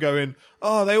sits at home going,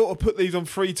 oh, they ought to put these on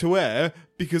free-to-air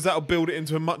because that'll build it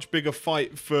into a much bigger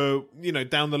fight for, you know,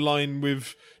 down the line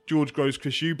with George Groves,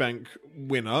 Chris Eubank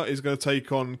winner is going to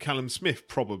take on Callum Smith,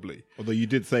 probably. Although you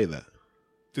did say that.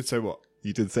 Did say what?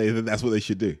 You did say that that's what they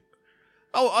should do.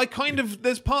 Oh,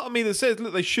 there's part of me that says,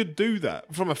 look, they should do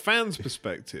that from a fan's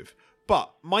perspective.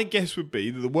 But my guess would be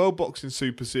that the World Boxing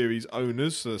Super Series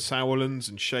owners, Sauerlands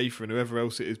and Schaefer and whoever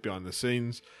else it is behind the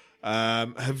scenes,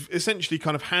 have essentially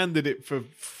kind of handed it for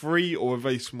free or a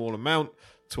very small amount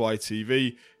to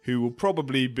ITV, who will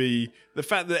probably be... The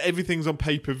fact that everything's on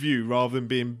pay-per-view rather than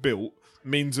being built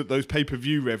means that those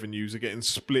pay-per-view revenues are getting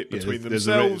split between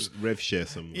themselves. There's a rev share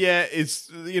somewhere. Yeah,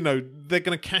 it's, you know, they're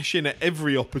going to cash in at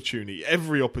every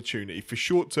opportunity for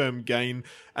short-term gain,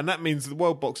 and that means the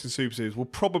World Boxing Super Series will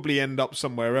probably end up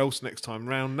somewhere else next time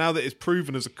round. Now that it's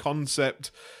proven as a concept,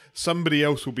 somebody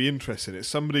else will be interested in it,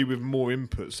 somebody with more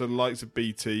input, so the likes of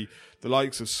BT, the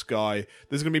likes of Sky,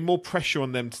 there's going to be more pressure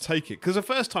on them to take it. Because the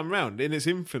first time round, in its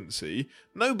infancy,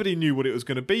 nobody knew what it was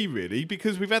going to be, really,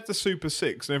 because we've had the Super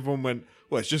 6 and everyone went,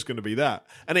 well, it's just going to be that.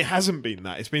 And it hasn't been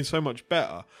that. It's been so much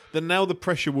better that now the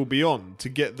pressure will be on to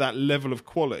get that level of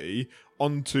quality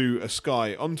onto a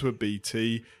Sky, onto a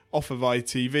BT, off of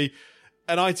ITV.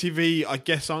 And ITV, I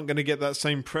guess, aren't going to get that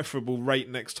same preferable rate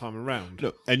next time around.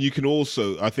 Look, and you can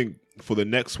also, I think, for the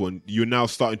next one, you're now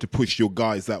starting to push your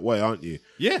guys that way, aren't you?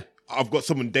 Yeah. I've got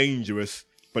someone dangerous,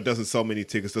 but doesn't sell many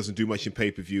tickets, doesn't do much in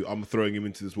pay-per-view. I'm throwing him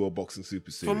into this World Boxing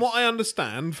Super Series. From what I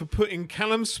understand, for putting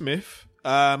Callum Smith,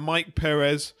 Mike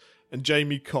Perez, and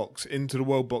Jamie Cox into the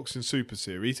World Boxing Super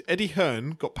Series, Eddie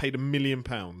Hearn got paid £1 million.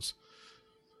 £1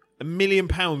 million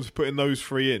for putting those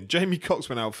three in. Jamie Cox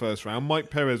went out first round, Mike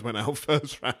Perez went out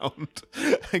first round,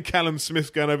 and Callum Smith's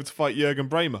going over to fight Jurgen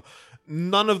Bramer.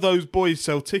 None of those boys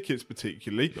sell tickets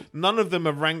particularly. None of them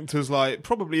are ranked as like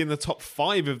probably in the top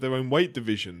 5 of their own weight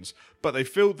divisions, but they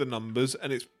filled the numbers,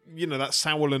 and it's, you know, that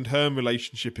Sauerland-Hearn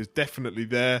relationship is definitely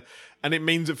there, and it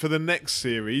means that for the next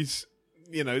series,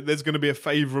 you know, there's going to be a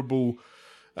favourable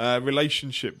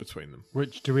relationship between them.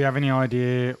 Which, do we have any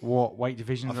idea what weight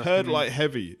divisions? I've heard light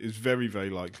heavy is very,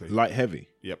 very likely. Light heavy?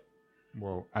 Yep.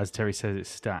 Well, as Terry says, it's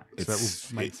stacked, so that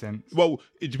will make sense. Well,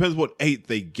 it depends what 8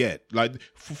 they get. Like,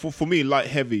 for me, light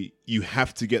heavy, you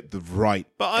have to get the right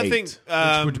But I 8. think...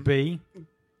 Which would be...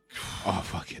 Oh,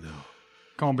 fucking hell.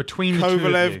 Come on, between the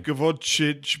Kovalev, two of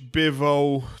Gavodchich,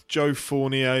 Bivol, Joe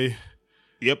Fournier.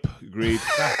 Yep, agreed.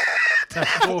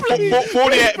 you.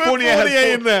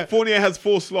 Fournier has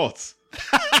 4 slots.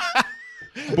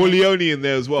 Bullioni in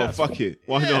there as well. Fuck it.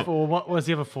 Why not? What was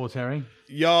the other 4, Terry?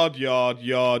 Yard. But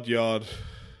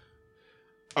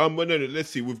no, let's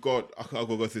see. We've got... I'll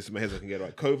go through this in my head so I can get it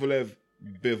right. Kovalev,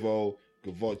 Bivol,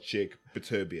 Gavodchik,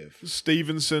 Beterbiev.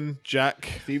 Stevenson,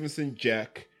 Jack.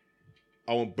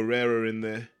 I want Barrera in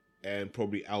there. and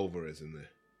probably Alvarez in there.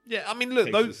 Yeah, I mean,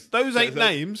 look, Cases. those Is 8 that-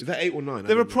 names. Is that 8 or 9?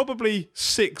 There are probably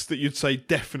 6 that you'd say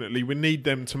definitely we need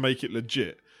them to make it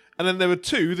legit. And then there were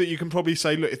 2 that you can probably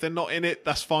say, look, if they're not in it,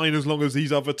 that's fine as long as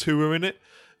these other 2 are in it.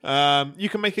 You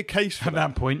can make a case for At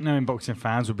that point, knowing boxing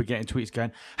fans would be getting tweets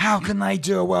going, how can they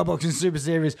do a World Boxing Super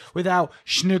Series without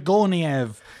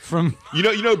Shnagorniev from...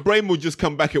 You know, Brain will just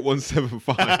come back at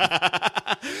 175.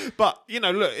 But,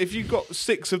 look, if you've got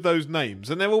 6 of those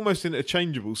names, and they're almost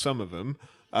interchangeable, some of them,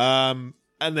 and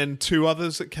then 2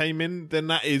 others that came in, then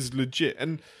that is legit.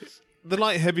 And the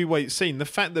light heavyweight scene, the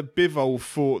fact that Bivol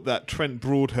fought that Trent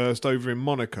Broadhurst over in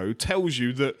Monaco tells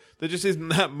you that there just isn't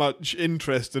that much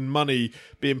interest and money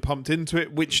being pumped into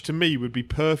it, which to me would be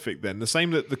perfect then. The same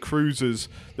that the cruisers,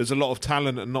 there's a lot of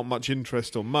talent and not much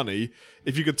interest or money.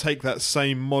 If you could take that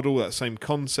same model, that same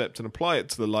concept and apply it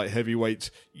to the light heavyweights,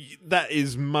 that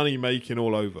is money making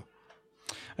all over.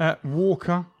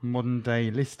 Walker, modern day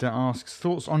lister, asks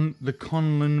thoughts on the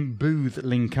Conlan Booth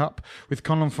link up with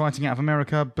Conlan fighting out of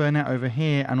America, Burnett over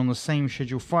here, and on the same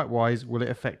schedule fight wise. Will it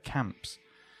affect camps?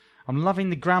 I'm loving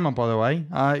the grammar, by the way.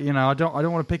 I don't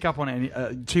want to pick up on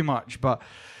it too much, but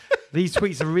these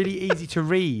tweets are really easy to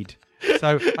read.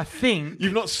 So I think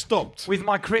You've not stopped. with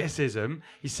my criticism,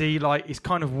 you see, like it's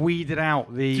kind of weeded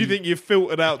out the. Do you think you've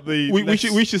filtered out the?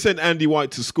 we should send Andy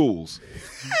White to schools.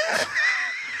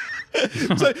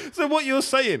 So what you're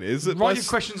saying is that Write your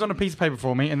questions on a piece of paper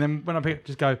for me, and then when I pick it,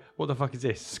 just go, what the fuck is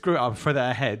this? Screw it up, throw that at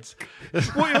our heads.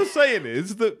 what you're saying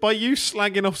is that by you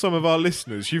slagging off some of our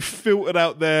listeners, you've filtered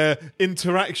out their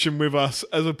interaction with us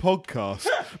as a podcast.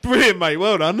 Brilliant, mate.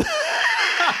 Well done.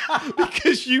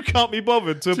 Because you can't be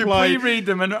bothered to To apply. pre-read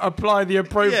them and apply the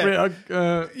appropriate...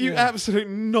 You absolute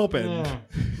knobend.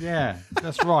 Yeah,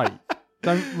 that's right.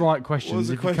 Don't write questions What was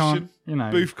the if you question?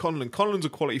 can't, Booth Conlan. Conlan's a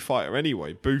quality fighter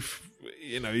anyway. Booth,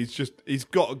 he's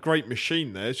got a great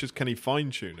machine there. It's just can he fine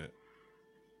tune it?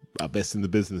 Our best in the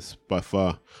business by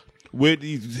far.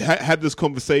 We had this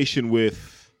conversation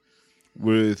with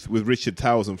Richard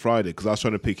Towers on Friday because I was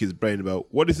trying to pick his brain about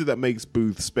what is it that makes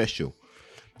Booth special.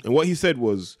 And what he said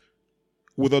was,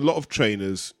 with a lot of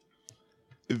trainers,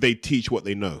 they teach what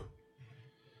they know.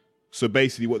 So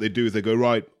basically what they do is they go,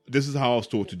 right, this is how I was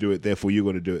taught to do it, therefore you're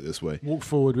going to do it this way. Walk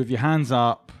forward with your hands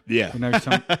up. Yeah.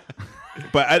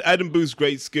 But Adam Booth's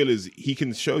great skill is he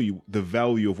can show you the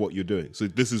value of what you're doing. So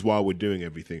this is why we're doing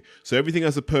everything. So everything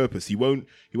has a purpose. He won't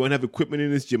have equipment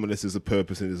in his gym unless there's a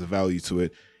purpose and there's a value to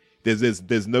it.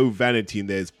 There's no vanity and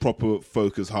there's proper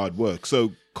focus, hard work.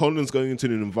 So Conlan's going into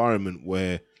an environment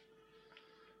where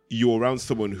you're around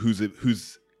someone who's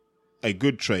a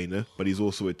good trainer, but he's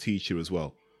also a teacher as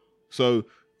well. So,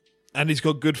 and he's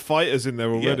got good fighters in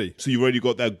there already. Yeah, so you've already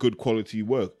got that good quality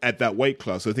work at that weight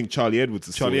class. So I think Charlie Edwards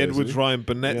is Charlie still there, Edwards, isn't he? Ryan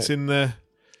Burnett's in there.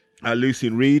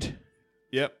 Lucian Reed.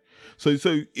 Yep. So it's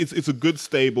a good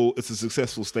stable. It's a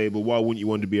successful stable. Why wouldn't you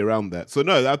want to be around that? So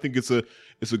no, I think it's a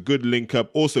good link up.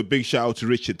 Also, big shout out to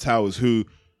Richard Towers, who,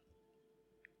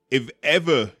 if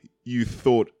ever you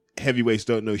thought heavyweights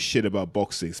don't know shit about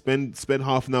boxing, spend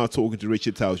half an hour talking to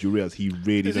Richard Towers. You realize he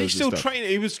really knows He's still his stuff. training.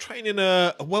 He was training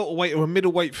a welterweight or a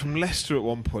middleweight from Leicester at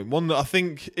one point. One that I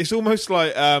think it's almost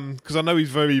like because I know he's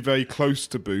very very close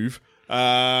to Booth,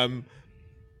 and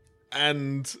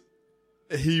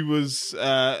he was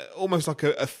almost like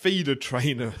a feeder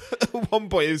trainer at one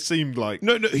point. It seemed like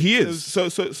No, he is. So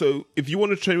if you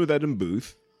want to train with Adam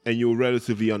Booth and you're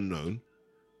relatively unknown,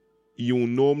 you'll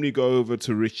normally go over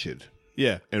to Richard.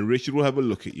 Yeah. And Richard will have a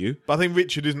look at you. But I think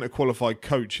Richard isn't a qualified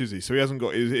coach, is he? So he hasn't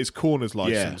got his corners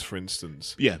license, for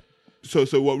instance. Yeah. So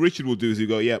what Richard will do is he'll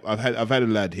go, yeah, I've had a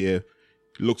lad here,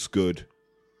 looks good.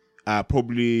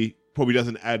 Probably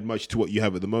doesn't add much to what you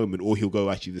have at the moment, or he'll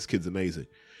go, actually, this kid's amazing.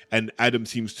 And Adam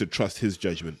seems to trust his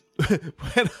judgment.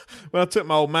 when I took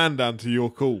my old man down to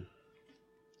York Hall,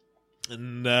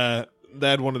 and they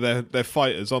had one of their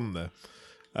fighters on there.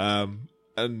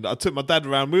 And I took my dad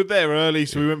around. We were there early,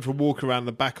 so we went for a walk around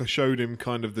the back. I showed him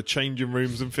kind of the changing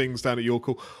rooms and things down at York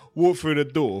Hall. Walked through the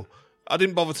door. I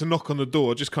didn't bother to knock on the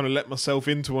door. I just kind of let myself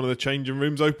into one of the changing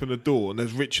rooms, opened the door, and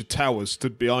there's Richard Towers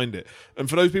stood behind it. And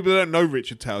for those people that don't know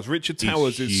Richard Towers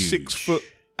is huge.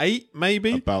 6'8",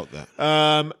 maybe. About that.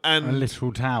 A And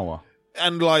little tower.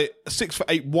 and like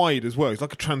 6'8" wide as well. He's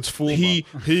like a transformer.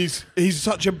 He's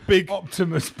such a big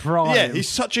Optimus Prime. Yeah, he's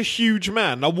such a huge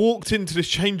man. I walked into this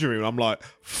changing room and I'm like,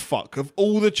 fuck, of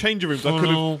all the changing rooms I could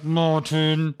have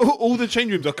Martin. all the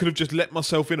changing rooms I could have just let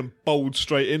myself in and bowled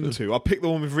straight into. I picked the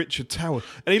one with Richard Tower.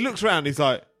 And he looks around, he's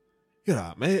like, you're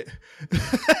right, mate.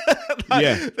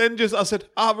 Yeah. Then I said,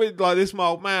 I really like this, my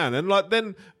old man. And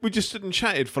then we just stood and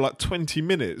chatted for like 20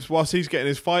 minutes whilst he's getting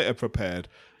his fighter prepared.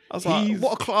 I was like,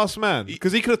 what a class man.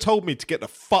 Because he could have told me to get the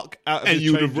fuck out of And his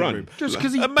you would have changing run. room. Just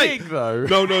because he's Mate, big, though.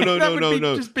 No, That would be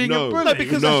just being a bully. No,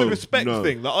 because No, that's a respect no.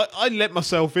 thing. Like, I let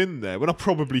myself in there when I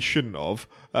probably shouldn't have.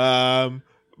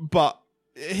 But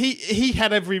he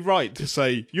had every right to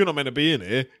say, you're not meant to be in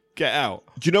here, get out.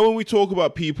 Do you know when we talk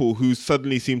about people who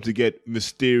suddenly seem to get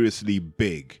mysteriously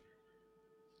big?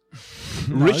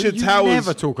 Richard you Towers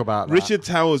never talk about that. Richard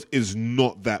Towers is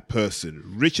not that person.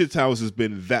 Richard Towers has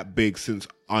been that big since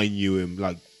I knew him,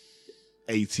 like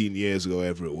 18 years ago,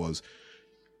 whatever it was.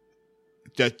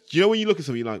 That, you know, when you look at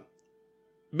something, you're like,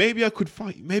 maybe I could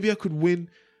fight, maybe I could win.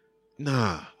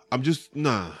 Nah.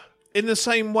 In the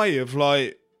same way of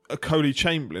like a Coley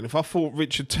Chamberlain, if I fought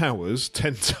Richard Towers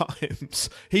 10 times,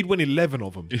 he'd win 11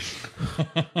 of them.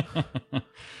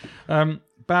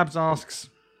 Babs asks,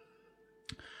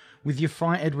 with your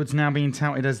fight Edwards now being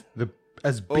touted as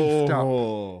beefed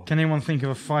up, can anyone think of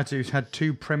a fighter who's had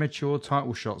 2 premature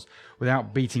title shots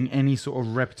without beating any sort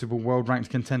of reputable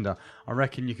world-ranked contender? I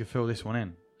reckon you could fill this one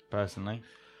in, personally.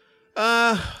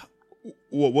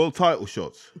 What, world title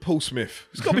shots? Paul Smith.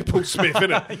 It's got to be Paul Smith,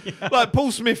 isn't it? Yeah. Like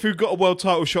Paul Smith, who got a world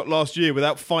title shot last year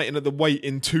without fighting at the weight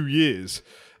in 2 years.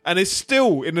 And is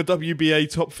still in the WBA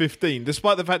top 15,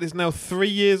 despite the fact it's now 3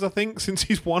 years, I think, since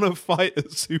he's won a fight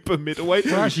at super middleweight.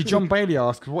 Well, actually, John Bailey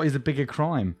asks, what is the bigger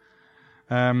crime?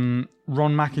 Ron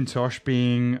McIntosh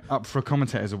being up for a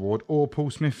commentator's award, or Paul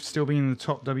Smith still being in the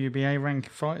top WBA ranked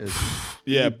fighters?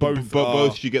 Yeah, both.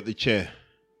 Both should get the chair.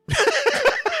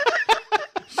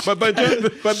 but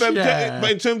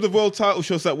in terms of world title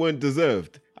shots that weren't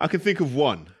deserved, I can think of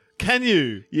one. Can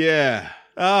you? Yeah.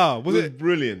 Was it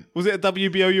brilliant? Was it a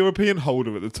WBO European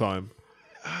holder at the time?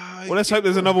 Well, let's hope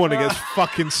there's another one that gets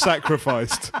fucking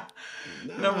sacrificed.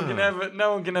 No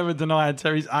one can ever deny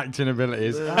Terry's acting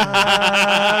abilities. Yeah,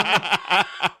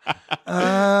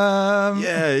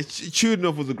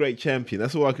 Chudinov was a great champion.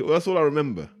 That's all I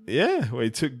remember. Yeah, well, he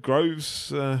took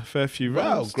Groves a fair few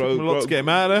Wow, rounds. Took him a lot to get him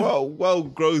out of there. Well,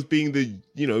 Groves being the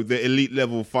elite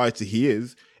level fighter he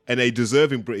is, and a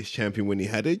deserving British champion when he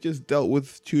had it, just dealt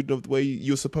with Chudinov the way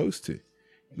you're supposed to.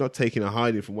 Not taking a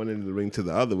hiding from one end of the ring to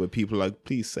the other where people are like,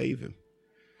 please save him.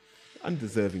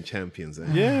 Undeserving champions, eh?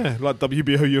 Yeah, like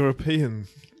WBO European.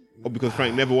 Oh, because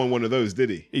Frank never won one of those, did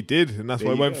he? He did, and that's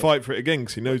why he won't fight for it again,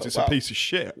 because he knows it's a piece of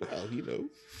shit. Well, you know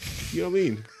what I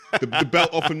mean? The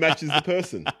belt often matches the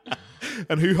person.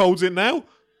 And who holds it now?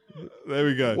 There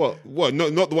we go. What?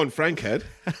 Not the one Frank had.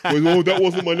 That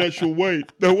wasn't my natural weight.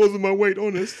 That wasn't my weight,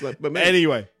 honest. Like, but man,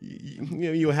 anyway,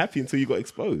 you were happy until you got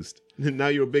exposed. Now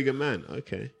you're a bigger man.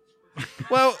 Okay.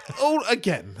 Well,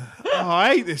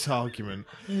 I hate this argument.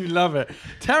 You love it.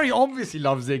 Terry obviously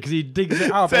loves it because he digs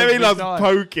it up. Terry loves time.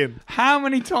 poking. How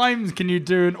many times can you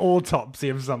do an autopsy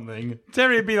of something?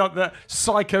 Terry would be like the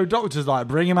psycho doctor's like,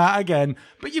 bring him out again.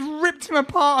 But you've ripped him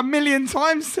apart 1,000,000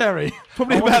 times, Terry.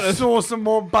 Probably I about want to saw some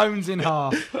more bones in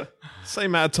half.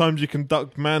 Same amount of times you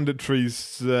conduct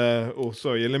mandatories,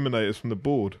 eliminators from the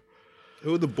board.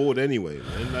 Who are the board anyway,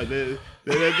 man? Like they're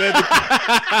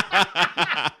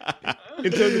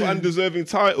in terms of undeserving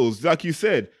titles, like you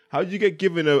said, how did you get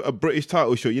given a British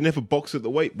title shot? You never boxed at the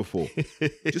weight before.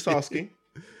 Just asking.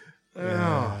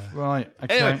 Oh, right.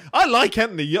 Okay. Anyway, I like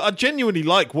Anthony. I genuinely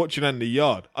like watching Anthony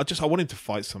Yard. I want him to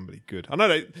fight somebody good. I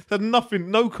know there's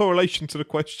no correlation to the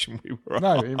question we were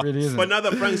No, asked. it really isn't. But now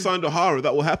that Frank signed O'Hara,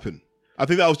 that will happen. I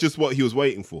think that was just what he was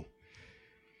waiting for.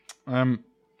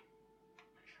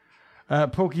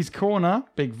 Porky's Corner,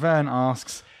 Big Vern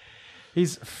asks,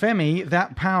 is Femi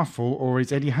that powerful, or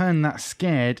is Eddie Hearn that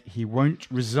scared he won't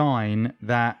resign,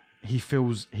 that he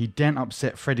feels he didn't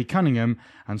upset Freddie Cunningham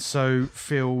and so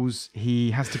feels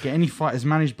he has to get any fighters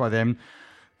managed by them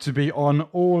to be on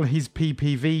all his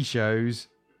PPV shows?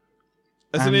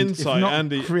 As an insight, if not,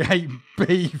 Andy, create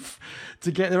beef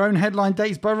to get their own headline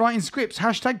dates by writing scripts.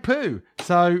 #poo.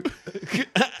 So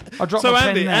I dropped so my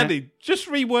pen there. Andy, just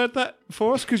reword that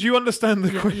for us because you understand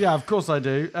the question. Yeah, of course I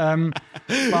do.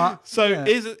 But So yeah.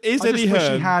 is I Eddie just wish he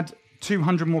Hearn? had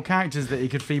 200 more characters that he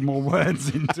could feed more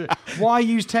words into. Why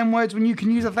use 10 words when you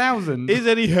can use 1,000? Is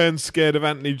Eddie Hearn scared of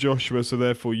Anthony Joshua, so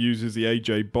therefore uses the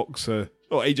AJ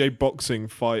boxing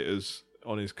fighters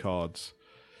on his cards?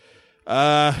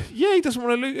 Yeah, he doesn't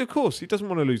want to lose. Of course, he doesn't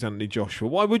want to lose Anthony Joshua.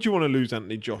 Why would you want to lose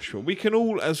Anthony Joshua? We can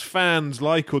all, as fans,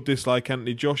 like or dislike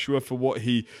Anthony Joshua for what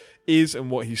he is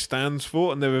and what he stands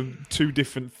for, and there are two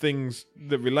different things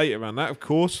that relate around that. Of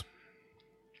course,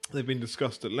 they've been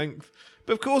discussed at length,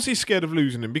 but of course he's scared of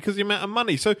losing him because of the amount of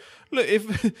money. So, look,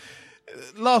 if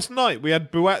last night we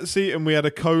had Buatsi and we had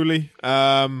a Coley,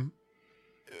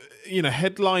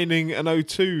 headlining an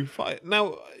O2 fight.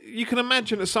 Now, you can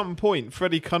imagine at some point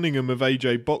Freddie Cunningham of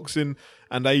AJ Boxing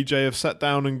and AJ have sat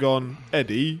down and gone,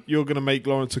 Eddie, you're going to make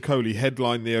Lawrence Okoli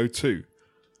headline the O2.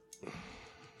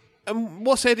 And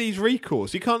what's Eddie's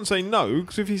recourse? He can't say no,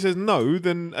 because if he says no,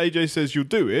 then AJ says you'll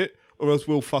do it, or else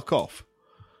we'll fuck off.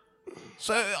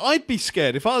 So I'd be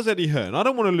scared. If I was Eddie Hearn, I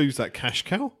don't want to lose that cash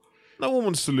cow. No one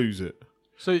wants to lose it.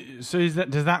 So does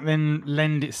that then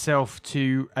lend itself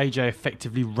to AJ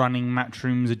effectively running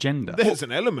Matchroom's agenda? There's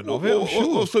an element of it, I'm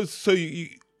sure. So you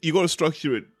got to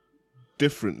structure it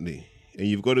differently, and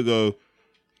you've got to go,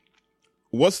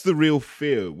 what's the real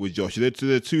fear with Joshua?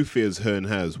 There are two fears Hearn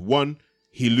has. One,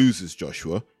 he loses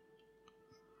Joshua.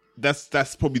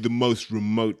 That's probably the most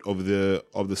remote of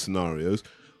the scenarios.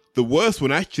 The worst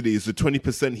one actually is the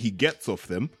 20% he gets off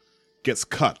them gets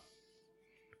cut.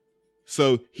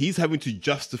 So he's having to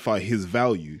justify his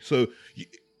value. So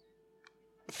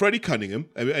Freddie Cunningham,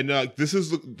 and this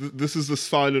is the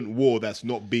silent war that's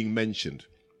not being mentioned.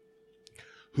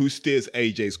 Who steers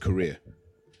AJ's career?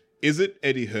 Is it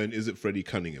Eddie Hearn? Is it Freddie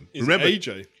Cunningham? Remember,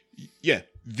 AJ? Yeah.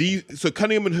 So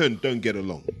Cunningham and Hearn don't get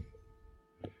along.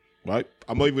 Right?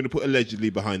 I'm not even going to put allegedly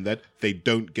behind that. They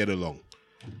don't get along.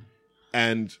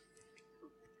 And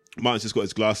Martin's just got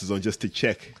his glasses on just to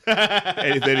check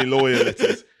if any lawyer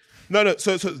letters. No.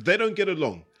 So they don't get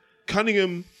along.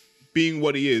 Cunningham, being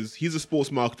what he is, he's a sports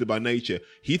marketer by nature.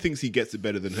 He thinks he gets it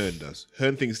better than Hearn does.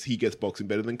 Hearn thinks he gets boxing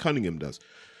better than Cunningham does.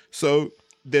 So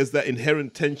there's that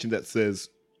inherent tension that says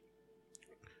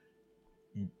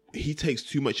he takes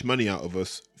too much money out of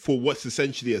us for what's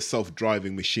essentially a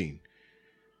self-driving machine.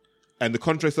 And the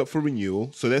contract's up for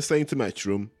renewal. So they're saying to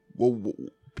Matchroom, well,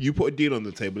 you put a deal on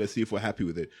the table, let's see if we're happy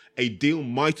with it. A deal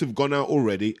might have gone out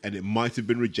already and it might have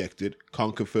been rejected.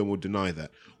 Can't confirm or deny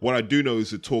that. What I do know is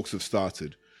the talks have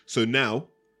started. So now,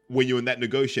 when you're in that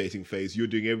negotiating phase, you're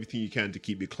doing everything you can to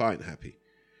keep your client happy.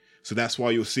 So that's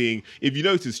why you're seeing, if you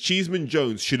notice, Cheeseman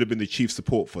Jones should have been the chief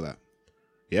support for that.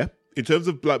 Yeah? In terms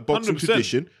of like boxing 100%.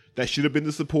 tradition, that should have been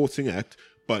the supporting act,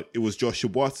 but it was Joshua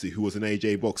Boatzy, who was an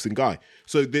AJ boxing guy.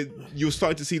 So you're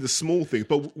starting to see the small things.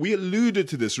 But we alluded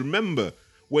to this. Remember,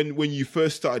 when you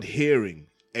first started hearing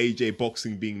AJ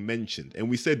boxing being mentioned, and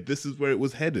we said this is where it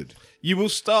was headed. You will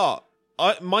start.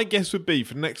 My guess would be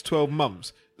for the next 12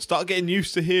 months, start getting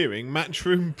used to hearing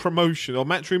Matchroom promotion or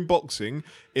Matchroom boxing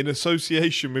in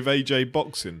association with AJ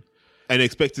boxing. And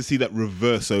expect to see that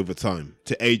reverse over time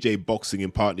to AJ boxing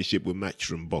in partnership with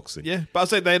Matchroom boxing. Yeah, but I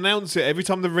say they announce it every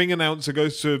time the ring announcer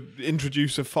goes to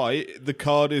introduce a fight. The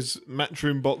card is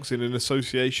Matchroom boxing in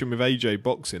association with AJ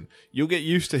boxing. You'll get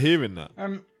used to hearing that.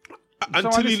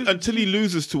 Until he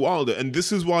loses to Wilder, and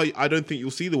this is why I don't think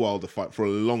you'll see the Wilder fight for a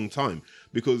long time,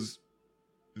 because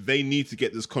they need to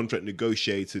get this contract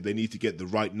negotiated. They need to get the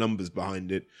right numbers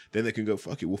behind it. Then they can go,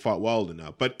 fuck it, we'll fight Wilder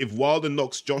now. But if Wilder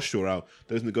knocks Joshua out,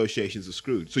 those negotiations are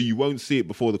screwed. So you won't see it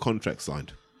before the contract's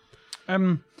signed.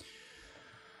 Did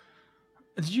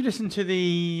you listen to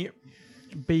the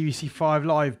BBC 5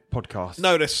 Live podcast?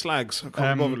 No, they're slags. I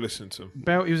can't bother listening to them.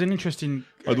 It was an interesting...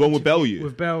 Oh, the one with Bellew?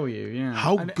 With Bellew, yeah.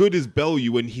 How good is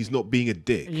Bellew when he's not being a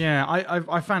dick? Yeah,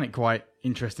 I found it quite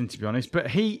interesting, to be honest.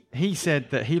 But he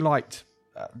said that he liked...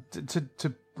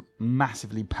 To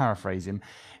massively paraphrase him,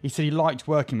 he said he liked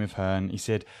working with Hearn. He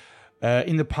said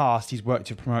in the past he's worked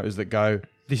with promoters that go,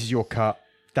 this is your cut,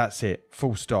 that's it,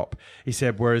 full stop. He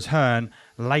said, whereas Hearn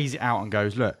lays it out and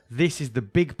goes, look, this is the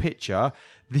big picture,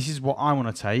 this is what I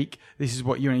want to take, this is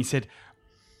what you... And he said,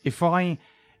 if I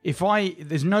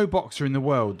there's no boxer in the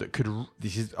world that could...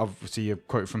 This is obviously a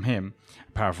quote from him,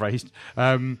 paraphrased.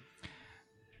 There's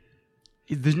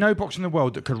no boxer in the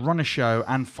world that could run a show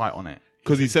and fight on it.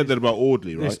 Because he said that about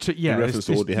Audley, right? He referenced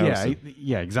Audley Harrison.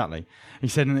 Yeah, exactly. He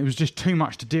said, and it was just too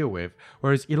much to deal with.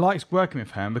 Whereas he likes working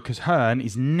with Hearn because Hearn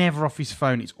is never off his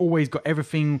phone. He's always got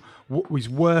everything he's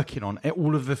working on,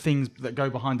 all of the things that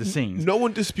go behind the scenes. No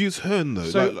one disputes Hearn, though.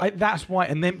 So that's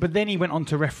why. But then he went on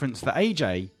to reference the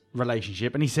AJ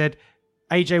relationship, and he said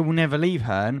AJ will never leave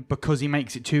Hearn because he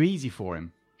makes it too easy for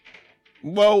him.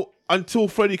 Well, until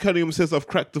Freddie Cunningham says I've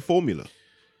cracked the formula.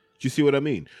 Do you see what I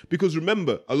mean? Because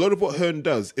remember, a lot of what Hearn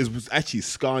does was actually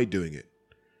Sky doing it,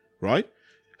 right?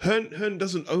 Hearn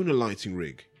doesn't own a lighting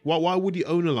rig. Why would he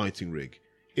own a lighting rig?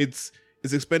 It's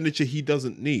expenditure he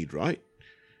doesn't need, right?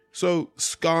 So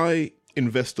Sky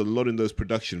invests a lot in those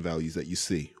production values that you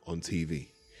see on TV.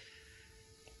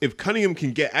 If Cunningham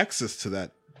can get access to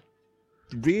that,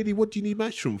 really, what do you need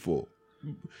Matchroom for?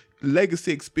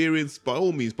 Legacy experience, by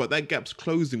all means, but that gap's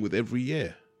closing with every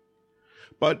year.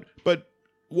 But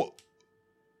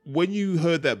when you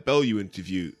heard that Bellew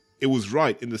interview, it was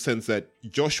right in the sense that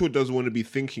Joshua doesn't want to be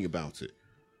thinking about it.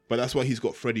 But that's why he's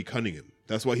got Freddie Cunningham.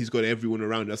 That's why he's got everyone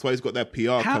around. That's why he's got that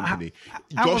PR company.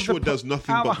 Joshua does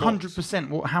nothing but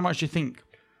 100%. How much do you think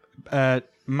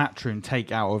Matchroom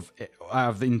take out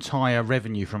of the entire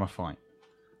revenue from a fight?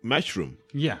 Matchroom,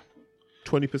 Yeah.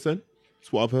 20%.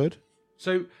 That's what I've heard.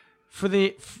 So for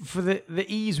the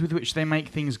ease with which they make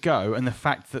things go, and the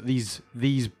fact that these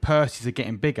purses are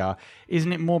getting bigger,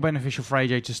 isn't it more beneficial for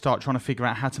AJ to start trying to figure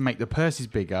out how to make the purses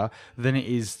bigger than it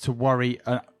is to worry?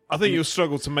 I think you'll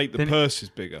struggle to make the purses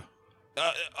bigger.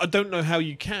 I don't know how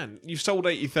you can. You've sold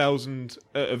 80,000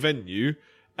 at a venue,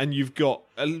 and you've got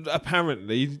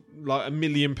apparently like 1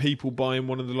 million people buying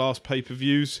one of the last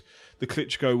pay-per-views, the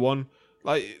Klitschko one.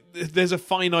 Like, there's a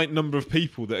finite number of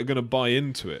people that are going to buy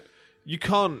into it. You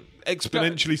can't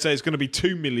exponentially say it's going to be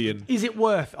 2 million. Is it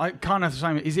worth? I kind of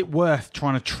saying, is it worth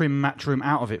trying to trim Matchroom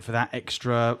out of it for that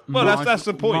extra? Well, that's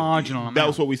the point. Marginal amount. That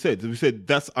was what we said. We said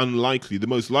that's unlikely. The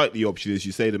most likely option is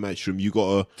you say to Matchroom, you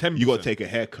got to take a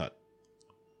haircut,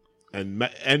 and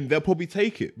they'll probably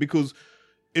take it because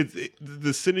the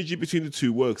synergy between the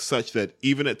two works such that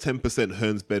even at 10%,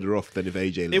 Hearn's better off than if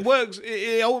AJ left. It works.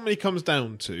 It ultimately comes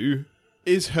down to,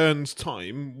 is Hearn's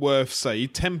time worth, say,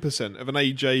 10% of an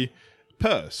AJ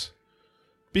purse?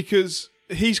 Because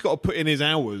he's got to put in his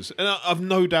hours. And I've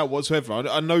no doubt whatsoever.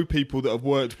 I know people that have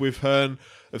worked with Hearn,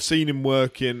 have seen him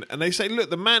working, and they say,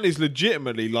 look, the man is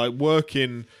legitimately like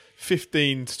working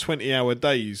 15 to 20 hour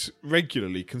days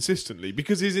regularly, consistently,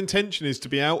 because his intention is to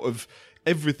be out of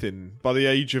everything by the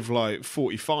age of like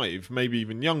 45, maybe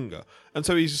even younger. And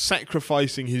so he's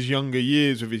sacrificing his younger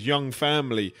years with his young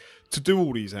family to do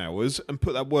all these hours and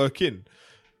put that work in.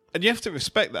 And you have to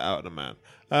respect that out of the man.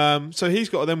 So he's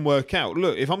got to then work out,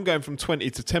 look, if I'm going from 20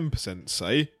 to 10%,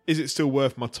 say, is it still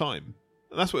worth my time?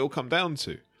 And that's what it'll come down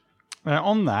to.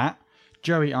 On that,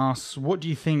 Joey asks, what do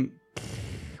you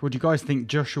guys think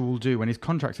Joshua will do when his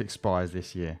contract expires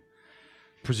this year?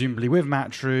 Presumably with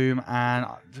Matchroom, and,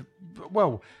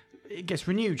 well, it gets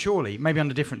renewed, surely. Maybe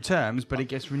under different terms, but it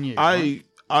gets renewed.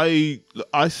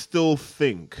 I still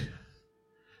think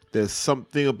there's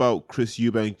something about Chris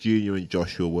Eubank Jr. and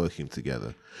Joshua working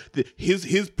together.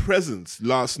 His presence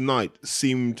last night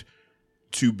seemed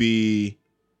to be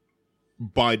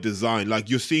by design. Like,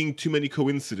 you're seeing too many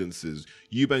coincidences.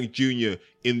 Eubank Jr.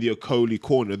 in the Okoli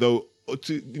corner, though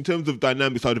in terms of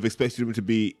dynamics, I'd have expected him to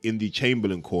be in the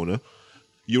Chamberlain corner.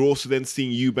 You're also then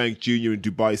seeing Eubank Jr. in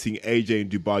Dubai, seeing AJ in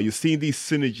Dubai. You're seeing these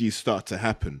synergies start to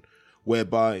happen,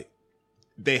 whereby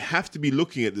they have to be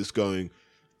looking at this going,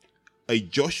 a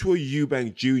Joshua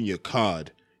Eubank Jr.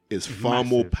 card is far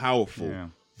more powerful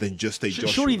than just a Joshua.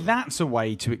 Surely that's a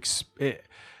way to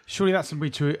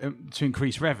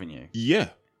increase revenue. Yeah.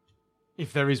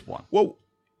 If there is one. Well,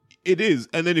 it is.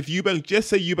 And then if just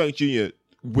say Eubank Jr.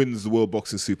 wins the World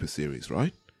Boxing Super Series,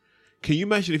 right? Can you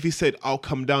imagine if he said, I'll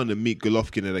come down and meet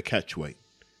Golovkin at a catchweight?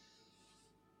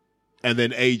 And then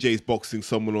AJ's boxing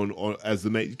someone on as the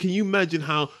mate. Can you imagine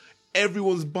how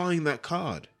everyone's buying that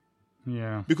card?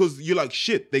 Yeah. Because you're like,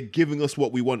 shit, they're giving us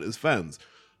what we want as fans.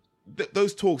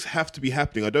 Those talks have to be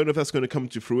happening. I don't know if that's going to come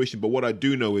to fruition, but what I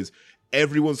do know is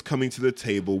everyone's coming to the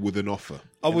table with an offer.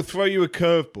 I will throw you a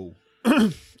curveball.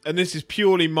 And this is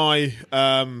purely my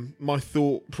my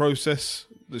thought process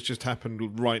that's just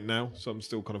happened right now, so I'm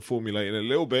still kind of formulating it a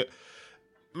little bit.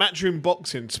 Matchroom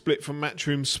Boxing split from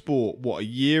Matchroom Sport, a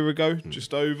year ago,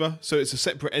 just over? So it's a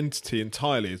separate entity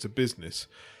entirely as a business.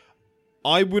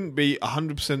 I wouldn't be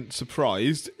 100%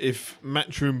 surprised if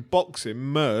Matchroom Boxing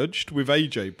merged with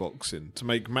AJ Boxing to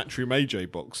make Matchroom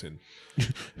AJ Boxing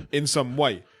in some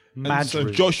way. So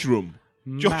Joshroom.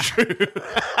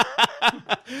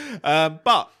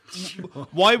 But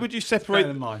why would you separate?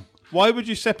 Why would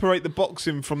you separate the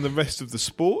boxing from the rest of the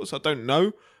sports? I don't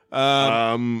know.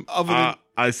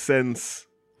 I sense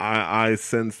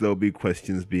there'll be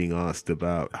questions being asked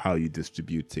about how you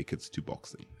distribute tickets to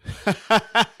boxing.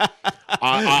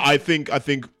 I think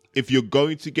if you're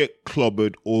going to get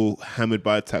clobbered or hammered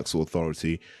by a tax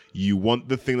authority, you want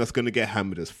the thing that's going to get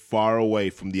hammered as far away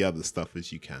from the other stuff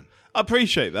as you can. I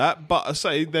appreciate that, but I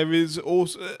say there is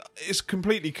also, it's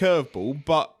completely curveball,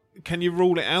 but can you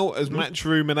rule it out as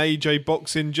Matchroom and AJ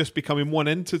Boxing just becoming one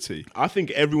entity? I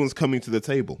think everyone's coming to the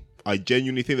table. I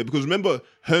genuinely think that, because remember,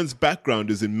 Hearn's background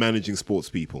is in managing sports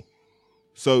people.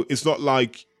 So it's not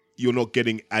like you're not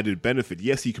getting added benefit.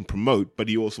 Yes, he can promote, but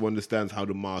he also understands how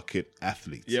to market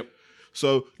athletes. Yep.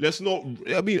 So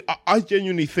I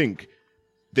genuinely think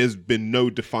there's been no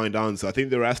defined answer. I think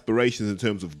there are aspirations in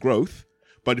terms of growth.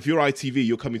 But if you're ITV,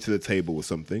 you're coming to the table with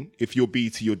something. If you're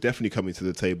BT, you're definitely coming to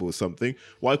the table with something.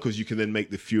 Why? Because you can then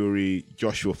make the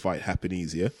Fury-Joshua fight happen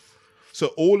easier. So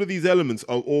all of these elements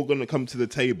are all going to come to the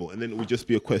table, and then it will just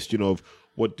be a question of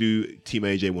What do Team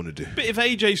AJ want to do? But if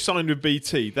AJ signed with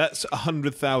BT, that's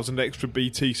 100,000 extra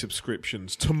BT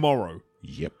subscriptions tomorrow.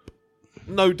 Yep.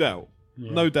 No doubt.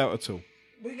 Yeah. No doubt at all.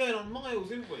 We're going on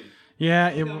miles, aren't we?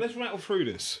 Yeah. Let's rattle through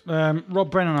this.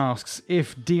 Rob Brennan asks,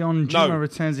 if Dion Juma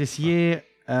returns this year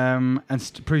and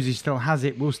proves he still has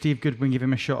it, will Steve Goodwin give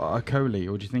him a shot at Okoli,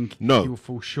 or do you think he will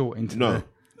fall short into No.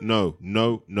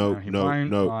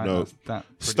 That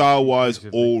Style-wise,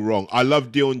 all wrong. I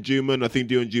love Dion Juma. I think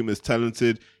Dion Juma is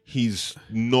talented. He's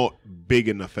not big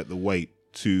enough at the weight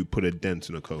to put a dent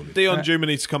in Okoli. Dion Juma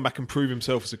needs to come back and prove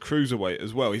himself as a cruiserweight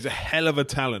as well. He's a hell of a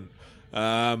talent.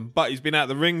 But he's been out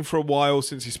the ring for a while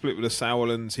since he split with the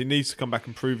Sauerlands. He needs to come back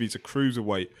and prove he's a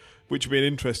cruiserweight, which will be an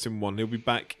interesting one. He'll be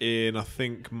back in, I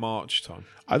think, March time.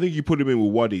 I think you put him in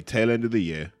with Waddy, tail end of the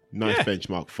year. Nice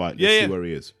benchmark fight. Let's see where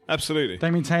he is. Absolutely.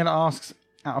 Damien Taylor asks,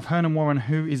 out of Hearn and Warren,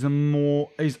 who is the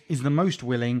most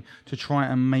willing to try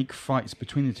and make fights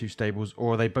between the two stables,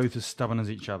 or are they both as stubborn as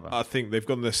each other? I think they've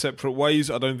gone their separate ways.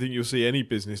 I don't think you'll see any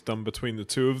business done between the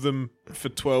two of them for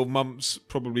 12 months,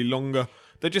 probably longer.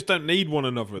 They just don't need one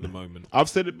another at the moment. I've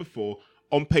said it before.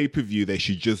 On pay-per-view, they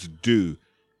should just do...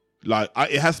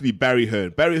 it has to be Barry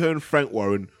Hearn, Frank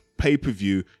Warren,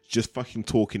 pay-per-view, just fucking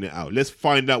talking it out. Let's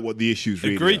find out what the issues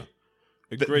really are.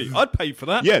 Agree. I'd pay for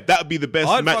that. Yeah, that would be the best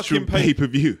matchroom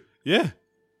pay-per-view. Yeah.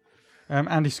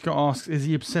 Andy Scott asks, is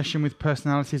the obsession with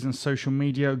personalities and social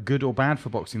media good or bad for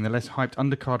boxing? The less hyped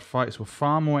undercard fights were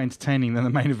far more entertaining than the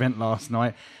main event last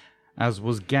night, as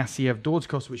was Gassiev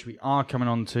Dordzikos, which we are coming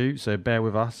on to, so bear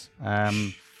with us. Are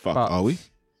we?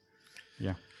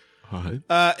 Yeah. Right.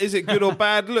 Is it good or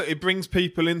bad? Look, it brings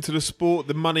people into the sport.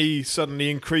 The money suddenly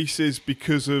increases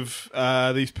because of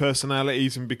these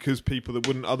personalities and because people that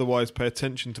wouldn't otherwise pay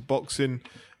attention to boxing.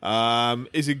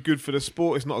 Is it good for the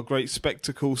sport? It's not a great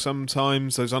spectacle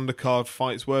sometimes. Those undercard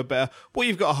fights were better. What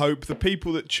you've got to hope, the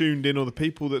people that tuned in or the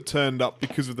people that turned up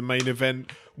because of the main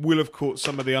event will have caught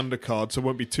some of the undercard, so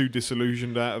won't be too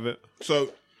disillusioned out of it.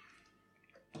 So,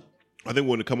 I think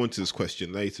we're going to come on to this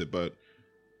question later, but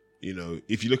you know,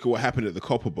 if you look at what happened at the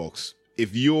Copper Box,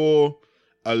 if you're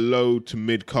a low to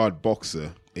mid-card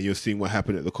boxer and you're seeing what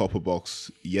happened at the Copper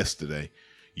Box yesterday,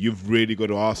 you've really got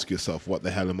to ask yourself, what the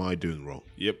hell am I doing wrong?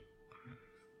 Yep.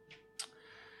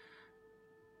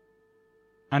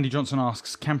 Andy Johnson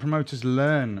asks, can promoters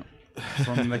learn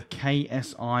from the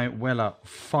KSI Weller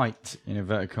fight, in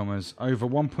inverted commas, over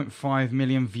 1.5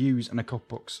 million views and a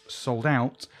Copper Box sold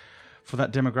out? For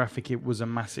that demographic, it was a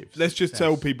massive Let's just success.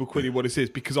 tell people quickly what this is,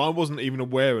 because I wasn't even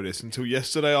aware of this until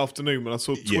yesterday afternoon when I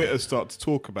saw Twitter start to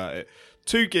talk about it.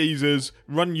 Two geezers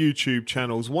run YouTube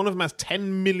channels. One of them has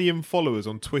 10 million followers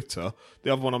on Twitter.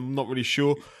 The other one, I'm not really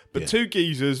sure. But two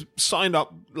geezers signed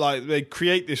up, like they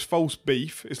create this false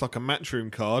beef. It's like a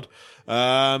matchroom card.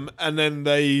 And then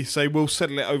they say, we'll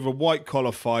settle it over a white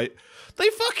collar fight. They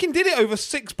fucking did it over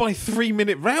 6x3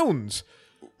 minute rounds.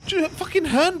 Fucking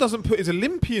Hearn doesn't put his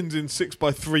Olympians in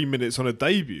 6x3 minutes on a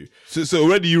debut. So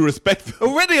already you respect them.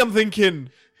 Already I'm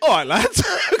thinking, all right, lads,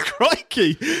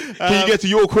 crikey. Can you get to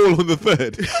your call on the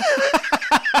third?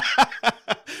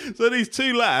 So these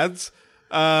two lads,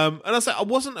 and I said I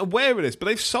wasn't aware of this, but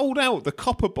they've sold out the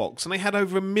Copper Box and they had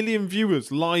over 1 million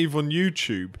viewers live on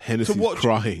YouTube. Hennessy's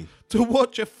crying. To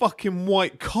watch a fucking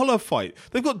white collar fight.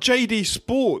 They've got JD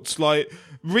Sports, like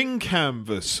ring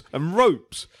canvas and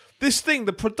ropes. This thing,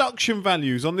 the production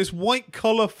values on this white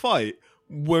collar fight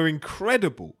were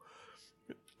incredible.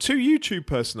 Two YouTube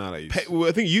personalities.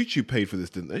 I think YouTube paid for this,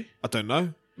 didn't they? I don't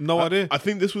know. No idea. I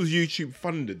think this was YouTube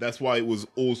funded. That's why it was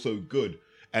also good.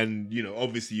 And, you know,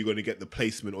 obviously you're going to get the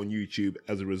placement on YouTube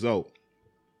as a result.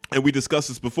 And we discussed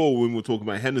this before when we were talking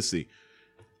about Hennessy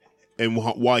and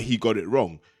why he got it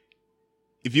wrong.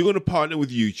 If you're going to partner with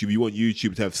YouTube, you want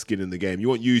YouTube to have skin in the game. You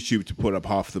want YouTube to put up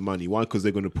half the money. Why? Because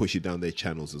they're going to push it down their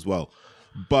channels as well.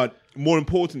 But more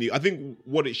importantly, I think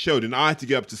what it showed, and I had to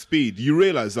get up to speed, you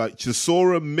realize like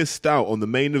Chisora missed out on the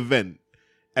main event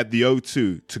at the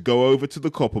O2 to go over to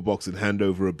the Copper Box and hand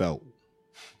over a belt.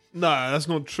 No, that's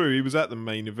not true. He was at the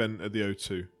main event at the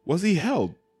O2. Was he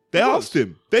held? They asked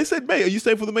him. They said, mate, are you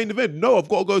staying for the main event? No, I've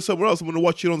got to go somewhere else. I'm going to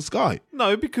watch it on Sky.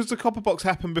 No, because the Copper Box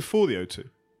happened before the O2.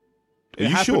 Are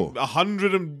you sure?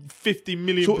 150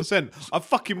 million %. I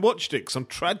fucking watched it because I'm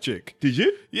tragic. Did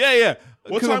you? Yeah.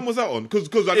 What time was that on? Because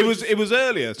it was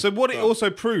earlier. So what it also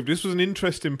proved, this was an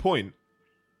interesting point.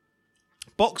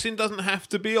 Boxing doesn't have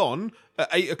to be on at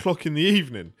 8 o'clock in the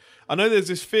evening. I know there's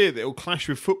this fear that it'll clash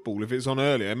with football if it's on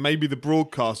earlier, and maybe the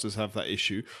broadcasters have that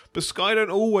issue, but Sky don't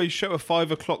always show a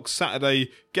 5 o'clock Saturday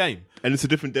game. And it's a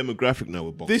different demographic now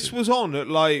with boxing. This was on at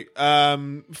like,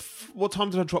 what time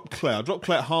did I drop Claire? I dropped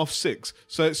Claire at 6:30,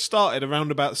 so it started around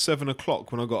about 7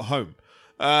 o'clock when I got home.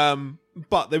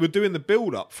 But they were doing the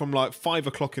build-up from like 5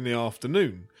 o'clock in the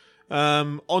afternoon.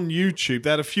 On YouTube,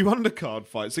 they had a few undercard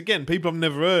fights. Again, people I've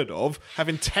never heard of,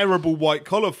 having terrible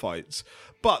white-collar fights.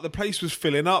 But the place was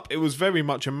filling up. It was very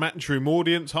much a Matchroom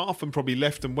audience. Half of them probably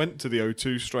left and went to the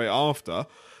O2 straight after.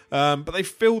 But they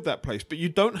filled that place. But you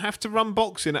don't have to run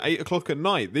boxing at 8 o'clock at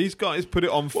night. These guys put it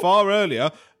on far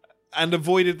earlier and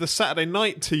avoided the Saturday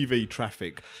night TV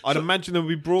traffic. I'd imagine there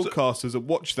would be broadcasters that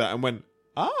watched that and went,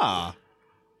 ah.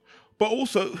 But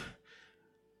also...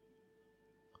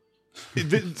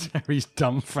 Terry's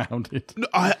dumbfounded. No,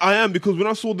 I am, because when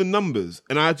I saw the numbers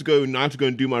and I had to go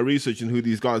and do my research on who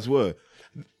these guys were,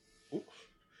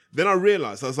 then I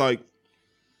realized, I was like,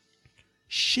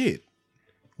 shit,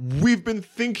 we've been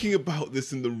thinking about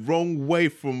this in the wrong way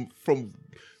from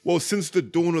since the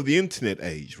dawn of the internet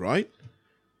age, right?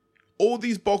 All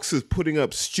these boxers putting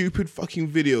up stupid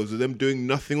fucking videos of them doing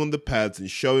nothing on the pads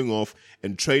and showing off,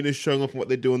 and trainers showing off what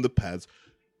they do on the pads.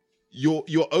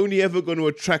 You're only ever going to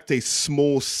attract a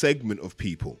small segment of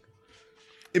people.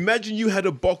 Imagine you had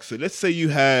a boxer. Let's say you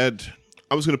had...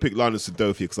 I'm just going to pick Linus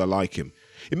Sudofia because I like him.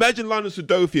 Imagine Linus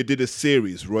Sudofia did a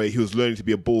series where he was learning to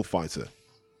be a bullfighter.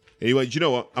 And he went, you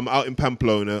know what? I'm out in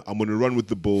Pamplona. I'm going to run with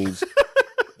the bulls.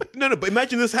 No, but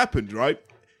imagine this happened, right?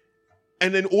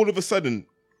 And then all of a sudden,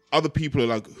 other people are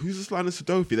like, who's this Linus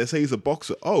Sudofia? They say he's a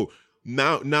boxer. Oh,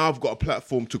 now I've got a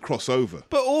platform to cross over.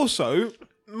 But also...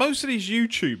 most of these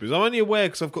YouTubers, I'm only aware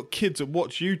because I've got kids that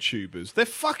watch YouTubers, they're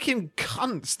fucking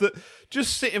cunts that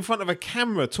just sit in front of a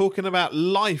camera talking about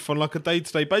life on like a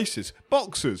day-to-day basis.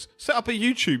 Boxers, set up a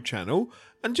YouTube channel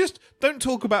and just don't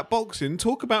talk about boxing,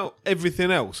 talk about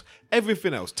everything else.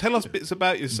 Everything else. Tell us bits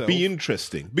about yourself. Be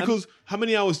interesting. Because how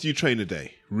many hours do you train a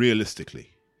day, realistically?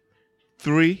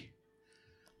 3?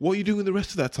 What are you doing the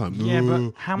rest of that time? Yeah,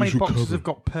 but how many boxers have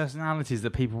got personalities that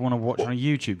people want to watch on a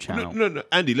YouTube channel? No,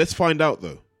 Andy, let's find out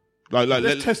though.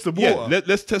 Let's test the water. Yeah,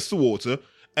 let's test the water.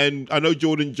 And I know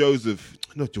Jordan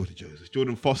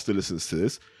Foster listens to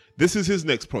this. This is his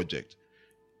next project.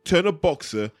 Turn a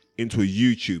boxer into a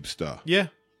YouTube star. Yeah.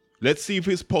 Let's see if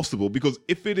it's possible, because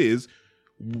if it is,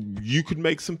 you could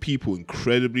make some people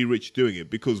incredibly rich doing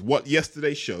it. Because what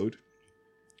yesterday showed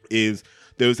is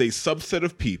there is a subset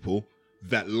of people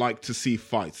that like to see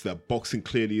fights that boxing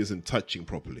clearly isn't touching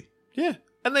properly. Yeah.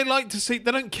 And they like to see,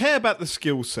 they don't care about the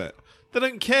skill set. They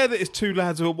don't care that it's two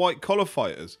lads who are white collar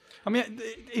fighters. I mean,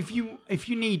 if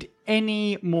you need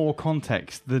any more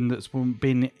context than that's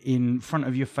been in front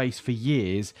of your face for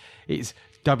years, it's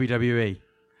WWE.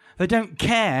 They don't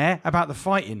care about the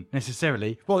fighting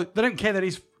necessarily. Well, they don't care that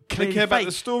he's clearly They care about fake.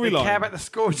 the storyline. They care about the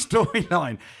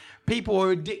storyline. People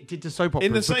are addicted to soap operas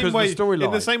In the same because way, of the storyline.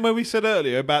 in the same way we said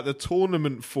earlier about the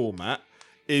tournament format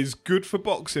is good for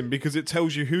boxing because it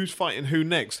tells you who's fighting who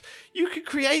next. You could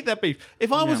create that beef.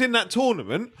 If I was in that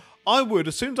tournament, I would,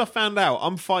 as soon as I found out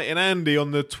I'm fighting Andy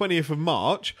on the 20th of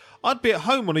March, I'd be at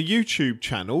home on a YouTube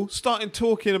channel starting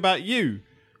talking about you.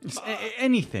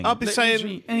 Anything. I'd be saying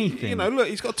Literally anything. You know, look,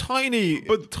 he's got tiny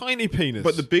penis.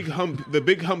 But the big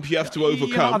hump you have to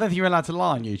overcome. I don't think you're allowed to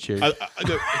lie on YouTube.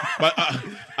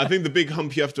 I think the big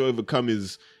hump you have to overcome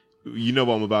is, you know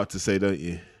what I'm about to say, don't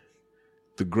you?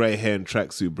 The grey hair and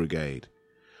tracksuit brigade.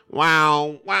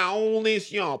 Wow, all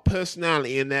this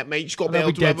personality in that, mate. You just got to be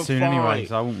able to have a fight. Anyway,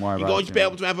 so I won't worry about it. You got to be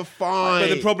able to have a fight.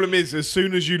 But the problem is, as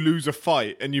soon as you lose a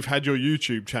fight and you've had your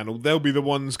YouTube channel, they'll be the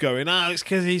ones going, it's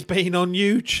because he's been on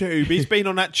YouTube. He's been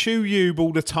on that YouTube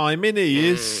all the time, innit? He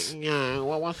is. Yeah,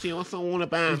 well, what's it all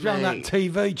about, He's on that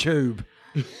TV tube.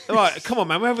 All right, come on,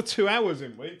 man. We're over 2 hours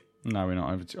in, we? No, we're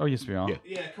not over. Oh, yes, we are.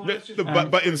 Yeah, come on.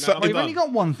 But We've only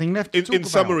got one thing left to talk in about.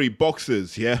 summary,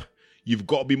 boxers, you've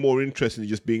got to be more interested in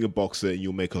just being a boxer, and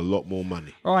you'll make a lot more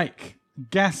money. All right,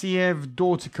 Gassiev,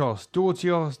 Dorticos,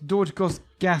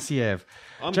 Gassiev.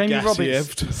 Jamie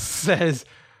Roberts says,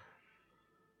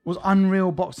 was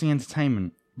unreal boxing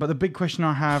entertainment. But the big question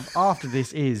I have after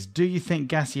this is, do you think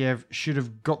Gassiev should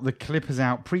have got the clippers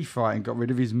out pre-fight and got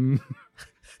rid of his...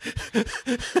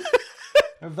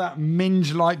 of that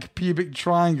minge-like pubic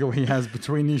triangle he has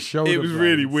between his shoulders? It was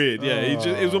really weird, yeah.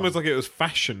 It was almost like it was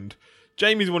fashioned.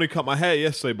 Jamie's the one who cut my hair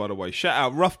yesterday, by the way. Shout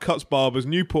out Rough Cuts Barbers,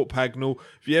 Newport Pagnell.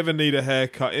 If you ever need a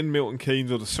haircut in Milton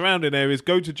Keynes or the surrounding areas,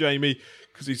 go to Jamie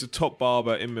because he's a top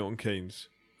barber in Milton Keynes.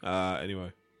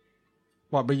 Anyway.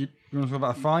 What, but you want to talk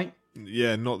about a fight?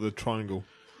 Yeah, not the triangle.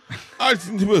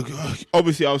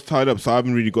 Obviously, I was tied up, so I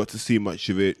haven't really got to see much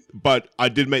of it. But I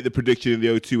did make the prediction in the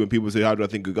O2 when people say, how do I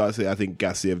think a guy say? I think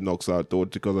Gassiev knocks out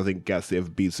Dorticos because I think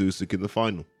Gassiev beats Usyk in the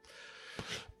final.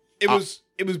 It was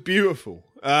beautiful.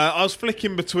 I was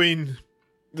flicking between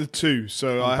The two.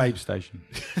 So Babe Station.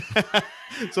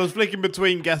 So I was flicking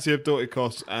between Gassiev,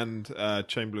 Dorticos, and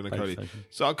Chamberlain and Babe Cody. Station.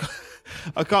 So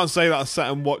I can't say that I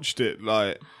sat and watched it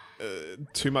like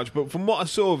too much, but from what I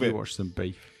saw of You it, watch some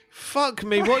beef. fuck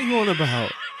me, what are you on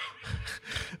about?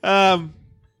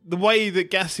 The way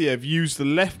that Gassiev used the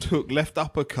left hook, left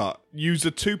uppercut, used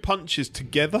the two punches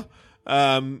together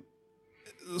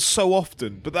so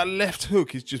often, but that left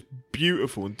hook is just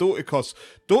beautiful. And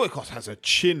Dorticos has a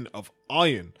chin of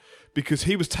iron because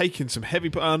he was taking some heavy.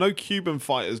 I know Cuban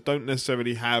fighters don't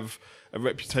necessarily have a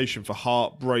reputation for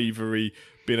heart, bravery,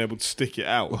 being able to stick it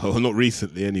out. Well, not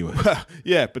recently, anyway.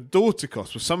 Yeah, but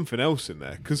Dorticos was something else in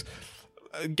there because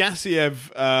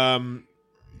Gassiev,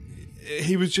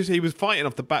 he was fighting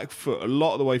off the back foot a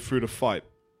lot of the way through the fight,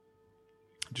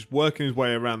 just working his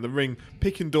way around the ring,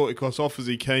 picking Dorticos off as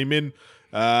he came in,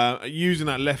 using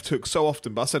that left hook so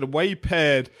often. But I said the way he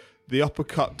paired the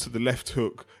uppercut to the left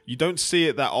hook, you don't see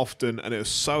it that often, and it was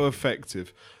so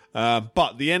effective.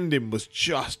 But the ending was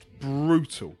just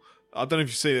brutal. I don't know if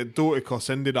you see it. Dorticos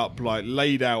ended up like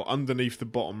laid out underneath the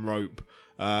bottom rope.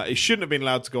 It shouldn't have been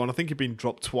allowed to go on. I think he'd been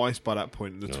dropped twice by that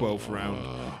point in the 12th round.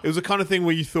 It was the kind of thing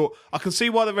where you thought, I can see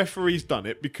why the referee's done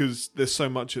it because there's so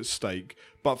much at stake.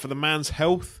 But for the man's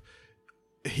health,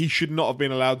 he should not have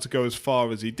been allowed to go as far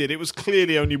as he did. It was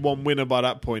clearly only one winner by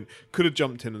that point. Could have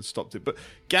jumped in and stopped it. But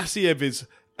Gassiev is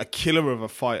a killer of a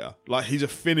fighter. Like, he's a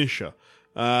finisher.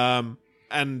 And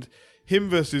him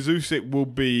versus Usyk will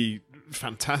be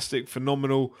fantastic,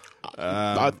 phenomenal.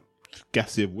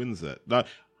 Gassiev wins that.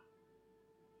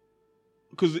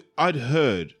 Because I'd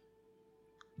heard,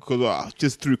 because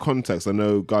just through context, I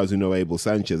know guys who know Abel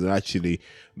Sanchez, and actually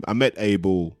I met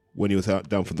Abel when he was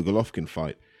down for the Golovkin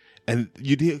fight, and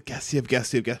you'd hear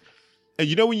Gassiev, and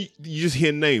you know when you just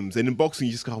hear names, and in boxing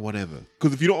you just go, whatever.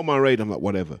 Because if you're not on my radar, I'm like,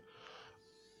 whatever.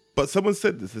 But someone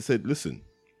said this, they said, listen,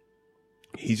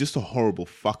 he's just a horrible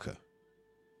fucker.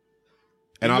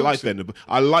 And I like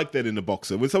that in the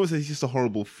boxer. When someone says he's just a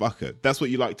horrible fucker, that's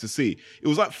what you like to see. It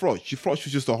was like Froch. Froch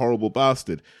was just a horrible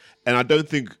bastard. And I don't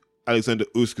think Alexander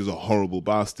Usyk is a horrible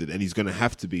bastard, and he's going to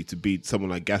have to be to beat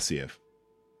someone like Gassiev.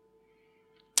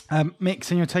 Mick,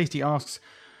 Senor Tasty asks,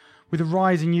 with a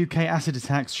rise in UK acid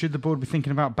attacks, should the board be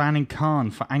thinking about banning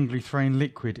Khan for angrily throwing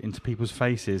liquid into people's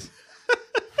faces?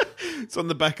 It's on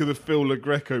the back of the Phil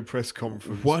LaGreco press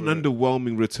conference. What an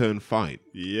underwhelming return fight.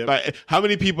 Yep. Like, how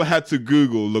many people had to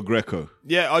Google LaGreco?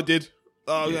 Yeah, I did.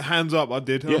 Hands up, I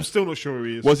did. Yeah. I'm still not sure who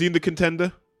he is. Was he in the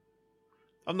Contender?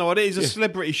 I've no idea. He's a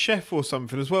celebrity chef or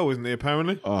something as well, isn't he,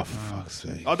 apparently? Oh, for fuck's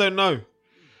sake. I don't know.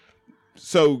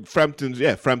 So Frampton's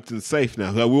safe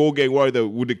now. We're all getting worried that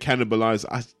would it cannibalize?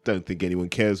 I don't think anyone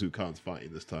cares who Khan's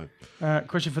fighting this time.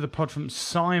 Question for the pod from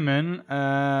Simon.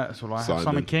 That's all I have.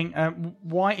 Simon King.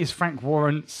 Why is Frank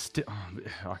Warren still?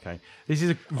 Okay, this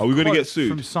is a. Are we going to quote get sued?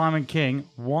 From Simon King.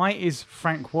 Why is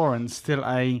Frank Warren still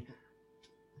a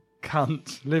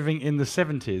cunt living in the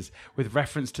 70s? With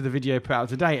reference to the video put out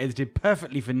today, edited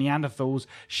perfectly for Neanderthals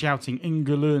shouting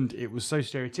England. It was so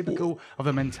stereotypical of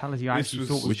the mentality I actually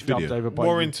thought was dubbed video? over by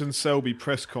Warrington Selby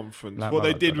press conference. What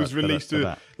they did was release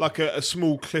a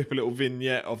small clip, a little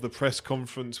vignette of the press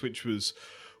conference, which was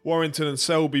Warrington and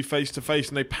Selby face to face,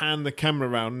 and they pan the camera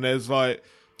around, and there's like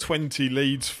 20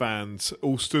 Leeds fans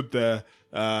all stood there.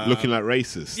 Looking like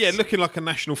racists. Yeah, looking like a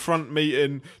National Front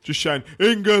meeting, just shouting,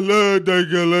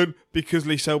 England, because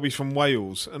Lee Selby's from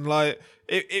Wales. And like,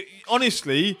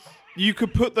 honestly, you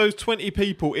could put those 20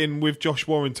 people in with Josh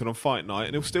Warrington on fight night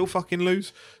and he'll still fucking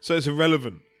lose. So it's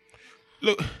irrelevant.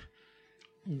 Look,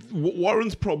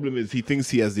 Warren's problem is he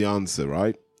thinks he has the answer,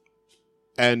 right?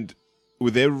 And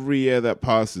with every year that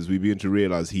passes, we begin to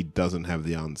realize he doesn't have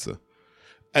the answer.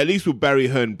 At least with Barry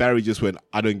Hearn, Barry just went,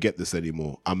 I don't get this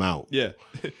anymore. I'm out. Yeah.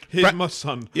 Here's my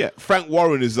son. Yeah, Frank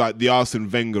Warren is like the Arsene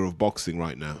Wenger of boxing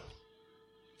right now.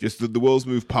 Just the world's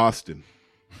moved past him.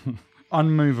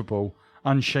 Unmovable,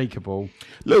 unshakable.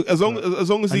 Look, as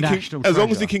long as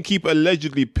he can keep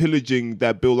allegedly pillaging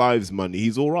that Bill Ives money,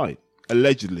 he's all right.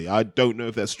 Allegedly, I don't know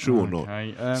if that's true or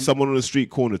not. Someone on the street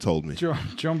corner told me.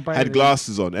 John Bailey had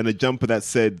glasses on and a jumper that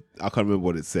said, I can't remember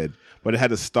what it said, but it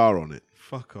had a star on it.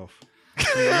 Fuck off.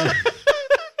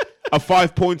 A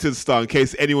 5-pointed star in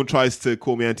case anyone tries to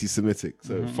call me anti-Semitic.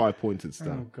 So 5-pointed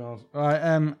star. Oh God! All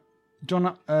right,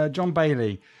 John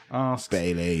Bailey asks,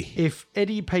 if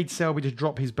Eddie paid Selby to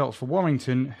drop his belts for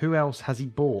Warrington, who else has he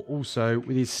bought? Also,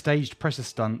 with his staged presser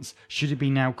stunts, should it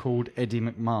be now called Eddie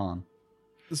McMahon?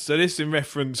 So this in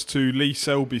reference to Lee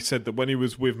Selby said that when he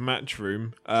was with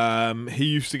Matchroom, he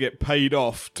used to get paid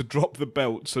off to drop the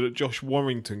belt so that Josh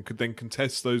Warrington could then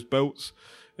contest those belts.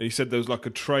 And he said there was like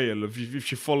a trail of,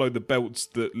 if you follow the belts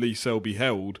that Lee Selby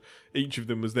held, each of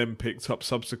them was then picked up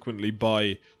subsequently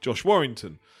by Josh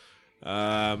Warrington.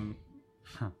 So,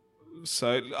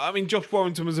 I mean, Josh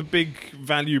Warrington was a big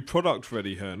value product for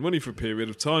Eddie Hearn, wasn't he, for a period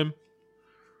of time?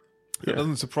 That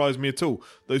doesn't surprise me at all.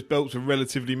 Those belts were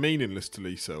relatively meaningless to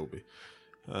Lee Selby.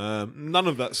 None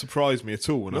of that surprised me at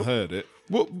all when I heard it.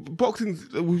 Well, boxing,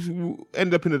 we'll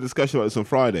end up in a discussion about this on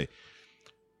Friday.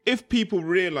 If people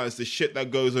realise the shit that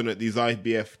goes on at these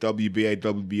IBF, WBA,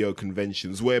 WBO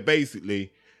conventions, where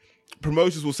basically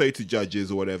promoters will say to judges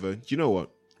or whatever, do you know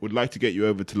what? We'd like to get you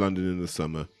over to London in the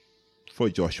summer for a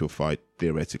Joshua fight,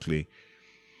 theoretically.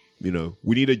 You know,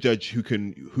 we need a judge who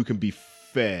can be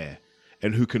fair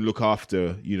and who can look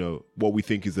after, you know, what we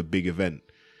think is a big event.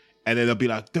 And then they'll be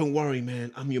like, don't worry,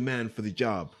 man, I'm your man for the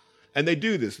job. And they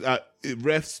do this,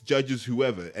 refs, judges,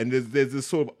 whoever. And there's this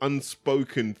sort of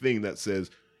unspoken thing that says,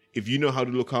 if you know how to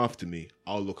look after me,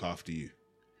 I'll look after you.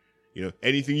 You know,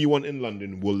 anything you want in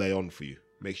London, we'll lay on for you.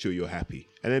 Make sure you're happy.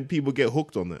 And then people get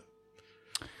hooked on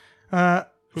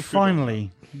that.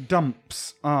 Finally,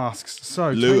 Dumps asks,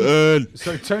 so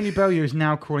Tony Bellew is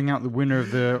now calling out the winner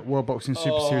of the World Boxing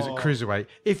Super Series at Cruiserweight.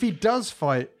 If he does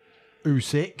fight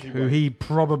Usyk, who he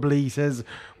probably says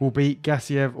will beat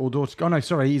Gassiev or Dorticos. Oh, no,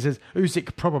 sorry, he says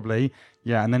Usyk probably.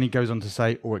 Yeah, and then he goes on to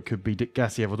say, or it could be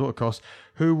Gassiev or Dorticos,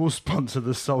 who will sponsor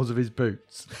the soles of his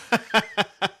boots.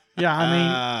 Yeah,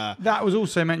 I mean, that was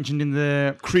also mentioned in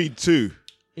the... Creed 2.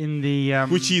 In the...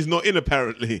 which he's not in,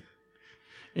 apparently.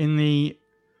 In the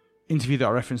interview that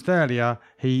I referenced earlier,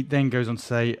 he then goes on to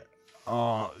say,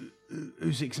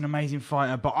 Usyk's an amazing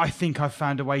fighter, but I think I've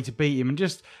found a way to beat him. And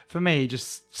just, for me, it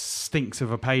just stinks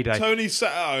of a payday. Tony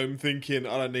sat at home thinking,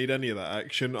 I don't need any of that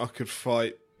action. I could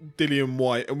fight Dillian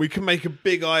White and we can make a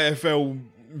big IFL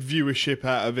viewership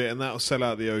out of it and that'll sell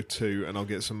out the O2 and I'll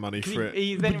get some money for it.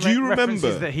 He then do you references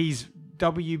remember that he's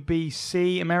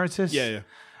WBC emeritus? Yeah.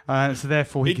 So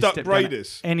therefore he can ducked step down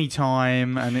Bradis at any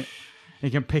time and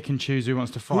he can pick and choose who he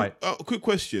wants to fight. Quick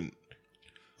question.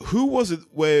 Who was it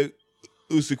where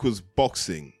Usyk was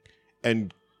boxing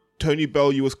and Tony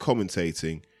Bellew was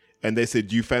commentating and they said,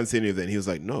 do you fancy any of that? And he was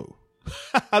like, no.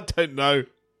 I don't know.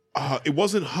 It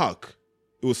wasn't Huck.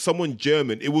 It was someone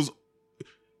German. It was...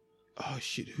 Oh,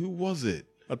 shit. Who was it?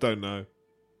 I don't know.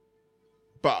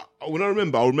 But when I'll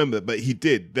remember. But he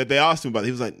did. They asked him about it.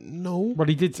 He was like, no. Well,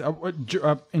 he did...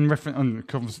 in reference on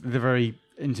the very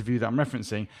interview that I'm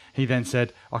referencing, he then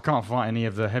said, I can't fight any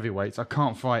of the heavyweights. I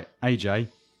can't fight AJ.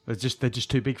 They're just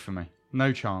too big for me.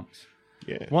 No chance.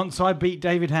 Yeah. Once I beat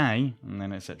David Hay, and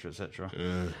then etc. etc.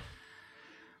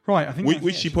 Right, I think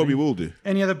which he probably will do.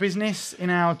 Any other business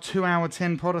in our 2 hour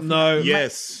 10 pod? No.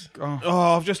 Yes.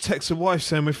 I've just texted wife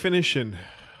saying we're finishing.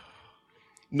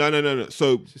 No.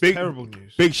 So terrible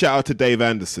news. Big shout out to Dave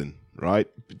Anderson, right?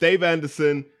 Dave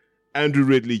Anderson, Andrew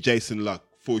Ridley, Jason Luck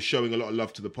for showing a lot of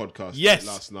love to the podcast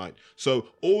last night. So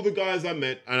all the guys I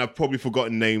met, and I've probably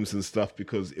forgotten names and stuff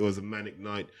because it was a manic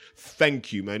night.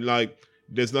 Thank you, man. Like,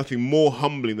 there's nothing more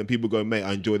humbling than people going, mate,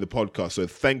 I enjoy the podcast. So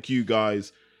thank you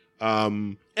guys.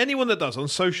 Anyone that does on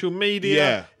social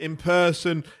media, in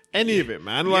person, any of it,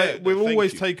 man. Like we're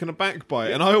always taken aback by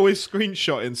it, and I always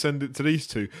screenshot it and send it to these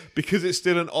two because it's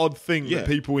still an odd thing that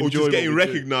people enjoy. Or just getting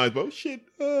recognised, but shit.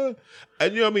 And you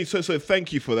know what I mean. So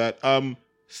thank you for that.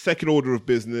 Second order of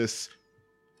business,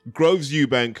 Groves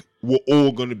Eubank, we're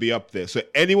all going to be up there. So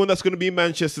anyone that's going to be in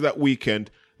Manchester that weekend,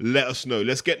 let us know.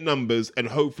 Let's get numbers, and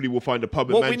hopefully we'll find a pub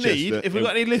in Manchester. What we need, if we've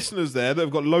got any listeners there that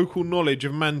have got local knowledge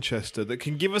of Manchester that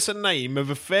can give us a name of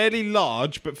a fairly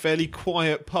large but fairly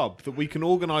quiet pub that we can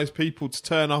organise people to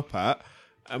turn up at,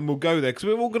 and we'll go there because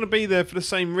we're all going to be there for the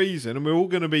same reason, and we're all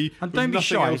going to be. And don't be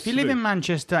shy. If you live in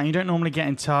Manchester and you don't normally get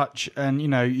in touch, and you're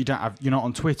not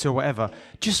on Twitter or whatever,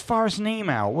 just fire us an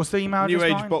email. What's the email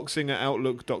address?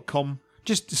 newageboxing@outlook.com.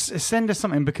 Just send us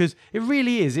something because it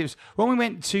really is. It was when we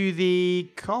went to the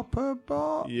Copper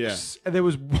Box. Yeah. There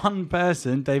was one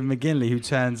person, Dave McGinley, who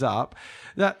turns up.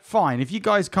 That fine. If you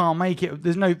guys can't make it,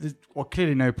 there's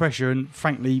clearly no pressure, and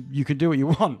frankly, you can do what you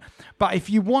want. But if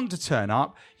you want to turn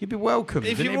up, you'd be welcome.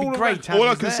 It'd be great. All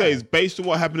I can say is, based on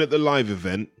what happened at the live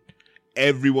event,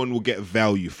 everyone will get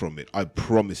value from it. I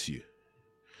promise you.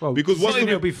 Well, because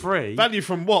it'll be free. Value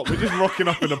from what? We're just rocking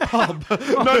up in a pub.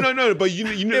 No. But you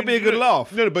know, it'll be a good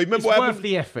laugh. No, but remember it's what worth happened?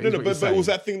 The effort. No, but it was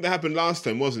that thing that happened last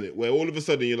time, wasn't it? Where all of a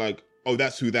sudden you're like, oh,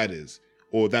 that's who that is,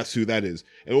 or that's who that is,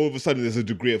 and all of a sudden there's a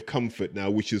degree of comfort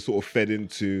now, which is sort of fed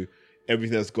into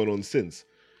everything that's gone on since.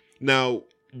 Now,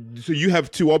 so you have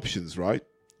two options, right?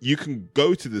 You can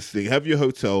go to this thing, have your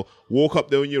hotel, walk up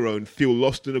there on your own, feel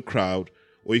lost in a crowd,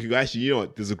 or you can go, actually, you know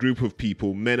what? There's a group of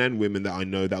people, men and women that I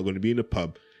know that are going to be in a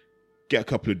pub. get a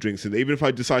couple of drinks in there. Even if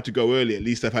I decide to go early, at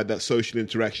least I've had that social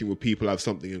interaction with people I have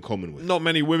something in common with. Not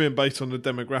many women based on the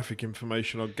demographic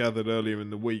information I gathered earlier in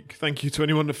the week. Thank you to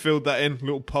anyone that filled that in.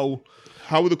 Little poll.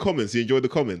 How were the comments? You enjoyed the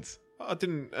comments? I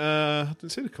didn't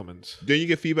see the comments. Don't you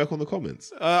get feedback on the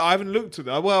comments? I haven't looked at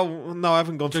that. Well, no, I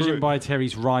haven't gone through Judging it. by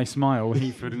Terry's wry smile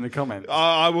he put in the comments.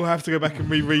 I will have to go back and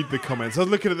reread the comments. I was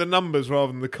looking at the numbers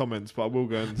rather than the comments, but I will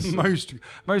go and see.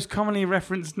 Most commonly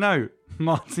referenced note.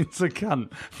 Martin's a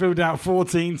cunt. Filled out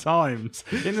 14 times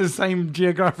in the same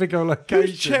geographical location.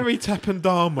 Who's Cherry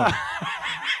Tapandama?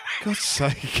 God's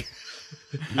sake.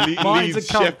 Mine's a Leeds,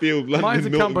 cunt. Sheffield, London, Mine's a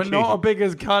cunt, Milton but Keynes. not a big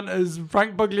as cunt as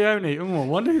Frank Buglioni. I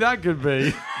wonder who that could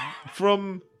be.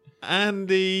 From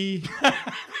Andy.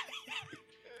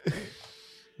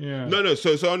 Yeah. No.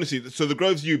 So honestly, so the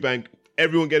Groves Eubank,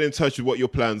 everyone get in touch with what your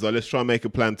plans are. Let's try and make a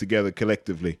plan together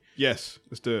collectively. Yes,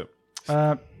 let's do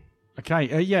it.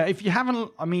 Okay. Yeah. If you haven't,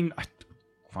 I mean, I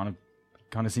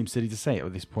kind of seems silly to say it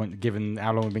at this point, given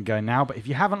how long we've been going now. But if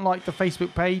you haven't liked the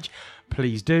Facebook page,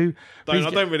 please do. I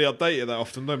don't really update it that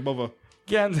often. Don't bother.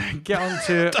 Get on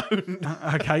to.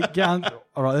 Okay. Get on.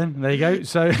 All right then. There you go.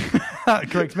 So that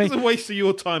corrects me. It's a waste of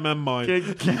your time and mine.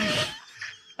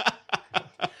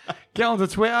 Get onto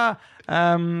Twitter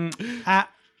at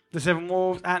the Seven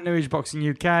Wolves, at Newish Boxing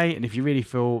UK, and if you really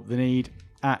feel the need,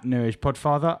 at Newish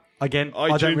Podfather. Again,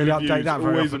 I don't really update that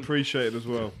very always often. appreciated as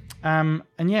well. And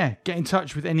yeah, get in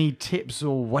touch with any tips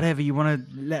or whatever you want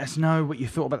to let us know, what you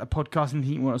thought about the podcast,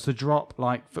 anything you want us to drop,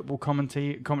 like football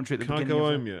commentary at the Can I beginning. go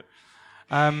home yet?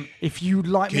 If you'd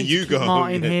like me to you keep go home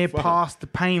Martin yet? here Fuck. past the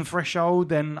pain threshold,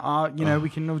 then we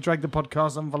can all drag the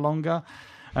podcast on for longer.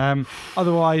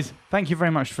 Otherwise, thank you very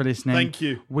much for listening. Thank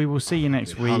you. We will see you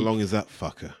next week. How long is that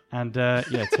fucker? And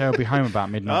Terry will be home about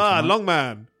midnight. tonight. Long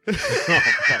man.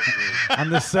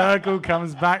 And the circle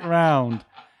comes back round.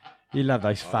 You love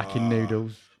those fucking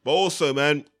noodles. But also,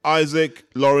 man, Isaac,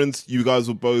 Lawrence, you guys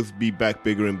will both be back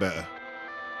bigger and better.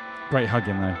 Great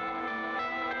hugging though.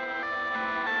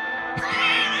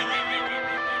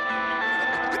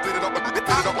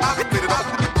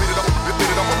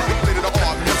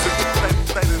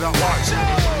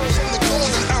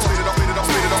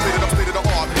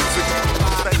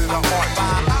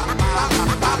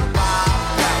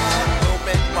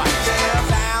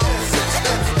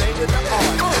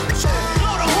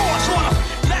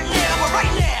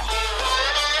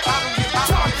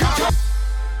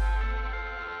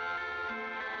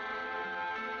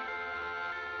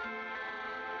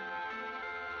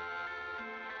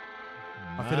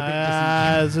 I feel a bit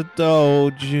As I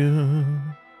told you,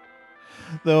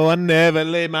 though I never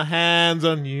laid my hands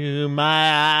on you,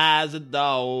 my eyes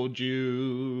adored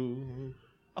you.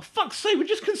 Oh, fuck's sake, we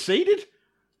just conceded?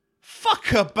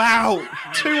 Fuck about!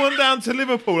 2-1 down to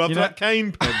Liverpool after know- that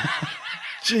Kane pen.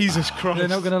 Jesus Christ. They're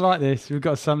not going to like this. We've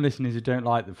got some listeners who don't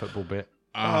like the football bit.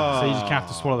 So you just have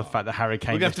to swallow the fact that Harry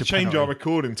Kane We're going to have missed to a change our penalty.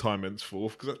 recording time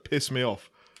henceforth because that pissed me off.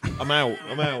 I'm out.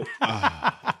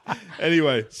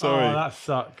 Anyway, sorry. Oh, that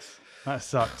sucks. That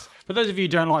sucks. For those of you who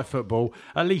don't like football,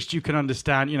 at least you can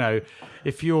understand. You know,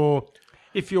 if you're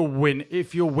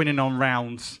winning on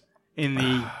rounds in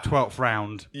the 12th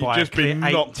round You've by just a clear been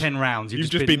 8, knocked- 10 rounds, you've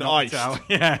just been knocked iced. out.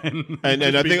 Yeah. And I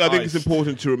Just think being it's iced.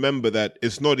 important to remember that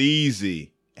it's not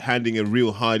easy handing a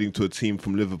real hiding to a team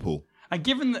from Liverpool. And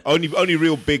given that Only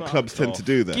real big clubs tend to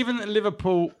do that. given that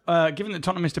Liverpool, given that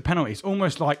Tottenham missed a penalty, it's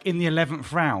almost like in the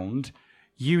 11th round,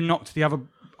 you knocked the other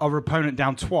opponent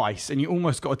down twice, and you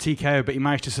almost got a TKO, but you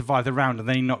managed to survive the round, and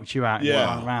then he knocked you out in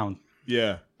Yeah. one round.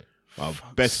 Yeah.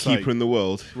 Best sake. keeper in the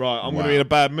world. Right, I'm going Wow. to be in a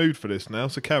bad mood for this now,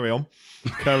 so carry on.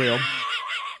 Carry on.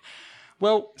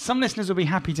 Well, some listeners will be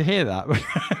happy to hear that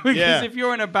because Yeah. if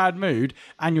you're in a bad mood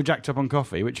and you're jacked up on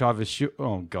coffee, which I've assumed,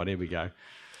 oh god, here we go.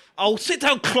 Oh, sit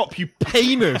down, Klopp, you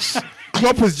penis.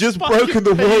 Klopp has just Fucking broken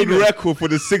the world penis. record for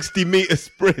the 60-meter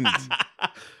sprint.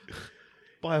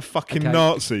 By a fucking Okay.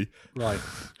 Nazi. Right.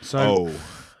 So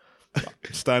Oh.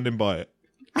 Standing by it.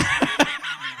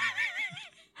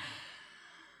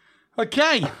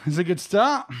 okay, it's a good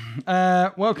start.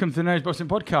 Welcome to the Nose Boxing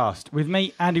Podcast with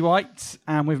me, Andy White,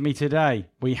 and with me today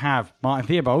we have Martin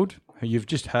Theobald, who you've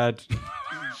just heard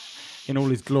in all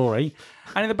his glory,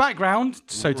 and in the background,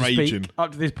 so to Raging. speak,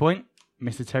 up to this point,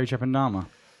 Mr. Terry Chapandama.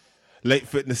 Late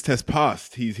fitness test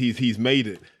passed. He's made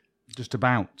it. Just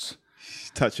about.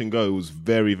 Touch and go. It was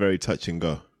very, very touch and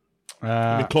go. You're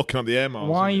clocking up the air miles.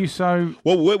 Why are you so...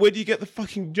 Well, where do you get the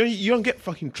fucking... You don't get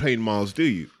fucking train miles, do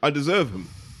you? I deserve them.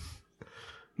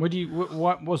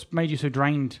 What's made you so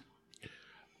drained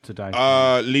today?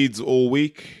 Leeds all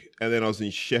week, and then I was in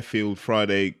Sheffield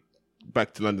Friday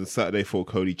back to London Saturday for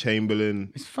Cody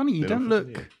Chamberlain. It's funny you don't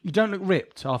look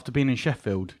ripped after being in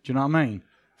Sheffield. Do you know what I mean?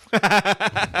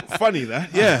 Funny that.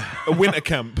 Yeah, a winter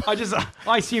camp. I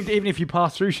assumed even if you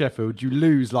pass through Sheffield, you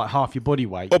lose like half your body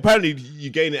weight. Well, apparently you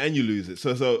gain it and you lose it.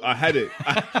 So I had it.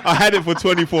 I had it for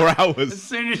 24 As hours.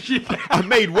 soon as you, I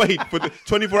made weight for the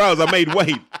 24 hours. I made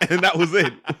weight, and that was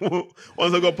it.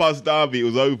 Once I got past Derby, it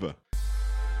was over.